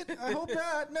 is it? I hope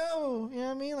not. No. You know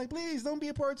what I mean? Like, please, don't be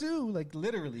a part 2. Like,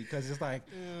 literally, because it's like,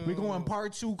 we're going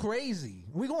part 2 crazy.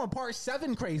 We're going part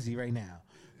 7 crazy right now.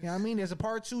 You know what I mean? There's a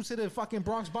part 2 to the fucking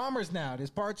Bronx Bombers now.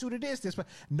 There's part 2 to this.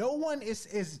 No one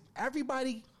is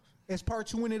everybody is part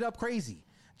 2ing it up crazy.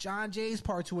 John Jay's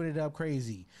part 2ing it up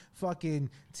crazy.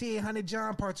 Fucking T-800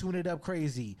 John part 2ing it up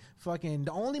crazy. Fucking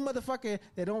the only motherfucker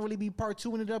that don't really be part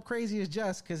 2ing it up crazy is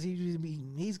Just, because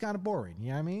he's kind of boring. You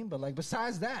know what I mean? But like,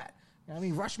 besides that, you know what I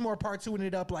mean? Rushmore part 2ing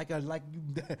it up like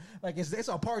it's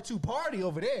a part 2 party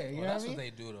over there. You know that's what I mean?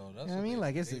 what they do though. That's You know what I mean?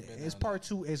 Like, it's part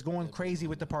 2 is going crazy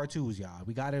with the part 2s, y'all.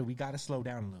 We gotta slow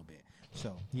down a little bit.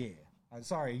 So yeah. I'm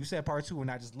sorry, you said part 2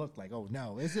 and I just looked like, oh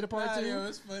no, is it a part 2? Yo,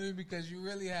 it's funny because you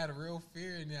really had a real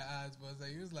fear in your eyes, but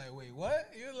like, you was like, wait,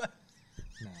 what? You're like,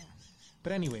 No.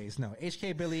 But anyways, no.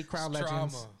 HK Billy, Crown It's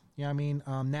Legends. trauma. You know what I mean?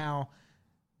 Now,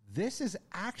 this is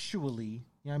actually, you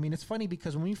know what I mean? It's funny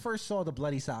because when we first saw the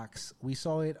Bloody Socks, we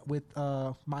saw it with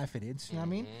My Fitteds, you know what I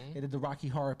mean? They did the Rocky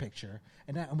Horror Picture.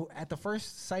 And at the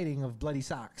first sighting of Bloody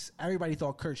Socks, everybody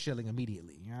thought Kurt Schilling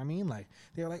immediately. You know what I mean? Like,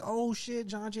 they were like, oh shit,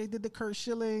 John Jay did the Kurt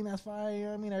Schilling. That's fine. You know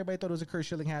what I mean? Everybody thought it was a Kurt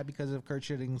Schilling hat because of Kurt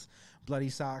Schilling's Bloody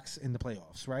Socks in the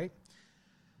playoffs, right?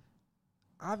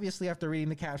 Obviously, after reading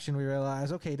the caption, we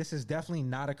realized, okay, this is definitely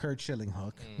not a Kurt Schilling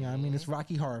hook. You know what I mean? It's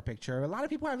Rocky Horror Picture. A lot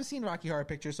of people haven't seen Rocky Horror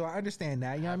Picture, so I understand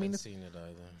that. You know what I mean? haven't seen it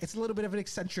either. It's a little bit of an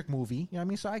eccentric movie. You know what I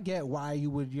mean? So I get why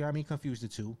you would, you know what I mean, confuse the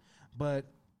two. But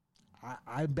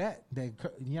I bet that,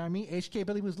 you know what I mean? HK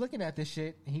Billy was looking at this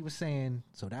shit, and he was saying,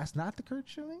 so that's not the Kurt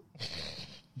Schilling?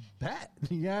 Bet.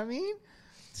 You know what I mean?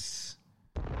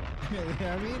 You know what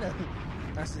I mean?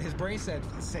 That's, his brain said,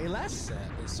 say less.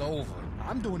 It's over.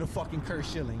 I'm doing a fucking Kurt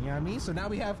Schilling, you know what I mean? So now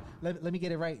we have, let me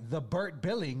get it right, the Burt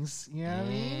Billings, you know what I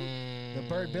mean? The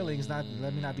Burt Billings, let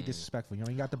me not be disrespectful, you know,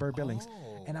 you got the Burt Billings.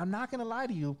 Oh. And I'm not going to lie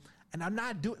to you, and I'm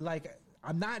not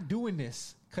doing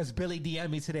this because Billy DM'd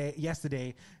me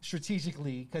yesterday,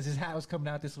 strategically, because his hat was coming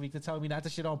out this week to tell me not to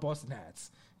shit on Boston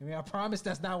hats. I mean, I promise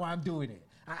that's not why I'm doing it.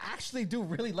 I actually do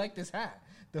really like this hat.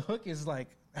 The hook is like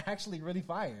actually really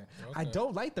fire. Okay. I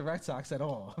don't like the Red Sox at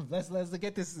all. Let's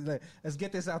get this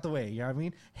out the way. You know what I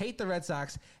mean? Hate the Red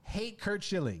Sox. Hate Kurt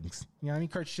Schillings. You know what I mean?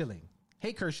 Kurt Schilling.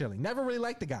 Hate Kurt Schilling. Never really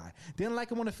liked the guy. Didn't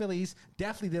like him on the Phillies.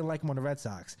 Definitely didn't like him on the Red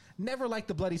Sox. Never liked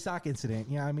the Bloody Sock incident.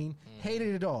 You know what I mean?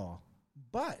 Hated it all.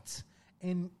 But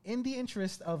in the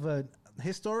interest of a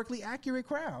historically accurate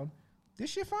crown,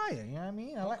 this shit fire. You know what I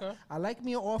mean? I like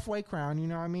me an off-white crown. You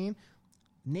know what I mean?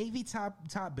 Navy top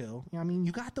bill. You know what I mean?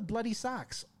 You got the Bloody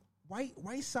Socks.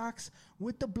 White socks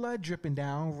with the blood dripping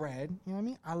down, red. You know what I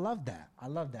mean? I love that,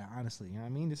 honestly. You know what I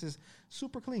mean? This is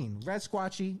super clean. Red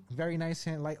squatchy, very nice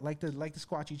hand, like the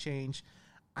squatchy change.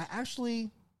 I actually, you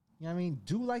know what I mean,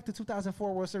 do like the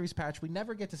 2004 World Series patch. We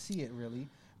never get to see it really,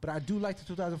 but I do like the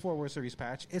 2004 World Series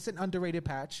patch. It's an underrated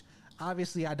patch.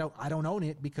 Obviously, I don't own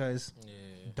it because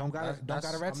don't got a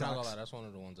Red Sox. I'm not gonna lie, that's one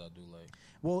of the ones I do like.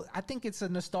 Well, I think it's a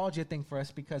nostalgia thing for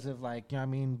us because of, like, you know what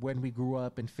I mean, when we grew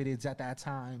up and Fitteds at that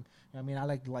time. You know what I mean?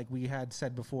 I like we had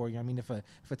said before, you know what I mean, if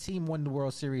a team won the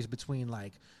World Series between,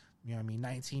 like, you know what I mean,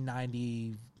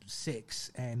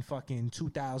 1996 and fucking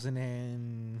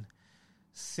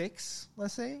 2006,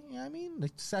 let's say, you know what I mean?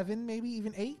 Like 7, maybe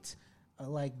even 8.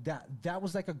 Like that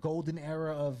was like a golden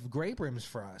era of gray brims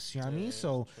for us, you know what I mean?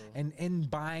 So, and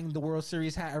buying the World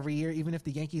Series hat every year, even if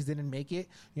the Yankees didn't make it,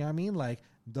 you know what I mean? Like,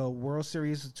 the World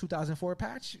Series 2004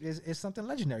 patch is something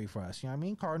legendary for us. You know what I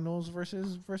mean? Cardinals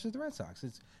versus the Red Sox.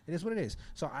 It is what it is.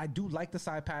 So I do like the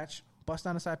side patch. bust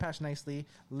down the side patch nicely,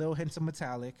 little hints of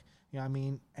metallic, you know what I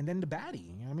mean? And then the baddie,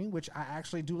 you know what I mean? Which I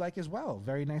actually do like as well.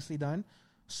 Very nicely done.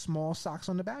 Small socks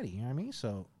on the baddie, you know what I mean?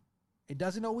 So it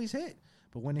doesn't always hit,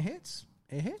 but when it hits,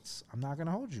 it hits. I'm not going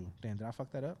to hold you. Damn, did I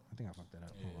fuck that up? I think I fucked that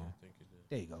up. Yeah, I think you did.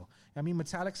 There you go. I mean,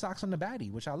 metallic socks on the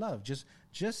baddie, which I love.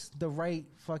 Just the right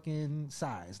fucking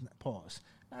size. Pause.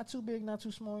 Not too big, not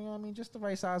too small, you know what I mean? Just the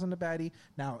right size on the baddie.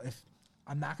 Now, if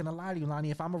I'm not going to lie to you,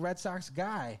 Lonnie, if I'm a Red Sox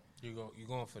guy, You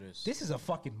going for this? this is a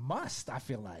fucking must, I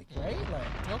feel like, right?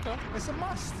 Like, Okay. it's a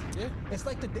must. Yeah. It's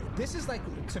like this is like,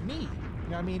 to me, you know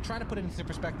what I mean? Trying to put it into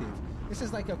perspective. This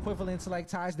is like equivalent to like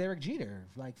Ty's Derek Jeter,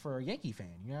 like for a Yankee fan,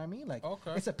 you know what I mean? Like,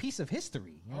 Okay. it's a piece of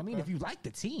history, you know what I mean? Okay. If you like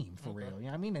the team, for real, you know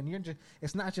what I mean? And you're just,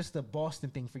 it's not just a Boston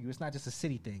thing for you. It's not just a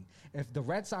city thing. If the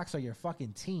Red Sox are your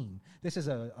fucking team, this is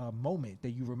a moment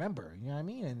that you remember, you know what I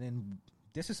mean? And then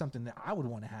this is something that I would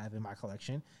want to have in my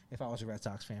collection if I was a Red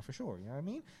Sox fan, for sure. You know what I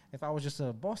mean? If I was just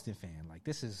a Boston fan, like,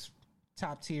 this is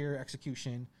top tier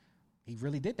execution. He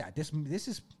really did that. This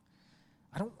is,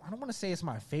 I don't want to say it's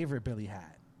my favorite Billy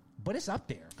hat, but it's up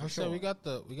there. For I'm sure. saying we got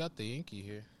the Yankee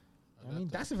here. I mean,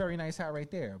 that's a very nice hat right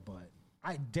there. But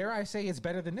I dare say it's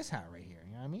better than this hat right here.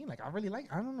 You know what I mean? Like, I really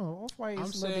like. I don't know, Off-White I'm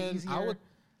is a little bit saying easier. I would.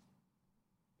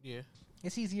 Yeah.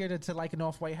 It's easier to like an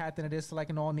Off-White hat than it is to like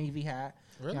an all navy hat.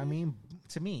 You know what I Really? mean?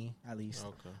 To me, at least.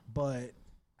 Okay. But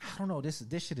I don't know. This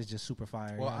shit is just super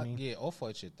fire. Well, you know what I mean? yeah,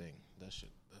 Off-White shit thing. That's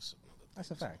another thing.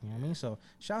 That's a fact. You know what I mean? So,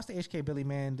 shouts to HK Billy,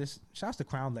 man. Shouts to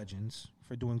Crown Legends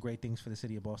for doing great things for the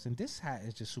city of Boston. This hat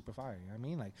is just super fire. You know what I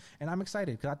mean? Like, and I'm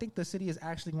excited because I think the city is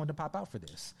actually going to pop out for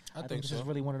this. I think this so. is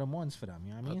really one of them ones for them.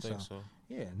 You know what I mean? I think so.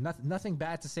 Yeah, nothing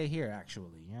bad to say here,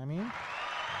 actually. You know what I mean?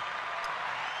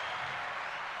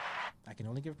 I can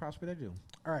only give props where they're due.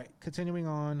 All right, continuing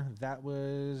on. That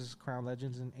was Crown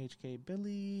Legends and HK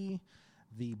Billy,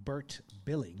 the Burt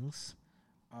Billings.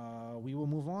 We will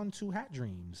move on to Hat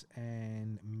Dreams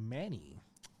and Manny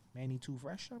Too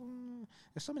Fresh. I don't know.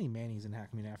 There's so many Manny's in the hat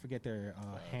community. I forget their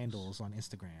handles on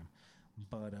Instagram.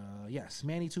 But yes,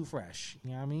 Manny Too Fresh.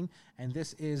 You know what I mean? And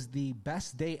this is the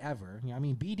best day ever. You know what I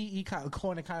mean? BDE kind of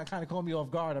caught me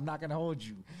off guard. I'm not gonna hold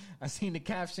you. I seen the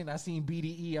caption. I seen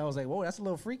BDE. I was like, whoa, that's a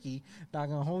little freaky. Not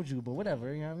gonna hold you, but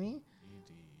whatever. You know what I mean?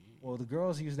 Well, the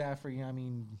girls use that for, you know what I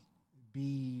mean,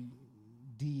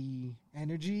 BD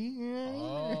energy. You know what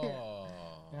I mean? Oh.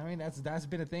 You know what I mean? That's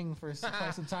been a thing for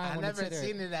quite some time. I on never Twitter.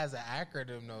 seen it as an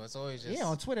acronym though. It's always just Yeah,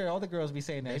 on Twitter, all the girls be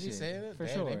saying that They be shit. saying it for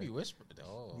Damn, sure. They be whispering.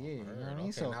 Oh, Yeah, you know word. what I mean?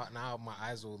 Okay, So- now my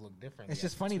eyes will look different. It's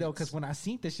just funny though, because when I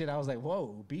seen this shit, I was like,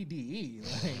 "Whoa, BDE!"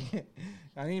 Like,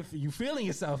 I mean, you feeling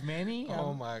yourself, Manny?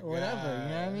 Oh my whatever. You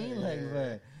know what I mean? God, Like,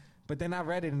 yeah. but then I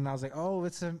read it and I was like, "Oh,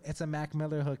 it's a Mac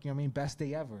Miller hook." You know what I mean? Best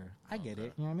day ever. I get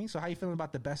it. You know what I mean? So how you feeling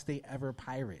about the best day ever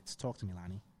Pirates? Talk to me,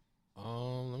 Lonnie.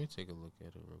 Let me take a look at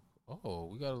it real quick. Oh,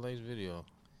 we got a nice video.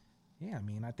 Yeah, I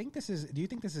mean, I think this is. Do you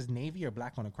think this is navy or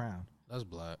black on a crown? That's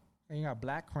black. And you got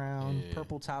black crown, Yeah.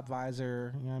 purple top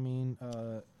visor. You know what I mean?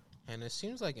 And it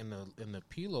seems like in the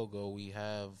P logo we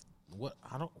have what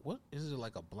is it,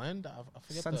 like a blend? I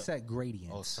forget. Sunset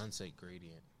gradient. Sunset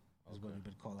gradient. is what you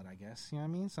would call it, I guess. You know what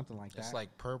I mean? Something like that. It's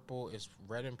like purple. It's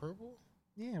red and purple.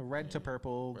 Yeah, red to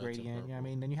purple Red to gradient. You know what I purple.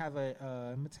 mean? Then you have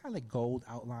a metallic gold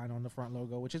outline on the front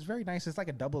logo, which is very nice. It's like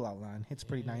a double outline. It's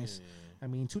pretty nice. I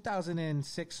mean,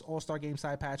 2006 All-Star Game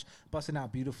side patch busting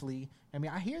out beautifully. I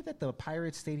mean, I hear that the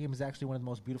Pirates Stadium is actually one of the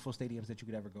most beautiful stadiums that you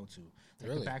could ever go to. Like,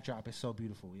 Really? the backdrop is so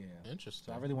beautiful. Yeah. Interesting.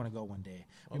 So I really want to go one day.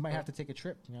 We might Okay. have to take a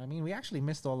trip. You know what I mean? We actually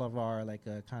missed all of our like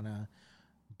kind of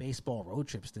baseball road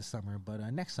trips this summer, but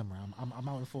next summer I'm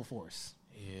out in full force.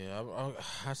 Yeah,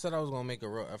 I said I was gonna make a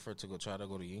real effort to try to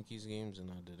go to Yankees games,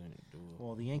 and I didn't do it.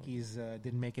 Well, the Yankees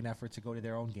didn't make an effort to go to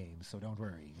their own games, so don't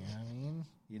worry. You know what I mean?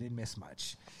 You didn't miss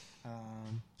much. So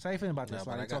how you feeling about Nah, this?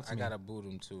 but Lonnie? Talk to I me. gotta boot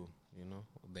them too. You know,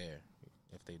 there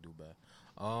if they do bad.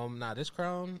 This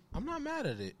crown, I'm not mad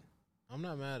at it. I'm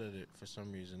not mad at it for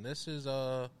some reason. This is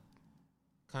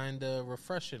kind of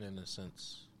refreshing in a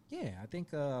sense. Yeah, I think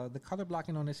the color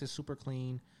blocking on this is super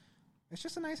clean. It's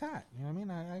just a nice hat. You know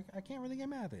what I mean? I can't really get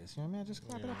mad at this. You know what I mean? I just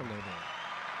clap it up a little bit.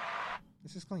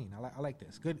 This is clean. I like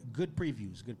this. Good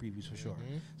previews. Good previews for sure.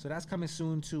 So that's coming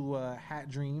soon to Hat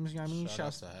Dreams. You know what I mean? Shout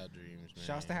out to Hat Dreams, man.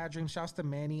 Shouts to Hat Dreams. Shouts to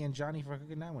Manny and Johnny for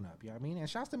hooking that one up. You know what I mean? And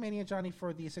shouts to Manny and Johnny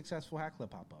for the successful Hat Club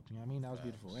pop up. You know what I mean? That was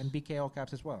beautiful. And BK All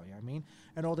Caps as well. You know what I mean?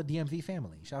 And all the DMV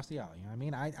family. Shouts to y'all. You know what I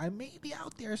mean? I may be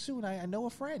out there soon. I know a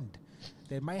friend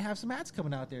that might have some hats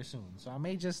coming out there soon. So I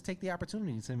may just take the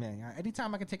opportunity to, man.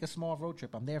 Anytime I can take a small road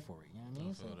trip, I'm there for it. You know what I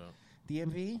mean? So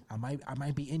DMV, I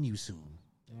might be in you soon.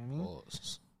 You know what I mean?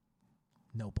 Pause.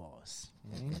 No pause.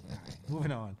 All right,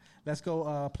 moving on. Let's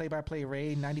go play-by-play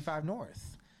raid 95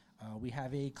 North. We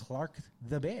have a Clark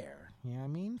the Bear. You know what I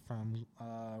mean? From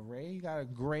Ray, you got a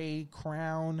gray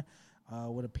crown,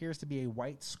 what appears to be a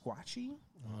white squatchy.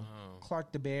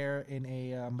 Clark the Bear in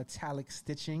a metallic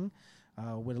stitching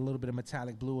with a little bit of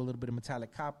metallic blue, a little bit of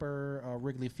metallic copper.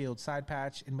 Wrigley Field side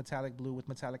patch in metallic blue with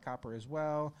metallic copper as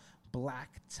well.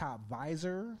 Black top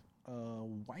visor,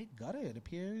 white gutter, it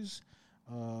appears.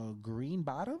 Green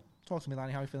bottom. Talk to me,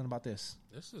 Lonnie. How are you feeling about this?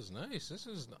 This is nice. This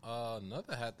is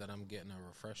another hat that I'm getting a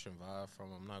refreshing vibe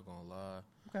from. I'm not gonna lie.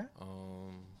 Okay.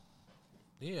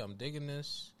 Yeah, I'm digging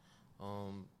this.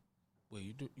 Wait,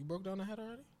 you broke down the hat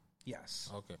already? Yes.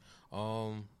 Okay.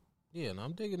 Yeah, and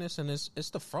I'm digging this, and it's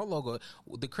the front logo.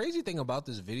 The crazy thing about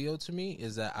this video to me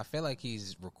is that I feel like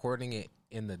he's recording it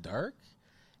in the dark,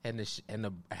 and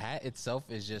the hat itself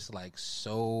is just like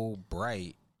so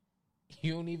bright.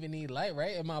 You don't even need light,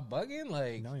 right? Am I bugging?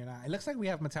 Like, No, you're not. It looks like we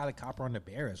have metallic copper on the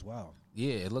bear as well.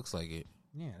 yeah, it looks like it.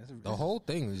 Yeah. The whole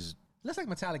thing is looks like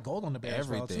metallic gold on the bear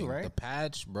everything. as well, too, right? The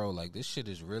patch, bro, like this shit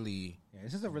is really Yeah,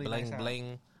 this is a really bling nice hat.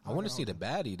 bling. I want to see the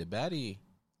baddie. The baddie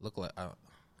look like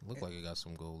it got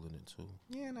some gold in it too.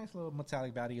 Yeah, nice little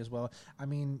metallic body as well. I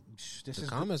mean, this The is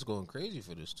comments going crazy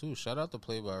for this too. Shout out to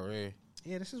Play by Ray.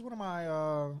 yeah, this is one of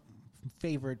my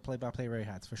favorite play-by-play Ray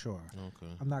hats for sure.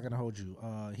 Okay. I'm not gonna hold you.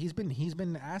 He's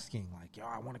been asking like, yo,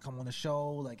 I want to come on the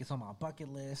show. Like, it's on my bucket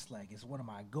list. Like, it's one of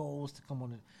my goals to come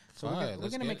on. So we're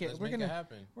gonna make it. We're gonna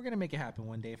happen. We're gonna make it happen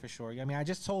one day for sure. I mean, I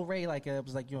just told Ray like, I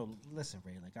was like, yo, listen,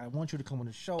 Ray, like, I want you to come on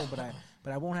the show, but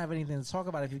I won't have anything to talk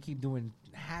about if you keep doing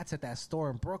hats at that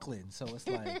store in Brooklyn. So it's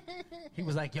like, he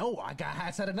was like, yo, I got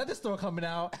hats at another store coming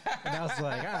out, and I was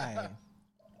like, all right.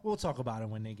 We'll talk about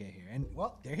them when they get here. And,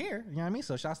 well, they're here. You know what I mean?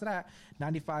 So, shouts to that.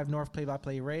 95 North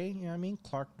play-by-play Ray. You know what I mean?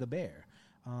 Clark the Bear.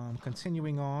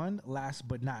 Continuing on, last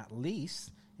but not least,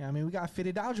 you know what I mean? We got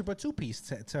Fitted Algebra two-piece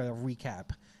to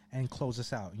recap and close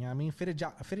us out. You know what I mean?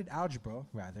 Fitted Algebra,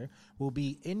 rather, will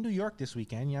be in New York this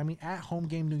weekend. You know what I mean? At Home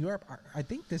Game New York, I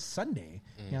think this Sunday.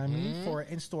 You know what I mean? For an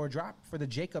in-store drop for the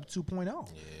Jacob 2.0. Yeah. You know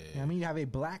what I mean? You have a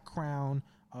black crown,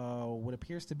 what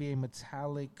appears to be a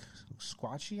metallic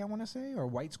squatchy, I want to say, or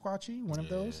white squatchy, one of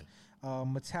those.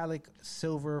 Metallic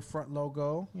silver front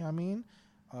logo, you know what I mean?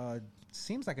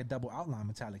 Seems like a double outline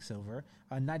metallic silver.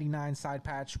 99 side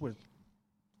patch with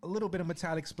a little bit of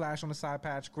metallic splash on the side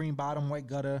patch, green bottom, white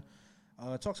gutter.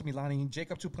 Talk to me, Lonnie.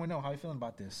 Jacob 2.0, how you feeling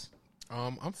about this?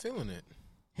 I'm feeling it.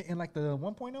 Hitting like the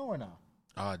 1.0 or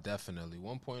no? Definitely.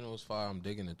 1.0 is fire. I'm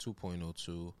digging the 2.0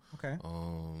 too. Okay.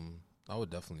 I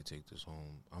would definitely take this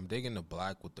home. I'm digging the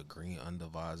black with the green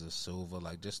undervisor, silver,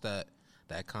 like just that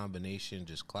combination,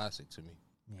 just classic to me.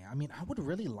 Yeah, I mean, I would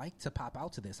really like to pop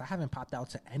out to this. I haven't popped out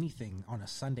to anything on a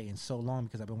Sunday in so long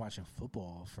because I've been watching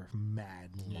football for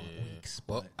mad long weeks.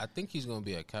 Well, But I think he's gonna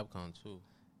be at Capcom too.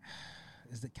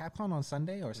 is the Capcom on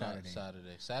Sunday or Saturday?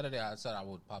 No, Saturday. I said I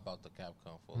would pop out to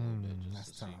Capcom for a little bit. Just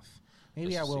That's to tough. See.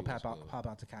 Maybe Just I to will see what's good. pop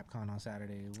out to Capcom on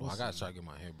Saturday. We'll I gotta see. try to get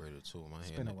my hair braided too. My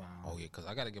hair been a while. Oh yeah, because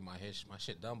I gotta get my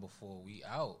shit done before we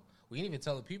out. We didn't even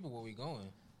tell the people where we going.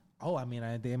 Oh, I mean,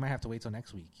 they might have to wait till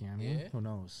next week. You know what I mean? Yeah. Who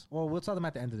knows? Well, we'll tell them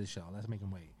at the end of the show. Let's make them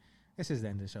wait. This is the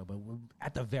end of the show, but we're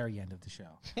at the very end of the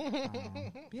show.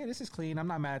 Yeah, this is clean. I'm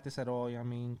not mad at this at all. You know what I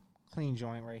mean? Clean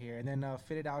joint right here. And then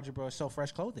Fitted Algebra So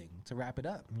Fresh Clothing to wrap it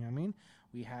up. You know what I mean?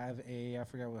 We have I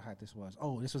forgot what hat this was.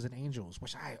 Oh, this was an Angels,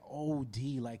 which I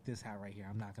OD like this hat right here.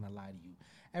 I'm not going to lie to you.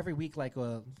 Every week, like you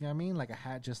know what I mean? Like a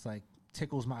hat just like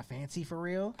tickles my fancy for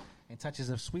real and touches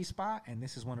a sweet spot. And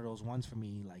this is one of those ones for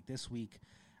me. Like this week,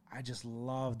 I just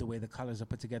love the way the colors are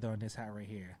put together on this hat right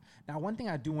here. Now, one thing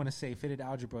I do want to say, Fitted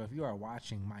Algebra, if you are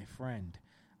watching, my friend,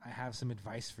 I have some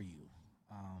advice for you.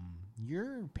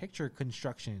 Your picture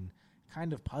construction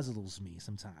kind of puzzles me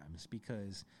sometimes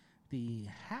because the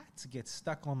hat gets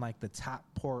stuck on like the top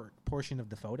portion of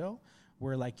the photo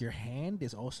where like your hand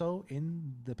is also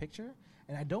in the picture.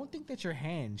 And I don't think that your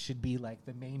hand should be like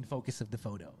the main focus of the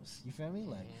photos. You feel me?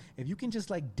 Like if you can just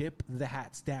like dip the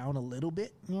hats down a little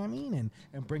bit, you know what I mean?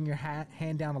 And bring your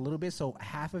hand down a little bit so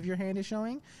half of your hand is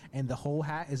showing and the whole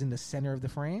hat is in the center of the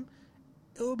frame,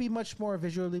 it will be much more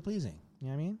visually pleasing. You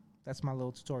know what I mean? That's my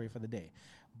little tutorial for the day.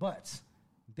 But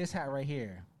this hat right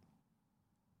here,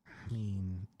 I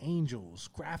mean, Angels,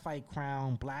 graphite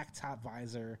crown, black top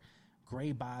visor,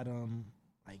 gray bottom,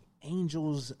 like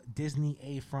Angels Disney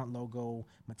A front logo,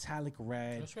 metallic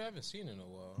red, Which we haven't seen in a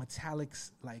while. metallics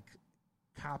like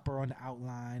copper on the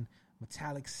outline,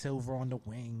 metallic silver on the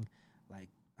wing, like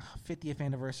 50th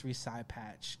anniversary side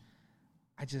patch.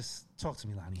 Talk to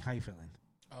me, Lonnie. How you feeling?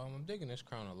 I'm digging this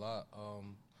crown a lot.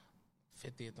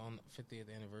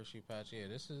 50th anniversary patch. Yeah,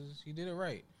 he did it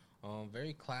right.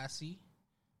 Very classy.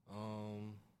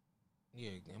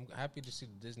 Yeah, I'm happy to see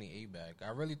the Disney A back.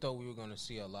 I really thought we were going to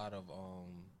see a lot of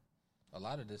a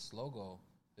lot of this logo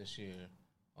this year.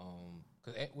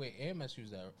 Cause wait, AMS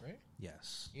used that, right?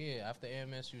 Yes. Yeah, after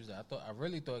AMS used that, I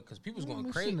really thought because people's going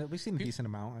We've crazy. We've seen a decent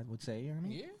amount, I would say. You know what I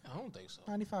mean? Yeah, I don't think so.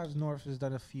 95's North has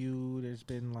done a few. There's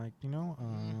been like, Not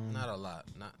a lot.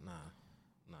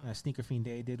 Nah. Sneaker Fiend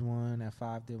Day did one.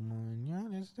 F5 did one. You know,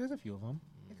 there's a few of them.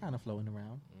 They're kind of floating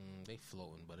around. They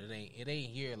floating, but it ain't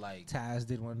here like Taz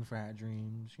did one for Hat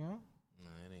Dreams. You know? No,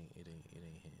 it ain't hitting.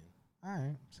 All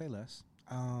right, say less.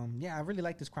 Yeah, I really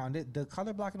like this crown. The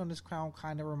color blocking on this crown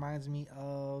kind of reminds me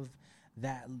of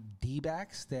that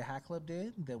D-backs that Hat Club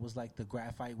did. That was like the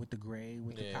graphite with the gray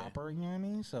with the copper. You know what I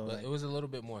mean? So but like, it was a little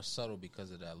bit more subtle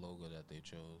because of that logo that they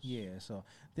chose. Yeah. So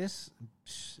this,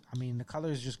 I mean, the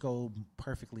colors just go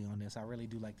perfectly on this. I really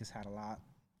do like this hat a lot.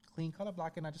 Clean color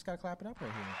blocking. I just gotta clap it up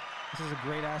right here. This is a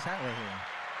great ass hat right here.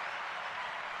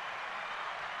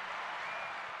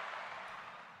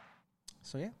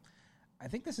 So yeah. I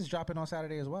think this is dropping on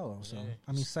Saturday as well. So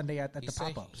I mean Sunday at the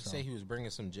pop up. He said he was bringing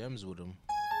some gems with him.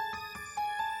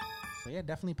 So yeah,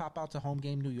 definitely pop out to Home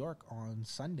Game New York on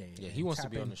Sunday. Yeah, he wants to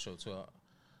be on the show too.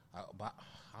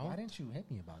 Why didn't you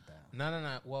hit me about that?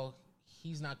 No. Well,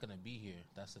 he's not gonna be here.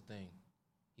 That's the thing.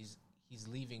 He's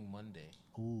leaving Monday.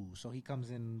 Ooh, so he comes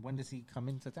in. When does he come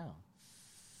into town?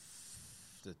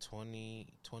 The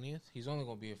 20th. He's only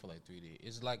gonna be here for like 3 days.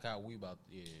 It's like how we about.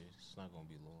 Yeah, it's not gonna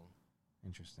be long.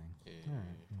 Interesting. Yeah. All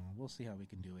right. Well, we'll see how we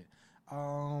can do it.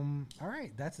 All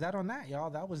right. That's that on that,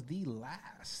 y'all. That was the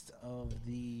last of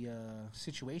the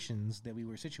situations that we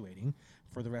were situating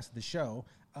for the rest of the show.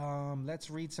 Let's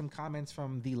read some comments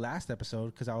from the last episode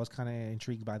because I was kind of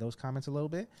intrigued by those comments a little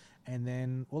bit. And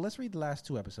then, well, let's read the last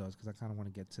 2 episodes because I kind of want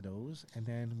to get to those. And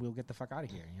then we'll get the fuck out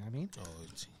of here. You know what I mean? Oh,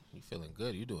 you feeling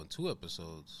good. You're doing 2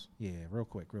 episodes. Yeah, real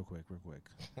quick.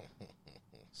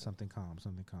 Something calm.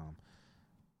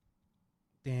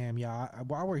 Damn, y'all.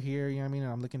 While we're here, you know what I mean,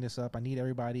 and I'm looking this up, I need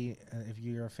everybody, if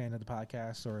you're a fan of the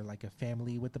podcast or like a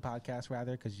family with the podcast,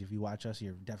 rather, because if you watch us,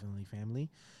 you're definitely family.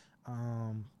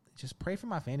 Just pray for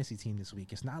my fantasy team this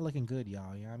week. It's not looking good,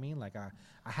 y'all. You know what I mean? Like, I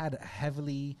had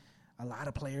a lot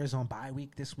of players on bye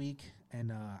week this week,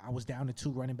 and I was down to 2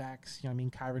 running backs. You know what I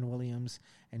mean? Kyron Williams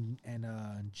and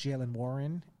Jalen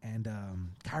Warren. And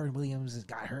Kyron Williams has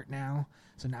got hurt now,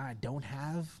 so now I don't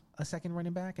have a second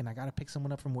running back, and I got to pick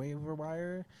someone up from waiver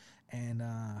wire. And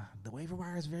the waiver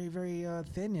wire is very, very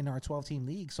thin in our 12-team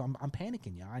league, so I'm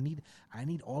panicking, y'all. I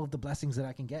need all of the blessings that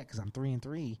I can get because I'm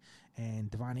 3-3,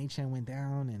 and Devon Achane went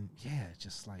down, and yeah,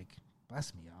 just like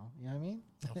bless me, y'all. You know what I mean?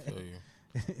 I feel you.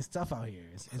 It's tough out here.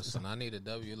 Listen, I need a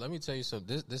W. Let me tell you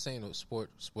something. This ain't no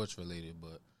sports related,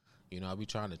 but I be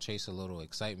trying to chase a little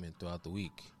excitement throughout the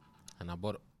week, and I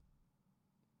bought.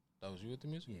 That was you with the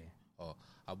music? Yeah. Oh,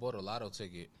 I bought a lotto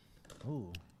ticket.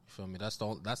 Ooh. You feel me? That's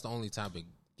the only type of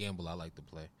gamble I like to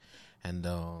play, and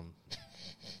I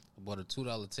bought a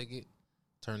 $2 ticket,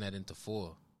 turned that into 4.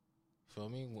 You feel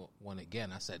me? Won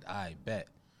again. I said, I bet.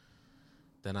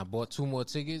 Then I bought 2 more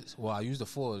tickets. Well, I used the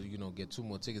 4, get 2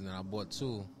 more tickets. Then I bought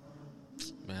 2.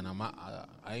 Man,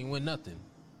 I ain't win nothing.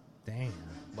 Damn.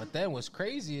 But then what's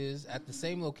crazy is at the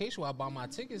same location where I bought my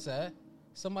tickets at,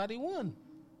 somebody won.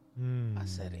 I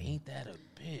said, ain't that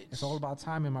a bitch? It's all about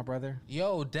timing, my brother.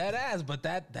 Yo, dead ass. But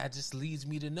that just leads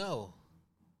me to know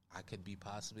I could be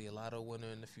possibly a lotto winner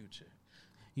in the future.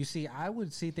 You see, I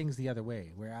would see things the other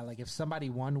way, where I if somebody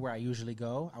won where I usually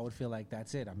go, I would feel like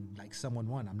that's it. I'm like, someone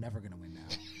won. I'm never going to win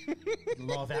now. The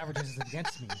law of averages is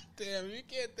against me. Damn, you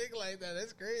can't think like that.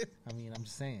 That's crazy. I mean, I'm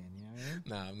just saying, you know what I mean?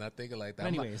 Nah, I'm not thinking like that. But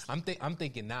anyways. I'm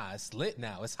thinking, nah, it's lit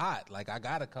now. It's hot. Like, I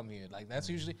got to come here. Like, that's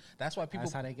why people.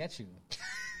 That's how they get you.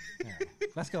 Yeah.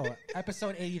 Let's go.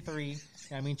 Episode 83.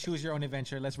 I mean, choose your own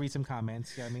adventure. Let's read some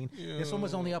comments. You know what I mean? Yo. This one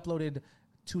was only uploaded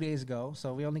 2 days ago,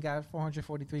 so we only got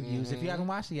 443 views. If you haven't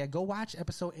watched it yet, go watch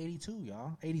episode 82,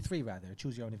 y'all. 83, rather.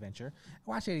 Choose your own adventure.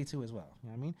 Watch 82 as well. You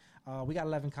know what I mean? We got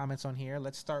 11 comments on here.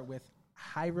 Let's start with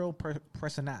Hyro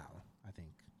Personal, I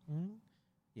think. Mm-hmm.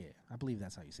 Yeah, I believe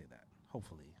that's how you say that.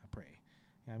 Hopefully, I pray.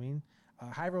 You know what I mean?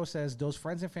 Hyro says, those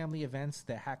friends and family events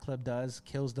that Hat Club does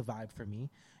kills the vibe for me.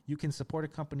 You can support a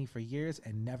company for years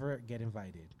and never get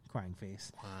invited. Crying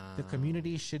face. Wow. The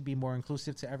community should be more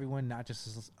inclusive to everyone, not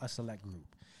just a select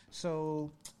group.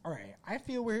 So, all right, I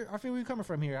feel where you're coming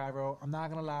from here, Hyro. I'm not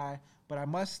gonna lie, but I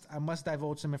must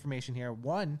divulge some information here.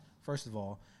 One, first of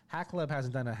all, Hat Club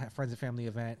hasn't done a friends and family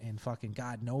event in fucking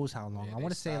God knows how long. Yeah, I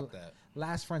want to say that.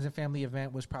 Last friends and family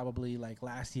event was probably like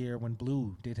last year when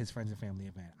Blue did his friends and family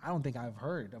event. I don't think I've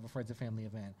heard of a friends and family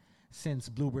event since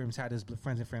Blue Brims had his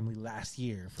friends and family last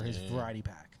year for his variety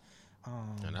pack.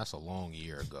 And that's a long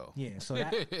year ago. Yeah, so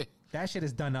that shit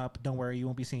is done up. Don't worry, you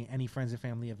won't be seeing any friends and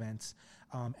family events.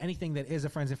 Anything that is a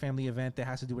friends and family event that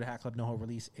has to do with a Hat Club NoHo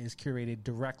release is curated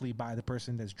directly by the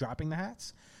person that's dropping the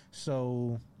hats.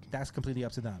 So that's completely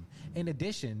up to them. In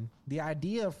addition, the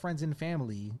idea of friends and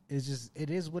family is just, it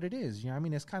is what it is. You know what I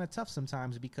mean? It's kind of tough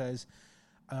sometimes because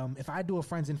if I do a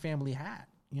friends and family hat,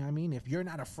 you know what I mean? If you're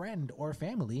not a friend or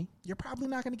family, you're probably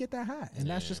not going to get that hat. And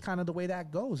that's just kind of the way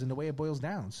that goes and the way it boils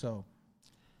down. So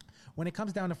when it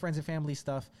comes down to friends and family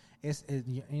stuff, it's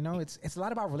a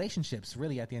lot about relationships,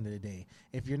 really, at the end of the day.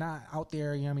 If you're not out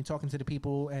there, you know what I mean, talking to the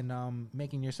people and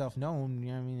making yourself known, you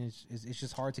know what I mean, it's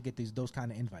just hard to get those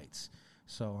kind of invites.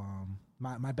 So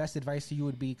my best advice to you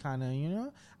would be kind of, you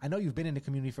know, I know you've been in the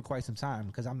community for quite some time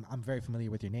because I'm very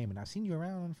familiar with your name and I've seen you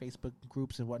around on Facebook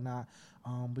groups and whatnot.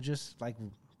 But just like,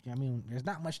 you know, I mean, there's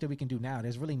not much that we can do now.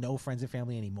 There's really no friends and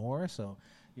family anymore. So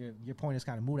your point is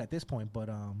kind of moot at this point. But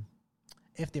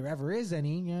if there ever is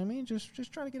any, you know what I mean,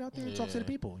 just try to get out there and talk to the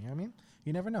people. You know what I mean?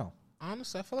 You never know.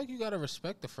 Honestly, I feel like you got to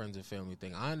respect the friends and family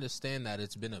thing. I understand that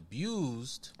it's been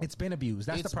abused. It's been abused.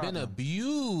 That's the problem. It's been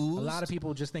abused. A lot of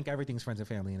people just think everything's friends and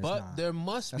family, and it's not. There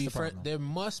must be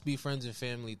friends and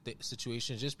family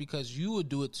situations just because you would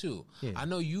do it too. Yeah. I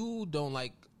know you don't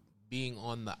like being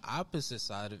on the opposite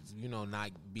side of, you know,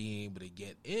 not being able to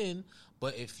get in,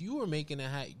 but if you were making a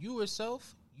hat you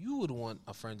yourself, you would want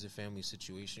a friends and family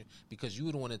situation because you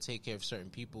would want to take care of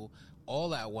certain people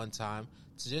all at one time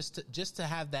just to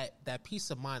have that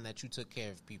peace of mind that you took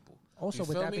care of people. Also,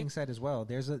 with that being said as well,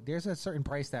 there's a certain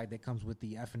price tag that comes with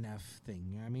the F&F thing.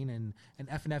 You know what I mean? And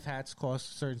F&F hats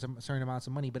cost certain amounts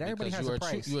of money, but everybody has a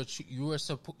price.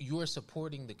 You are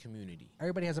supporting the community.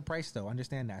 Everybody has a price, though.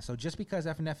 Understand that. So just because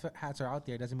F&F hats are out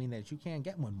there doesn't mean that you can't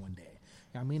get one day.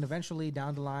 You know what I mean? Eventually,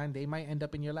 down the line, they might end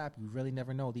up in your lap. You really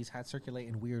never know. These hats circulate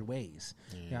in weird ways.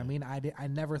 Yeah. You know what I mean? I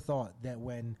never thought that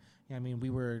when, you know what I mean, we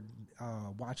were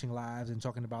watching lives and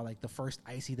talking about like the first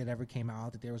Icy that ever came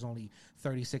out, that there was only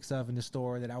 36 of in the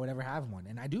store, that I would ever have one.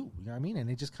 And I do. You know what I mean? And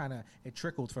it just kind of, it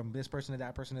trickled from this person to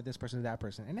that person to this person to that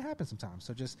person. And it happens sometimes.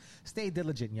 So just stay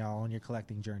diligent, y'all, on your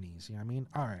collecting journeys. You know what I mean?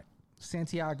 All right.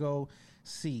 Santiago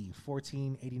C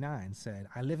 1489 said,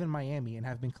 I live in Miami and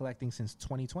have been collecting since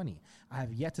 2020. I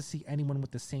have yet to see anyone with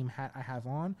the same hat I have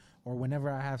on or whenever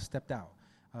I have stepped out.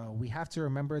 We have to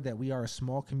remember that we are a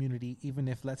small community. Even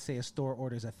if, let's say, a store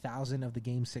orders 1,000 of the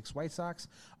Game 6 White Sox,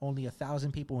 only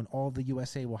 1,000 people in all of the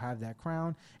USA will have that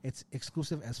crown. It's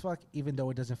exclusive as fuck, even though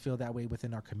it doesn't feel that way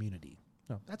within our community.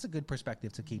 No, that's a good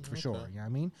perspective to keep for sure. You know what I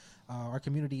mean? Our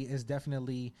community is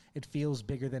definitely, it feels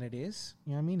bigger than it is.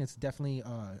 You know what I mean? It's definitely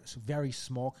a very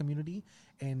small community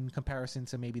in comparison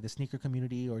to maybe the sneaker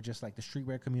community or just like the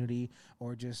streetwear community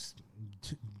or just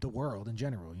the world in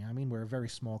general. You know what I mean? We're a very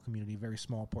small community, very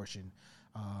small portion,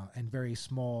 and very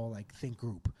small, like, think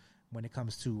group when it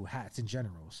comes to hats in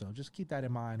general. So just keep that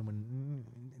in mind when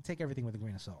take everything with a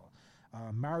grain of salt.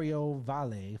 Mario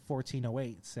Vale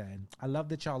 1408 said, I love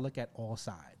that y'all look at all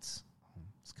sides.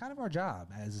 It's kind of our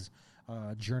job as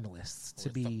journalists to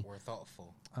be we're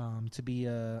thoughtful, to be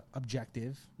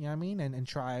objective, you know what I mean, and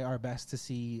try our best to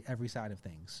see every side of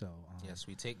things. So yes,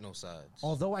 we take no sides.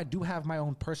 Although I do have my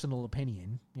own personal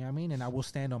opinion, you know what I mean, and I will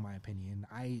stand on my opinion,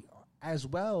 I as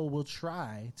well will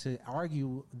try to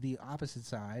argue the opposite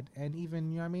side and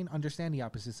even, you know what I mean, understand the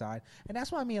opposite side. And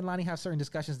that's why me and Lonnie have certain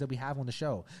discussions that we have on the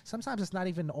show. Sometimes it's not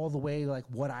even all the way like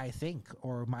what I think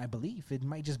or my belief. It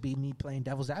might just be me playing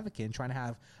devil's advocate and trying to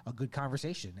have a good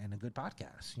conversation and a good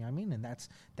podcast. You know what I mean? And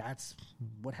that's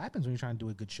what happens when you're trying to do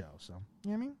a good show. So,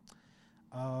 you know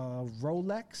what I mean?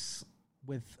 Rolex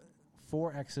with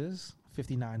 4 X's,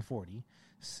 5940,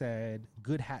 said,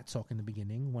 good hat talk in the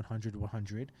beginning,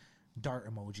 100-100.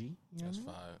 Dart emoji. That's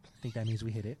fine. I think that means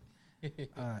we hit it.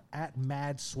 At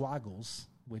Mad Swaggles,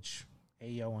 which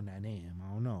AO on that name,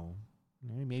 I don't know.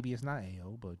 Maybe it's not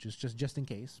AO, but just in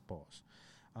case. Pause.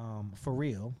 For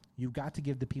real, you've got to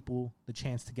give the people the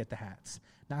chance to get the hats.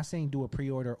 Not saying do a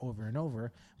pre-order over and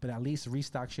over, but at least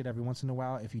restock shit every once in a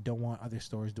while if you don't want other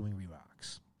stores doing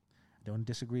rerocks. Don't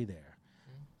disagree there.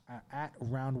 At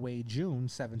Roundway June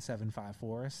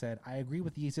 7754 said, I agree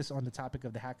with Yeezus on the topic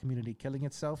of the hat community killing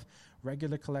itself.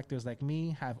 Regular collectors like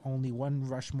me have only one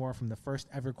Rushmore from the first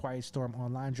ever Quiet Storm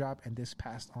online drop and this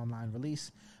past online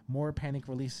release. More Panic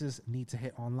releases need to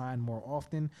hit online more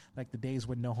often, like the days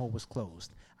when NoHo was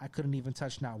closed. I couldn't even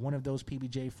touch not one of those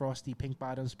PBJ Frosty pink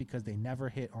bottoms because they never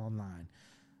hit online.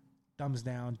 Thumbs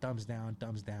down, thumbs down,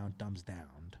 thumbs down, thumbs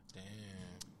down. Damn.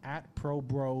 At Pro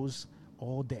Bros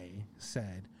All Day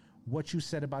said, what you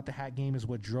said about the hat game is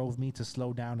what drove me to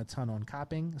slow down a ton on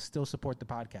copping. Still support the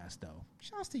podcast, though.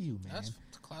 Shouts to you, man. That's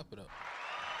to clap it up.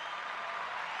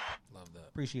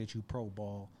 Appreciate you, pro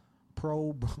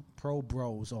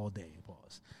bros all day.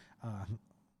 Pause.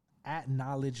 At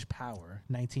Knowledge Power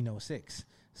 1906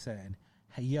 said,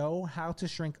 "Hey, yo, how to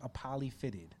shrink a poly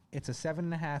fitted? It's a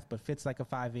 7.5, but fits like a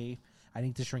 5/8. I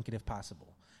need to shrink it if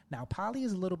possible." Now, poly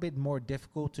is a little bit more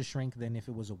difficult to shrink than if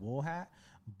it was a wool hat,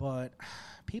 but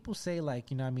people say,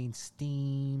 like, you know what I mean,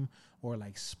 steam or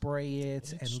like spray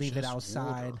it and leave it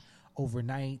outside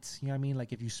overnight. You know what I mean?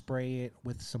 Like if you spray it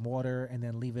with some water and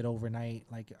then leave it overnight,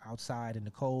 like outside in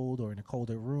the cold or in a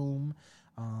colder room,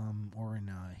 or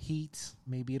in heat,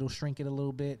 maybe it'll shrink it a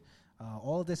little bit.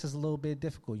 All of this is a little bit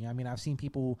difficult. You know what I mean? I've seen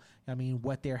people, you know what I mean,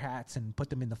 wet their hats and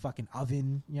put them in the fucking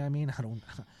oven. You know what I mean?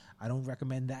 I don't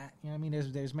recommend that. You know what I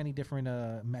mean? There's many different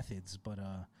methods, but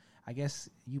I guess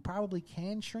you probably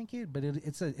can shrink it, but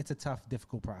it's a tough,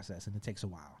 difficult process, and it takes a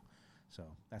while. So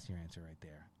that's your answer right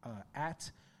there.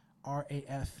 At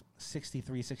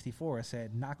RAF6364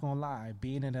 said, "Not gonna lie,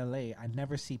 being in LA, I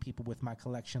never see people with my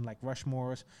collection like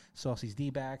Rushmores, Saucy's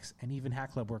D-backs, and even Hat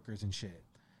Club workers and shit."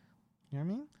 You know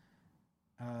what I mean?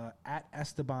 At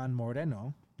Esteban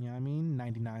Moreno, you know what I mean,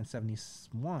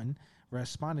 9971,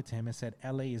 responded to him and said,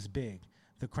 "LA is big.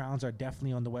 The crowns are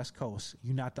definitely on the West Coast.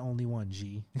 You're not the only one,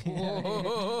 G." He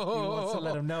wants to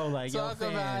let him know, like, talk yo,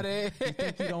 fam, about it. You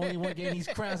think you're the only one getting these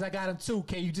crowns? I got them too.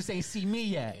 Okay, you just ain't see me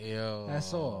yet. Yo,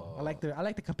 that's all. I like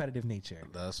the competitive nature.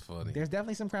 That's funny. There's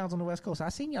definitely some crowns on the West Coast. I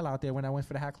seen y'all out there when I went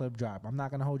for the Hat Club drop. I'm not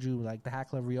gonna hold you. Like the Hat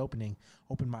Club reopening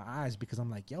opened my eyes because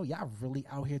I'm like, yo, y'all really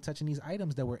out here touching these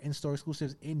items that were in-store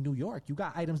exclusives in New York. You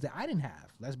got items that I didn't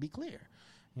have. Let's be clear.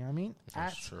 You know what I mean?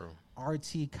 That's true.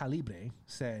 RT Calibre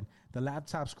said, "The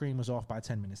laptop screen was off by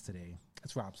 10 minutes today.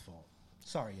 It's Rob's fault.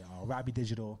 Sorry, y'all. Robbie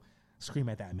Digital, scream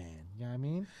at that man." You know what I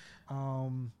mean?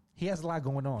 He has a lot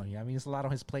going on. You know what I mean? It's a lot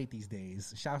on his plate these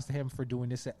days. Shouts to him for doing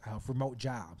this remote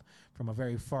job from a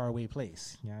very far away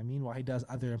place. You know what I mean? While he does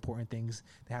other important things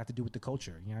that have to do with the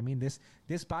culture. You know what I mean? This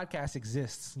podcast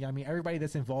exists. You know what I mean? Everybody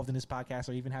that's involved in this podcast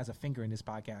or even has a finger in this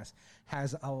podcast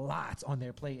has a lot on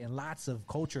their plate and lots of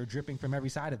culture dripping from every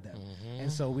side of them. Mm-hmm.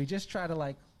 And so we just try to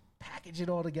like package it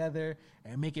all together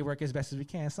and make it work as best as we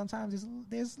can. Sometimes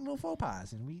there's little faux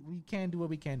pas and we can do what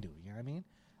we can do. You know what I mean?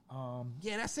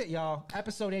 Yeah, that's it, y'all.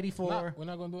 Episode 84. We're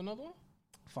not gonna do another one.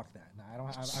 Fuck that. Nah, I don't.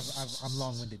 I'm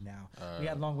long-winded now. We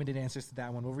had long-winded answers to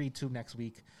that one. We'll read 2 next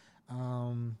week.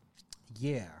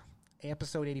 Yeah.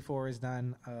 Episode 84 is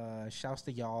done. Shouts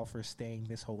to y'all for staying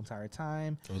this whole entire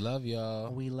time. We love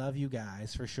y'all. We love you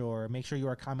guys for sure. Make sure you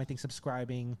are commenting,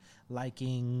 subscribing,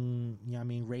 liking, you know what I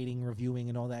mean, rating, reviewing,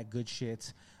 and all that good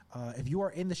shit. If you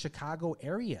are in the Chicago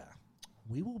area,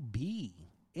 we will be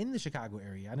in the Chicago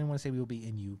area. I didn't want to say we will be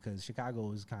in you because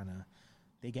Chicago is kind of,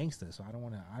 they gangsters, so I don't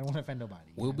want to offend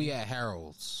nobody. We'll be at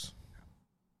Harold's.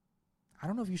 I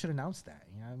don't know if you should announce that.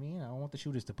 You know what I mean? I don't want the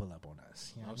shooters to pull up on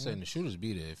us. You know I'm saying the shooters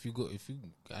be there. If you got.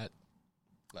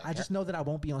 Like, I just know that I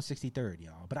won't be on 63rd,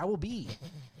 y'all. But I will be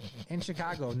in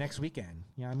Chicago next weekend.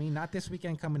 You know what I mean? Not this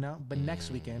weekend coming up, but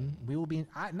next weekend. We will be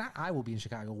I will be in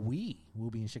Chicago. We will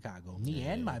be in Chicago. Me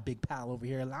and my big pal over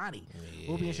here, Lonnie.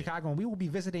 We'll be in Chicago, and we will be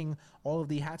visiting all of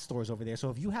the hat stores over there. So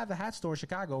if you have a hat store in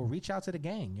Chicago, reach out to the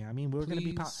gang. You know what I mean? We're going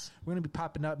to be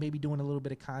popping up, maybe doing a little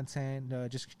bit of content,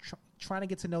 just trying to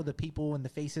get to know the people and the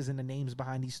faces and the names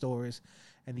behind these stores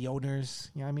and the owners,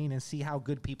 you know what I mean, and see how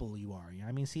good people you are. You know what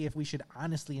I mean? See if we should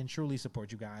honestly and truly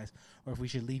support you guys or if we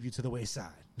should leave you to the wayside.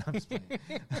 I'm just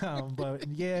playing. But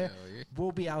yeah,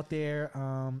 we'll be out there.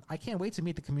 I can't wait to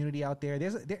meet the community out there.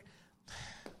 There's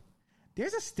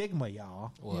a stigma,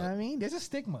 y'all. What? You know what I mean? There's a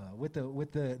stigma with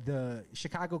the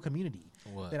Chicago community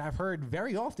that I've heard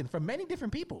very often from many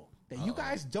different people that you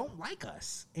guys don't like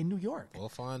us in New York. We'll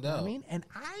find You know out. what I mean? And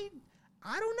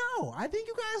I don't know. I think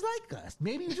you guys like us.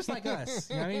 Maybe you just like us.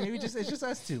 You know what I mean? Maybe it's just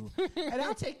us two. And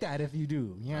I'll take that if you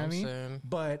do. You know what I mean? Saying,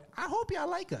 but I hope y'all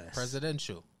like us.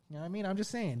 Presidential. You know what I mean? I'm just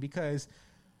saying because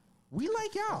we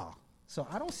like y'all. So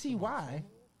I don't see why.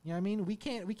 You know what I mean? We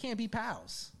can't be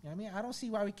pals. You know what I mean? I don't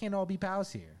see why we can't all be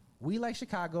pals here. We like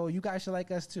Chicago. You guys should like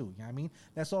us too. You know what I mean?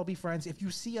 Let's all be friends. If you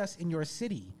see us in your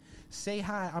city, say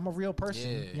hi. I'm a real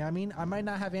person. Yeah. You know what I mean? I might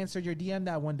not have answered your DM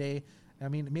that one day. I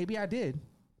mean, maybe I did.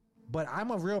 But I'm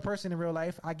a real person in real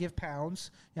life. I give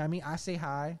pounds. You know what I mean? I say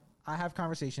hi. I have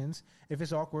conversations. If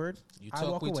it's awkward, I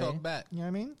walk away. Talk back. You know what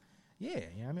I mean? Yeah, you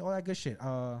know what I mean? All that good shit.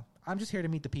 I'm just here to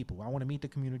meet the people. I want to meet the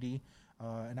community,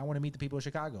 and I want to meet the people of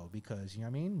Chicago because, you know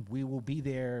what I mean? We will be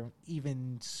there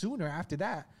even sooner after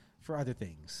that for other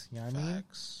things. You know what I mean?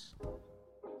 Facts.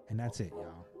 And that's it,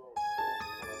 y'all.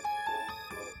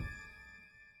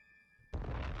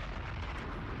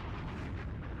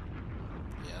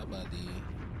 Yeah, about the...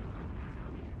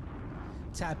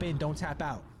 Tap in, don't tap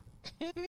out.